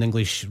guys on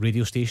English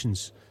radio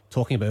stations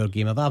talking about our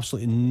game. I've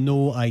absolutely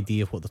no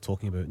idea what they're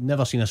talking about.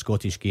 Never seen a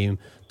Scottish game,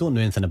 don't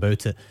know anything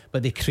about it,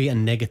 but they create a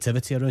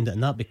negativity around it,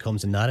 and that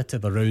becomes a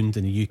narrative around,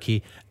 in the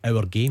UK,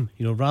 our game,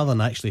 rather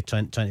than actually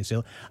trying to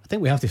sell. I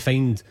think we have to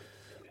find,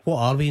 what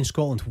are we in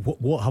Scotland?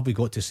 What have we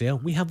got to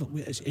sell?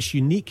 It's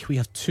unique. We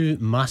have two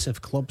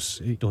massive clubs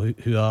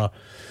who are,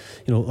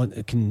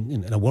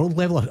 in a world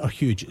level are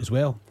huge as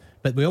well.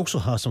 But we also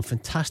have some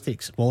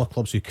fantastic smaller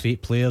clubs who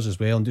create players as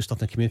well and do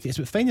stuff in the community. It's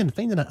about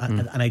finding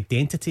an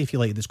identity, if you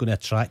like, that's going to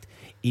attract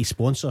a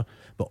sponsor.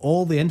 But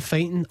all the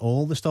infighting,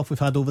 all the stuff we've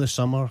had over the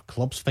summer,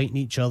 clubs fighting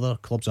each other,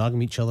 clubs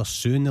arguing each other,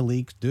 suing the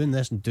league, doing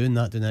this and doing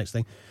that, doing the next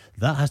thing,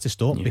 that has to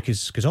stop,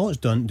 because all it's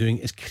doing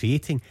is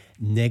creating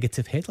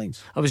negative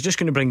headlines. I was just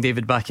going to bring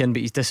David back in,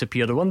 but he's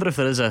disappeared. I wonder if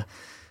there is a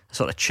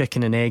sort of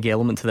chicken and egg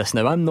element to this.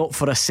 Now, I'm not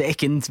for a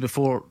second,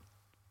 before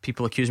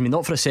people accuse me,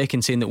 not for a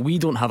second saying that we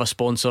don't have a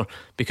sponsor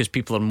because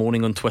people are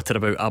moaning on Twitter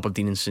about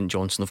Aberdeen and St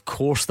Johnstone. Of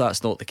course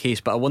that's not the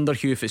case, but I wonder,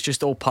 Hugh, if it's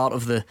just all part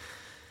of the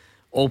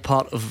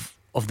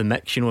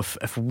mix.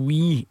 If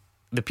we,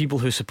 the people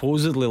who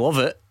supposedly love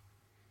it,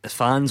 as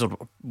fans or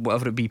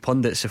whatever it be,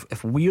 pundits,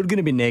 if we're going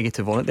to be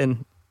negative on it,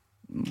 then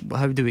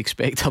how do we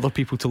expect other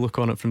people to look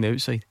on it from the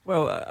outside?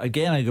 Well,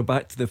 again, I go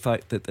back to the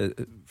fact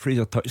that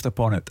Fraser touched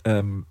upon it.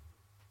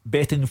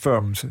 Betting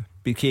firms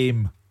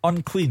became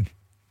unclean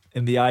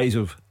in the eyes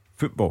of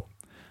football,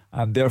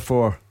 and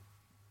therefore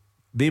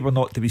they were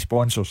not to be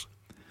sponsors.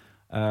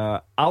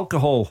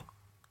 Alcohol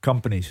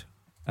companies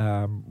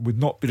would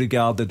not be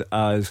regarded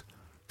as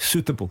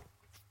suitable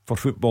for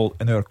football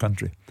in our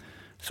country.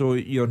 So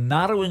you're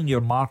narrowing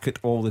your market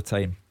all the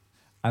time,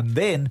 and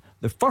then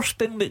the first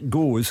thing that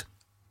goes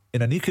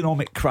in an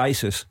economic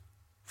crisis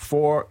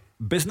for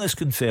business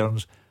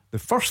concerns, the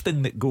first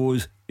thing that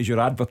goes is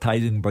your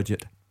advertising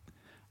budget.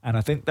 And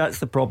I think that's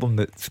the problem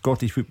that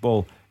Scottish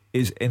football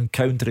is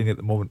encountering at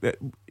the moment.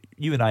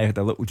 You and I had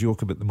a little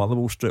joke about the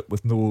Motherwell strip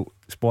with no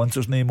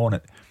sponsor's name on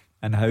it,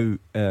 and how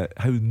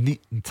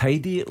neat and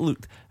tidy it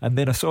looked. And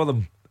then I saw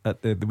them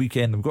at the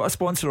weekend. They've got a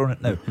sponsor on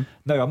it now.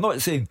 Now, I'm not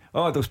saying,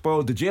 they've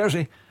spoiled the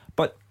jersey,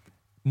 but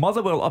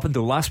Motherwell, up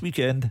until last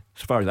weekend,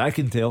 as far as I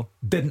can tell,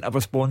 didn't have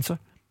a sponsor,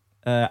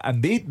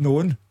 and they'd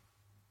known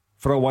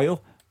for a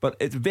while. But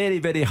it's very,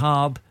 very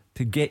hard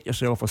to get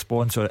yourself a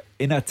sponsor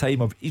in a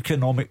time of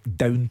economic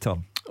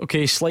downturn.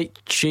 Okay, slight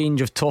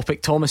change of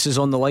topic. Thomas is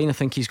on the line. I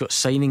think he's got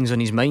signings on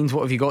his mind.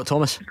 What have you got,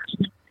 Thomas?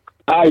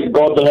 Hi,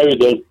 Gordon, how are you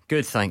doing?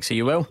 Good, thanks. Are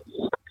you well?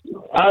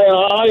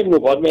 I'm no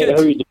bad, mate. How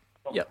are you doing?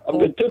 Yep. I've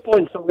got 2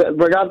 points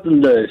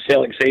regarding the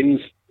Celtic signings.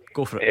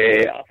 Go for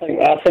it. I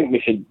think we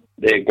should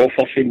go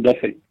for Shane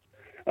Duffy.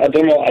 I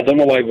don't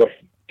know why we're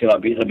kind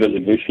of beating about the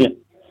bush here.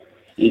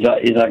 He's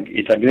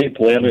a great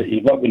player.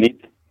 He's what we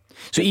need.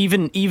 So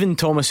even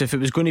Thomas, if it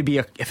was going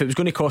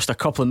to cost a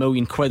couple of £1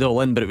 million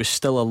all in, but it was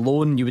still a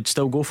loan, you would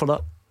still go for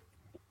that?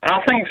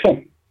 I think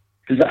so,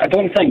 because I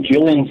don't think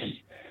Julian's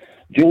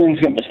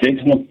got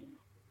mistakes in him.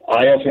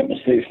 Ayer's got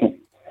mistakes in him.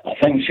 I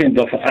think Shane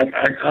Duffy. I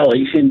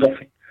like Shane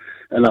Duffy,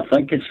 and I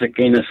think it's the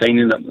kind of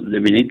signing that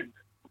we need.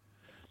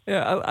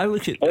 Yeah, I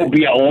look at,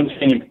 albeit a loan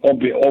signing,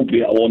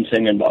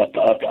 but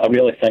I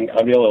really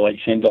like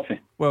Shane Duffy.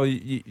 Well,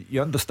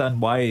 you understand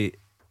why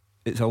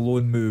it's a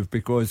loan move,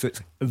 because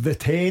it's the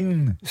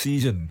 10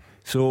 season.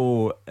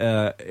 So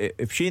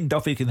if Shane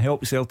Duffy can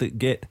help Celtic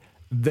get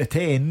the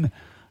 10,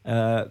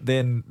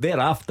 then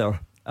thereafter,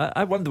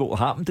 I wonder what will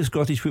happen to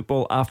Scottish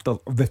football after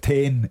the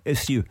 10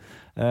 issue.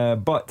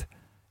 But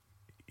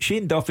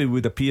Shane Duffy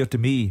would appear to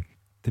me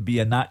to be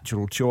a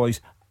natural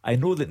choice. I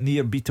know that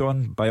Nir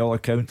Bitton, by all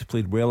accounts,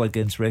 played well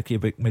against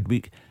Reykjavik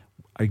midweek.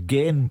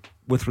 Again,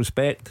 with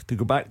respect, to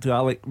go back to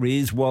Alec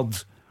Ray's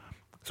words,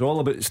 it's all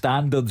about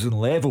standards and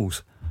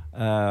levels.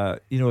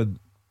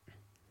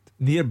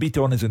 Near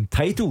Beaton is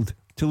entitled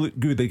to look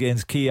good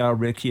against KR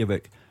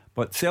Reykjavik,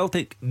 but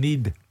Celtic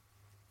need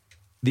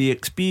the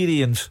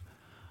experience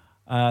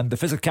and the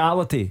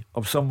physicality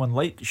of someone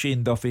like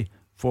Shane Duffy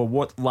for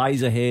what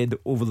lies ahead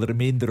over the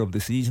remainder of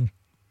the season.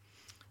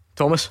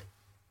 Thomas?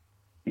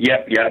 Yeah,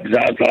 I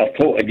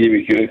totally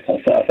agree with you.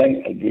 I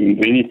think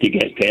we need to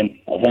get 10.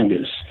 I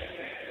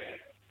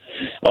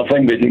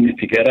think we do need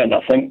to get it, and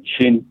I think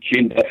Shane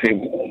Duffy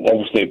will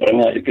obviously bring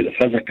that. He's got the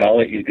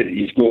physicality,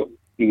 he's got,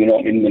 you know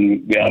what I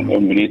mean,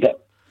 when we need it.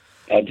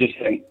 I just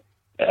think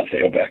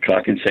it'll be a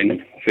cracking signing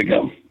if we get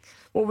him.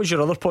 What was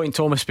your other point,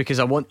 Thomas? Because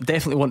I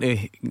definitely want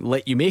to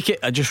let you make it.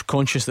 I'm just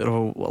conscious that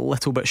we're a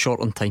little bit short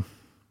on time.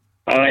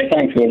 I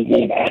think so.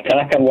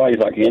 Attacker-wise,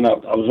 again, I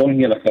was on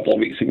here a couple of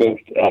weeks ago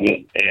about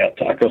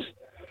attackers,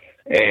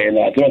 and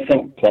I don't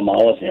think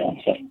Klimala's the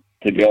answer,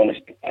 to be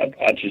honest.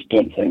 I just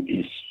don't think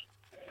he's...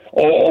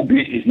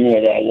 Albeit he's not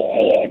a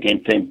lot of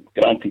game time,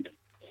 granted.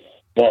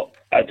 But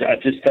I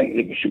just think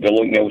that we should be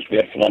looking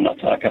elsewhere for an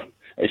attacker,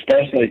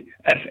 especially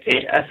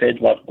if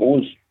Edward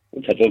goes,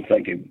 which I don't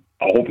think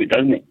I hope he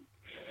doesn't.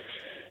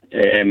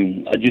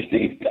 I just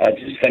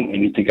think we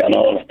need to get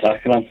another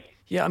attacker in.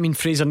 Yeah, I mean,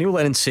 Fraser, Neil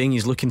Lennon's saying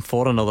he's looking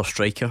for another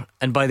striker.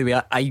 And by the way,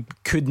 I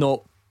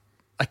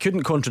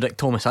couldn't contradict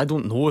Thomas. I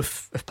don't know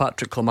if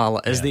Patrick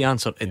Klimala is the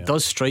answer. It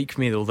does strike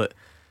me though that,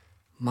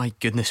 my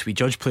goodness, we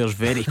judge players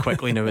very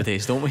quickly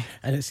nowadays, don't we?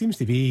 And it seems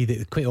to be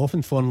that quite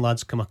often foreign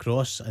lads come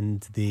across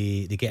and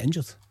they get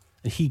injured.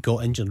 And he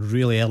got injured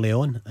really early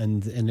on,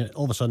 and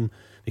all of a sudden,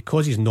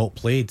 because he's not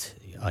played,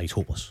 he's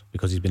hopeless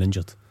because he's been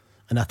injured.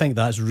 And I think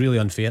that's really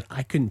unfair.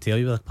 I couldn't tell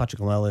you whether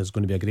Patrick Klimala is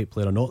going to be a great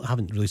player or not. I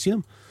haven't really seen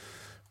him.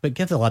 But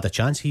give the lad a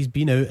chance. He's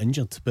been out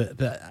injured, but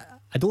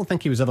I don't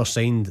think he was ever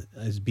signed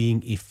as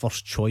being a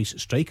first choice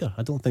striker.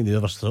 I don't think they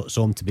ever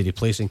saw him to be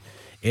replacing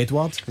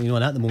Edwards. You know,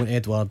 and at the moment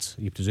Edwards,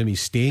 you presume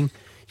he's staying.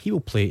 He will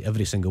play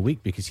every single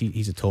week because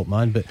he's a top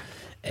man. But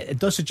it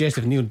does suggest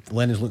if Neil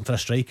Lennon's looking for a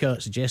striker,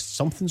 it suggests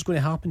something's going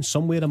to happen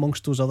somewhere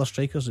amongst those other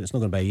strikers. It's not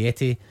going to be a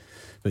Yeti.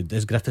 But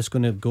is Griffiths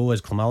going to go?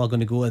 Is Klimala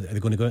going to go? Are they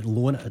going to go out and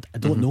loan it? I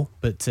don't know.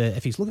 But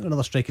if he's looking at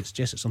another striker, it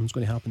suggests that something's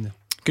going to happen there.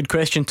 Good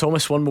question,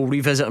 Thomas. One we'll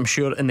revisit, I'm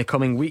sure, in the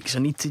coming weeks. I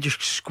need to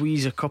just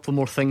squeeze a couple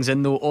more things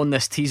in though on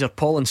this teaser.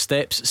 Paul in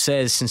Steps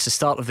says since the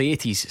start of the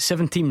 80s,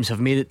 7 teams have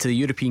made it to the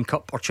European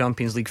Cup or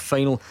Champions League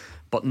final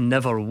but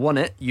never won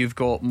it. You've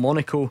got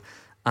Monaco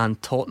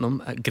and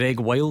Tottenham. Greg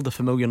Wild, a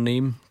familiar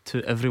name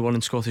to everyone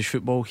in Scottish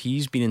football,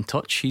 he's been in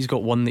touch. He's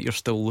got one that you're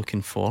still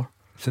looking for.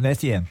 Saint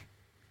Etienne.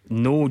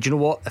 No, do you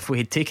know what? If we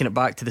had taken it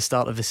back to the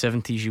start of the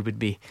 70s, you would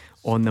be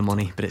on the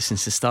money. But it's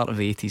since the start of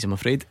the 80s, I'm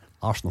afraid.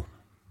 Arsenal.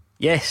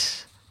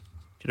 Yes.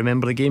 Do you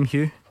remember the game,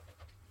 Hugh?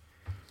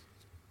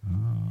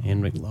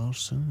 Henrik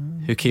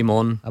Larsson, who came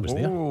on, I was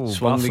there, swung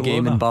Barcelona, the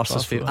game in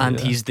Barca's favour, and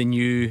yeah. he's the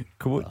new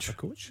coach.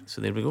 coach.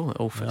 So there we go. It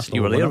all fits. Arsenal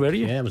You were there, won it. were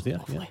you? Yeah, I was there.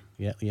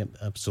 Yeah,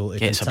 absolutely.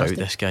 Gets fantastic.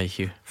 about this guy,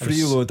 Hugh.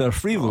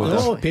 Freeloader.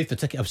 Oh, I paid for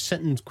the ticket. I was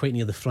sitting quite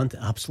near the front.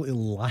 I absolutely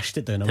lashed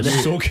it down. I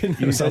was soaking.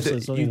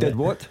 You did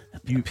what?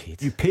 You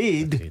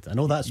paid. I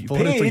know that's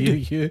foreign for you,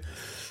 Hugh.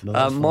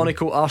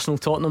 Monaco, Arsenal,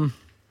 Tottenham,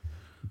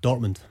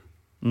 Dortmund.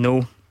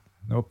 No,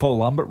 Paul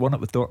Lambert won it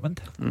with Dortmund.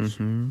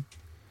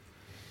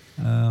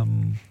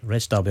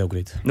 Red Star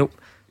Belgrade. Nope.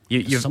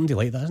 There's somebody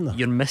like that, isn't there?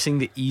 You're missing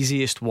the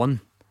easiest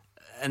one,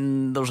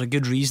 and there's a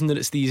good reason that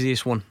it's the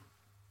easiest one.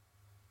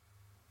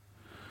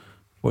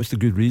 What's the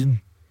good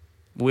reason?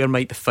 Where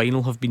might the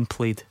final have been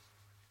played?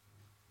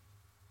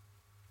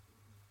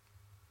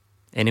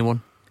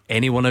 Anyone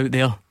out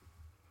there?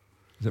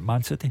 Is it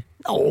Man City?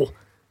 No,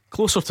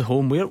 closer to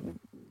home.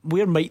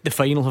 Where might the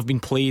final have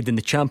been played in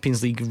the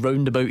Champions League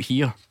round about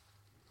here?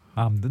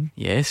 Hampden.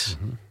 Yes.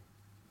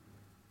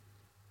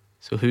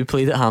 So who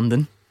played at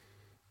Hampden?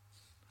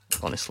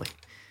 Honestly,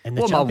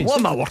 what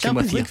am I working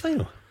with you?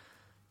 Final?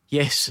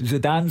 Yes,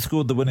 Zidane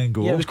scored the winning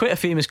goal. Yeah, it was quite a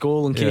famous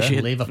goal. In case you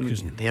had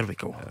Leverkusen. There we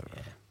go.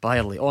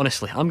 Bayerly.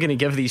 Honestly, I'm going to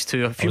give these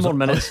two a few more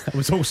minutes. I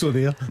was also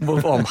there.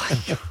 Well, oh my!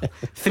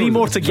 3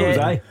 more to get.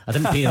 I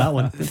didn't pay that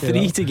one.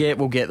 3 to get.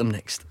 We'll get them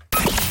next.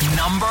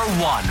 Number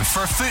 1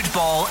 for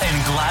football in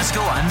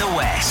Glasgow and the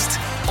West.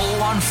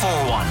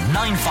 0141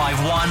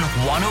 951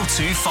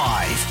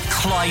 1025.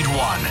 Clyde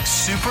One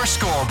Super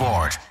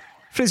Scoreboard.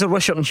 Fraser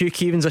Wishart and Hugh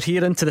Keevins are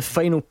here into the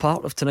final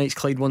part of tonight's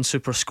Clyde One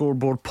Super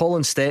Scoreboard. Paul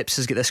in Steps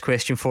has got this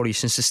question for you.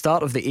 Since the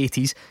start of the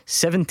 80s,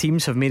 7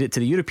 teams have made it to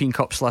the European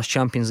Cup /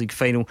 Champions League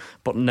final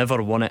but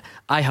never won it.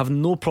 I have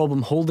no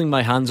problem holding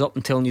my hands up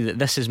and telling you that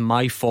this is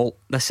my fault.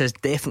 This is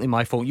definitely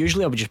my fault.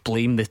 Usually I would just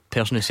blame the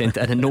person who sent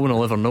it in and no one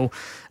will ever know.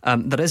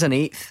 There is an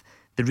 8th.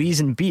 The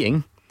reason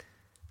being,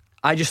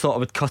 I just thought I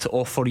would cut it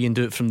off for you and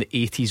do it from the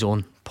 80s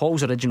on.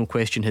 Paul's original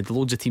question had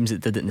loads of teams that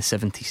did it in the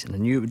 70s, and I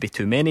knew it would be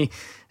too many.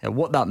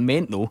 What that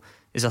meant though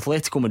is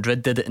Atletico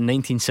Madrid did it in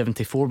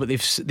 1974, but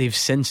they've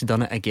since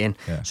done it again.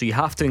 So you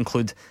have to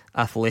include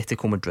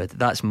Atletico Madrid.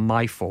 That's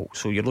my fault.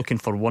 So you're looking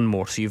for one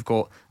more. So you've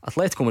got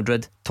Atletico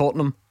Madrid,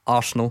 Tottenham,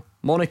 Arsenal,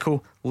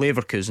 Monaco,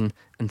 Leverkusen,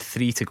 and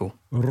 3 to go.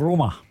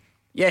 Roma.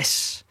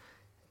 Yes.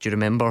 Do you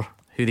remember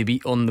who they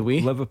beat on the way?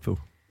 Liverpool.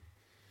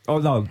 Oh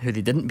no, who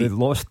they didn't beat. They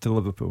lost to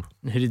Liverpool.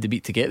 Who did they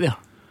beat to get there?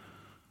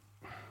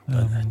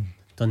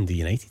 Dundee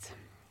United.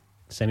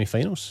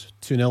 Semi-finals,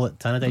 2-0 at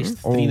Tannadice,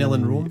 3-0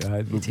 in Rome.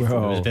 It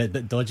was a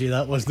bit dodgy,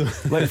 that wasn't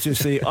it? Let's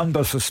just say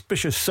under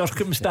suspicious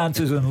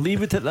circumstances and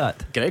leave it at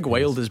that. Greg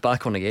Wild is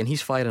back on again.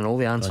 He's firing all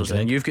the answers,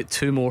 and you've got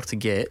 2 more to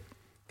get.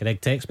 Greg,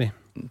 text me.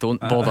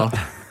 Don't bother.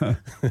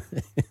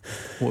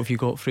 What have you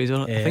got, Fraser?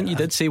 I think you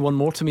did say one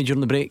more to me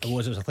during the break. It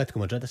was Atletico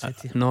Madrid, I said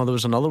to you. No, there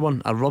was another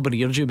one. I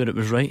rubber-eared you, but it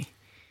was right.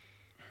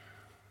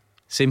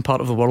 Same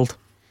part of the world.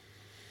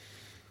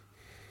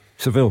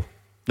 Seville.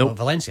 No,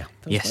 Valencia.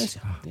 Yes,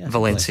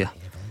 Valencia.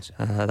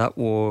 That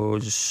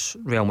was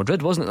Real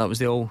Madrid, wasn't it? That was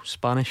the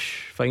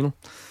all-Spanish final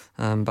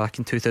back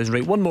in 2000.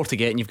 Right, one more to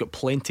get, and you've got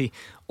plenty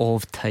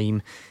of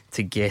time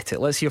to get it.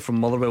 Let's hear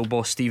from Motherwell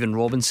boss Stephen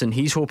Robinson.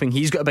 He's hoping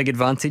he's got a big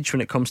advantage when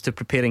it comes to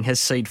preparing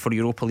his side for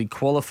Europa League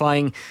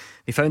qualifying.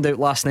 They found out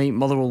last night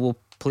Motherwell will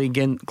play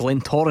again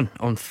Glentoran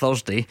on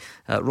Thursday.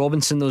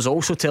 Robinson was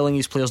also telling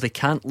his players they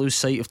can't lose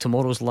sight of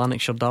tomorrow's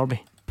Lanarkshire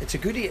derby. It's a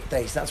good 8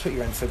 days. That's what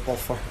you're in football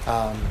for.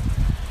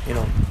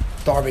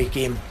 Derby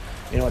game,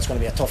 it's going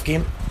to be a tough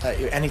game.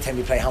 Anytime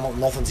you play Hamilton,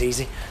 nothing's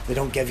easy. They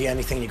don't give you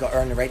anything. You've got to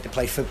earn the right to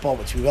play football,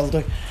 which we will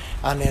do.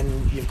 And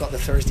then you've got the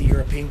Thursday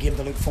European game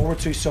to look forward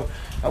to. So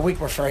a week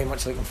we're very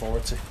much looking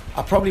forward to.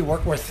 I probably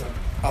work with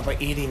about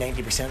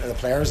 80-90% of the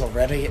players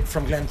already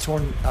from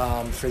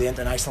Glentoran through the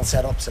international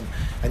setups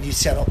and youth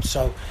setups.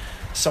 So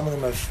some of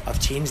them have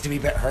changed a wee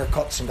bit,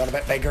 haircuts, and got a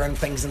bit bigger and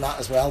things and that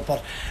as well.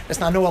 But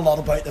listen, I know a lot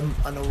about them.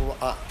 I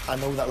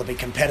know that'll be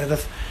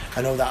competitive.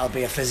 I know that'll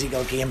be a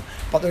physical game.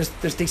 But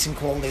there's decent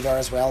quality there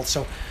as well.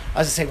 So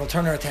as I say, we'll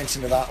turn our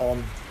attention to that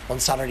on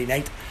Saturday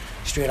night,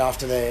 straight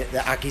after the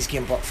Accies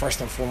game. But first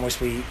and foremost,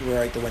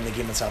 we're out to win the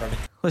game on Saturday.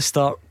 Let's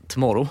start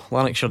tomorrow,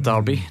 Lanarkshire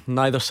derby.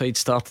 Neither side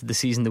started the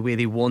season the way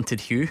they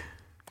wanted, Hugh.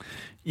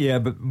 Yeah,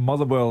 but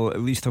Motherwell at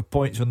least have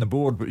points on the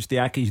board, which the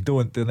Accies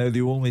don't. They're now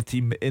the only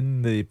team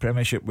in the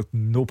Premiership with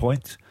no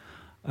points.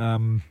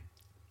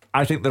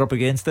 I think they're up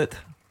against it.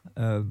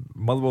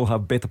 Motherwell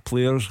have better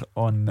players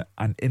on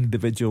an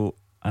individual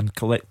and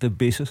collective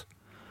basis,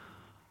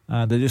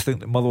 and I just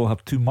think that Motherwell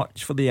have too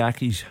much for the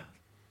Accies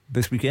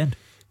this weekend.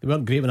 They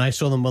weren't great when I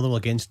saw them, Motherwell,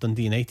 against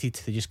Dundee United.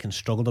 They just kind of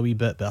struggled a wee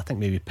bit, but I think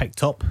maybe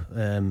picked up,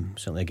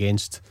 certainly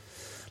against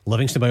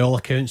Livingston by all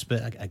accounts.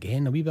 But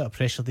again, a wee bit of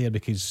pressure there,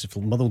 because if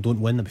Motherwell don't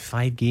win, there'll be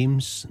 5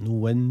 games, no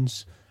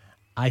wins.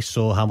 I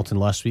saw Hamilton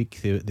last week,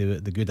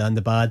 the good and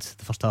the bad.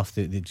 The first half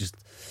they just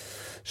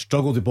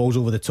struggled with balls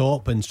over the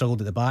top and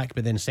struggled at the back,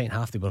 but then the second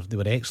half they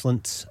were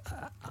excellent.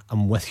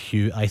 I'm with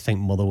Hugh. I think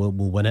Motherwell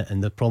will win it,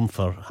 and the problem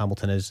for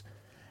Hamilton is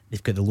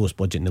they've got the lowest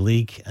budget in the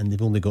league, and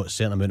they've only got a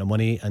certain amount of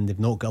money, and they've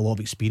not got a lot of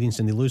experience,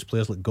 and they lose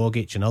players like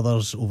Gogic and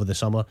others over the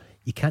summer.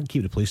 You can't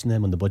keep replacing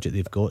them on the budget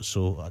they've got,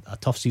 so a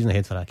tough season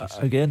ahead for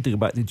Accies. Again, to go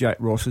back to Jack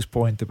Ross's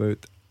point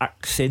about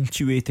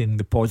accentuating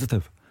the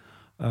positive,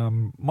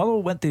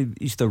 Motherwell went to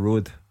Easter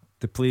Road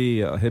to play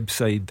a Hibs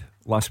side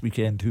last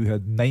weekend who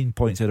had 9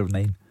 points out of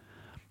 9,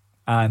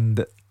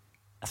 and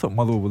I thought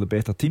Motherwell were the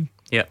better team.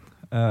 Yeah.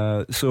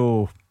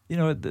 So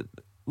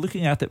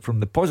looking at it from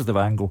the positive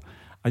angle,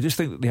 I just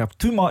think that they have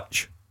too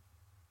much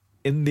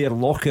in their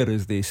locker,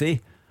 as they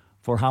say,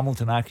 for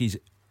Hamilton Accies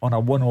on a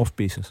one-off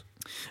basis.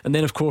 And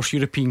then, of course,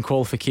 European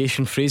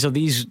qualification. Fraser,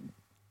 these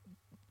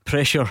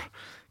pressure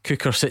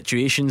cooker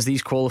situations,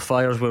 these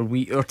qualifiers where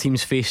our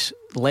teams face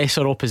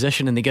lesser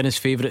opposition and the Guinness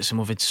favourites, and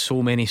we've had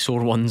so many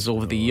sore ones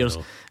over the years.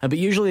 But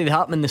usually they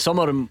happen in the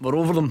summer, and we're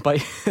over them by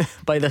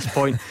this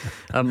point.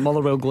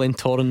 Motherwell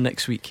Glentoran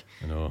next week.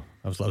 I know.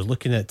 I was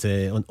looking at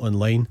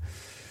online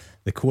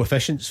the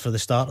coefficients for the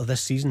start of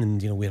this season,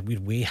 and we're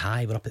way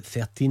high. We're up at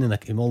 13, and I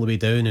came all the way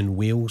down in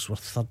Wales. We're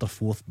 3rd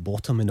or 4th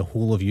bottom in the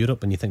whole of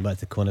Europe. And you think back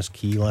to Connah's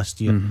Quay last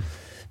year,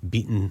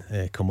 beating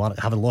Kilmarnock,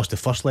 having lost the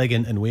first leg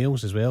in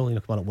Wales as well.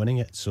 Kilmarnock winning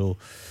it. So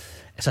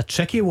it's a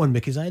tricky one,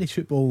 because Irish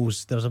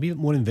football's, there's a wee bit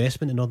more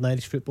investment in Northern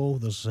Irish football.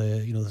 There's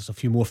there's a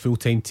few more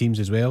full-time teams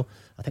as well.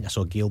 I think I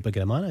saw Gail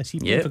Bigaramana.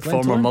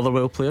 Former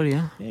Motherwell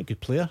player. Yeah, good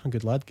player and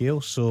good lad,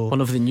 Gail. So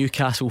one of the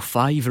Newcastle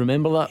 5.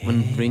 Remember that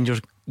when Rangers,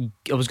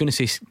 I was going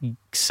to say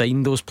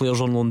signed those players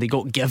on loan, they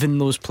got given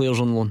those players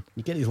on loan.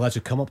 You get these lads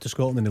who come up to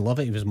Scotland and they love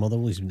it. He was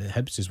Motherwell, he's at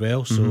Hibs as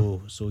well.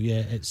 So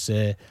yeah, it's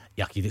you'd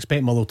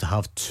expect Motherwell to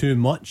have too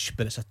much,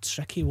 but it's a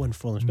tricky one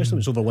for them, especially when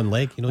it's over one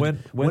leg.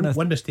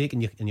 One mistake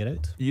and you're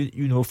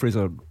out.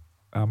 Fraser,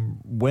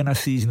 when a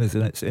season is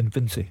in its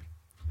infancy,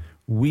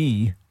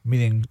 we,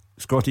 meaning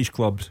Scottish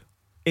clubs,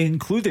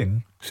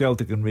 including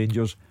Celtic and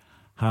Rangers,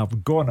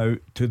 have gone out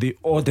to the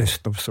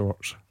oddest of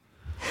sorts.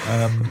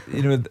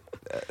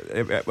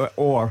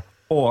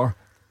 Or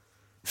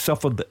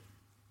suffered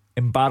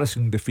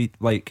embarrassing defeat,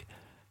 like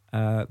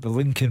the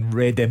Lincoln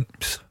Red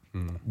Imps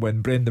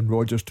when Brendan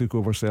Rodgers took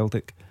over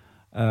Celtic.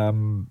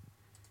 Rangers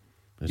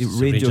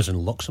in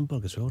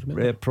Luxembourg as well,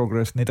 remember?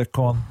 Progress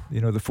Nedercon,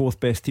 the 4th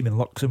best team in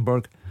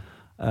Luxembourg.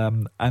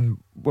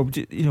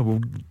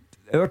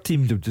 Our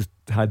teams have just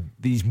had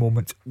these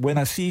moments when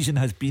a season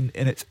has been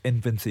in its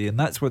infancy, and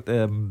that's what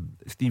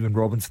Stephen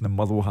Robinson and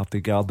Motherwell have to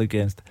guard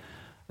against.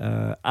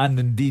 and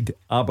indeed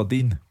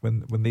Aberdeen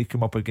when they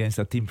come up against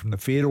a team from the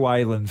Faroe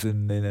Islands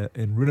in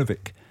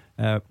Runavik.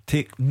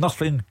 Take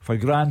nothing for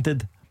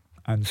granted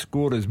and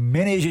score as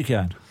many as you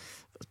can.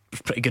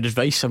 Pretty good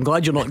advice. I'm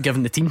glad you're not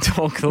giving the team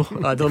talk though.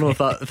 I don't know if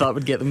that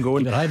would get them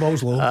going. Your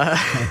eyeballs low.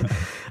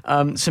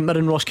 St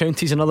Mirren Ross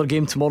County is another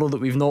game tomorrow that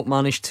we've not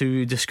managed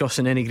to discuss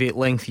in any great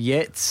length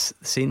yet.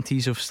 The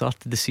Sainties have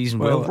started the season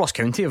well. Ross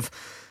County have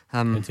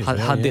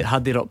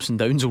had their ups and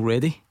downs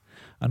already.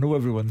 I know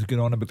everyone's going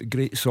on about the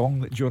great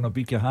song that John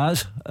Obika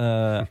has,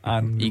 and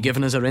are you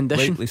giving us a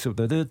rendition? So,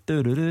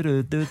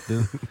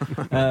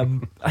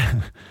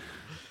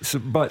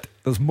 but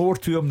there's more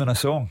to him than a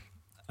song,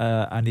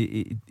 and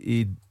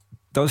he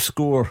does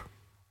score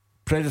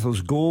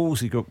Predators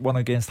goals. He got one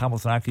against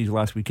Hamilton Accies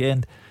last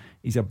weekend.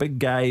 He's a big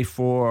guy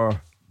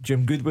for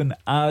Jim Goodwin,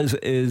 as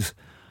is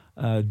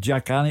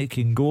Jack Anick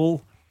in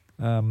goal.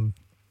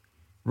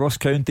 Ross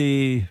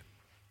County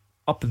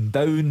up and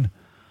down.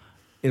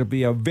 It'll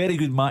be a very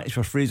good match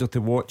for Fraser to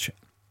watch.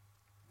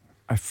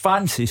 I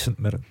fancy St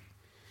Mirren.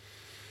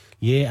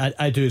 Yeah,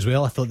 I do as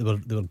well. I thought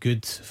they were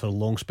good for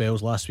long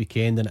spells last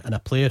weekend, and a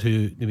player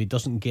who maybe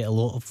doesn't get a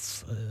lot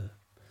of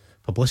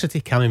publicity,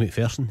 Cammy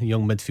McPherson, a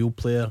young midfield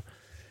player.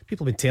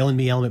 People have been telling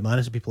me, Alan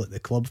McManus and people at the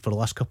club for the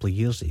last couple of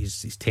years that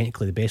he's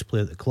technically the best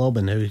player at the club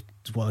and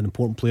what an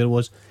important player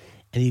was,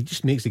 and he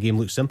just makes the game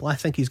look simple. I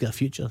think he's got a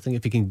future. I think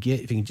if he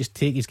can just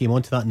take his game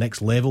onto that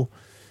next level.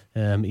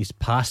 He's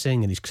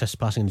passing and he's crisp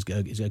passing, and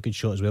he's got a good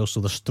shot as well,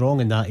 so they're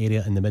strong in that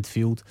area in the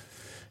midfield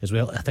as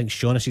well. I think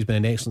Shaughnessy's been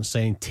an excellent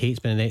signing, Tate's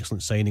been an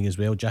excellent signing as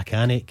well, Jack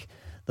Anick,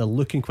 they're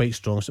looking quite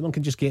strong. Someone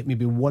can just get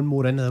maybe one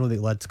more in. I know the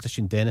lad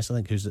Christian Dennis, I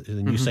think, who's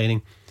the new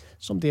signing.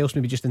 Somebody else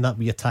maybe just in that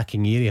wee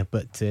attacking area,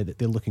 but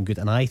they're looking good,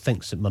 and I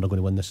think St Mirren are going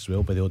to win this as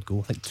well by the odd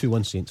goal. I think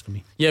 2-1 Saints for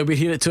me. Yeah, we're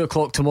here at 2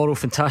 o'clock tomorrow.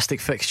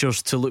 Fantastic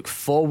fixtures to look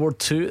forward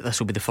to. This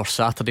will be the first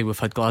Saturday we've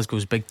had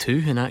Glasgow's Big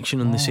Two in action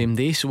on the same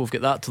day, so we've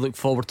got that to look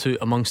forward to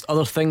amongst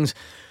other things.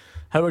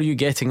 How are you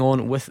getting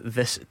on with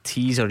this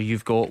teaser?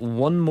 You've got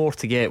one more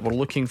to get. We're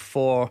looking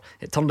for,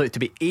 it turned out to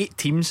be 8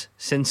 teams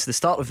since the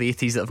start of the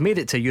 80s that have made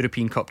it to a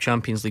European Cup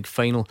Champions League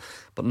final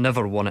but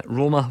never won it.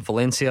 Roma,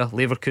 Valencia,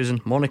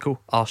 Leverkusen, Monaco,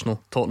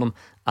 Arsenal, Tottenham,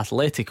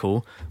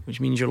 Atletico, which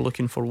means you're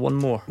looking for one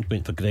more. I'm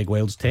waiting for Greg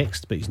Wild's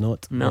text, but he's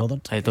not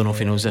bothered. I don't know if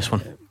he knows this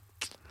one.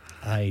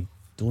 I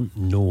don't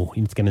know.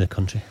 You need to give me the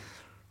country.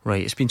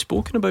 Right, it's been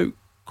spoken about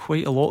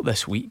quite a lot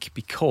this week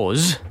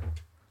because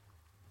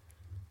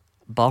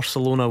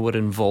Barcelona were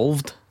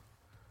involved.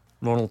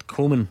 Ronald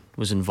Koeman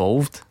was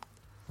involved.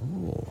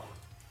 Oh,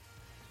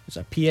 is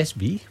that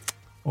PSV?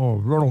 Oh,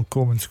 Ronald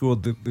Koeman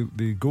scored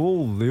the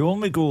goal, the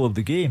only goal of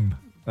the game.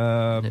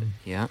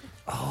 Yeah.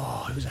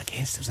 Oh, it was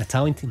against. It was an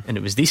Italian team, and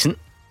it was decent.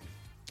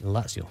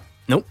 Lazio.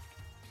 Nope.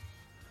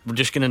 We're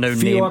just going to now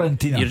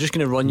Fiorentina. name. You're just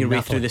going to run your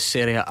way through the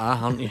Serie A,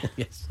 aren't you?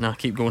 Yes. Nah,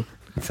 keep going.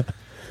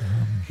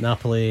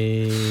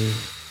 Napoli.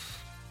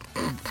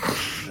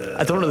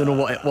 I don't really know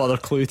what other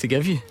clue to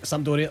give you.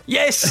 Sampdoria.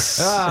 Yes.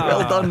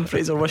 Well done,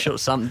 Fraser Wishart.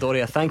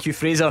 Sampdoria. Thank you,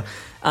 Fraser,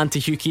 and to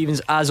Hugh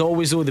Keevins. As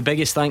always though, the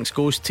biggest thanks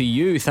goes to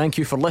you. Thank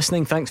you for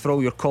listening. Thanks for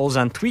all your calls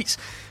and tweets.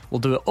 We'll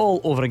do it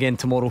all over again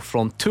tomorrow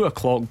from 2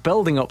 o'clock,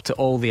 building up to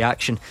all the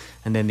action,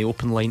 and then the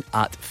open line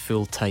at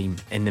full time.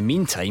 In the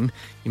meantime,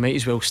 you might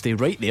as well stay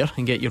right there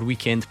and get your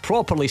weekend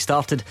properly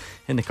started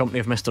in the company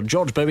of Mr.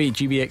 George Bowie.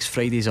 GBX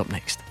Fridays up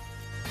next.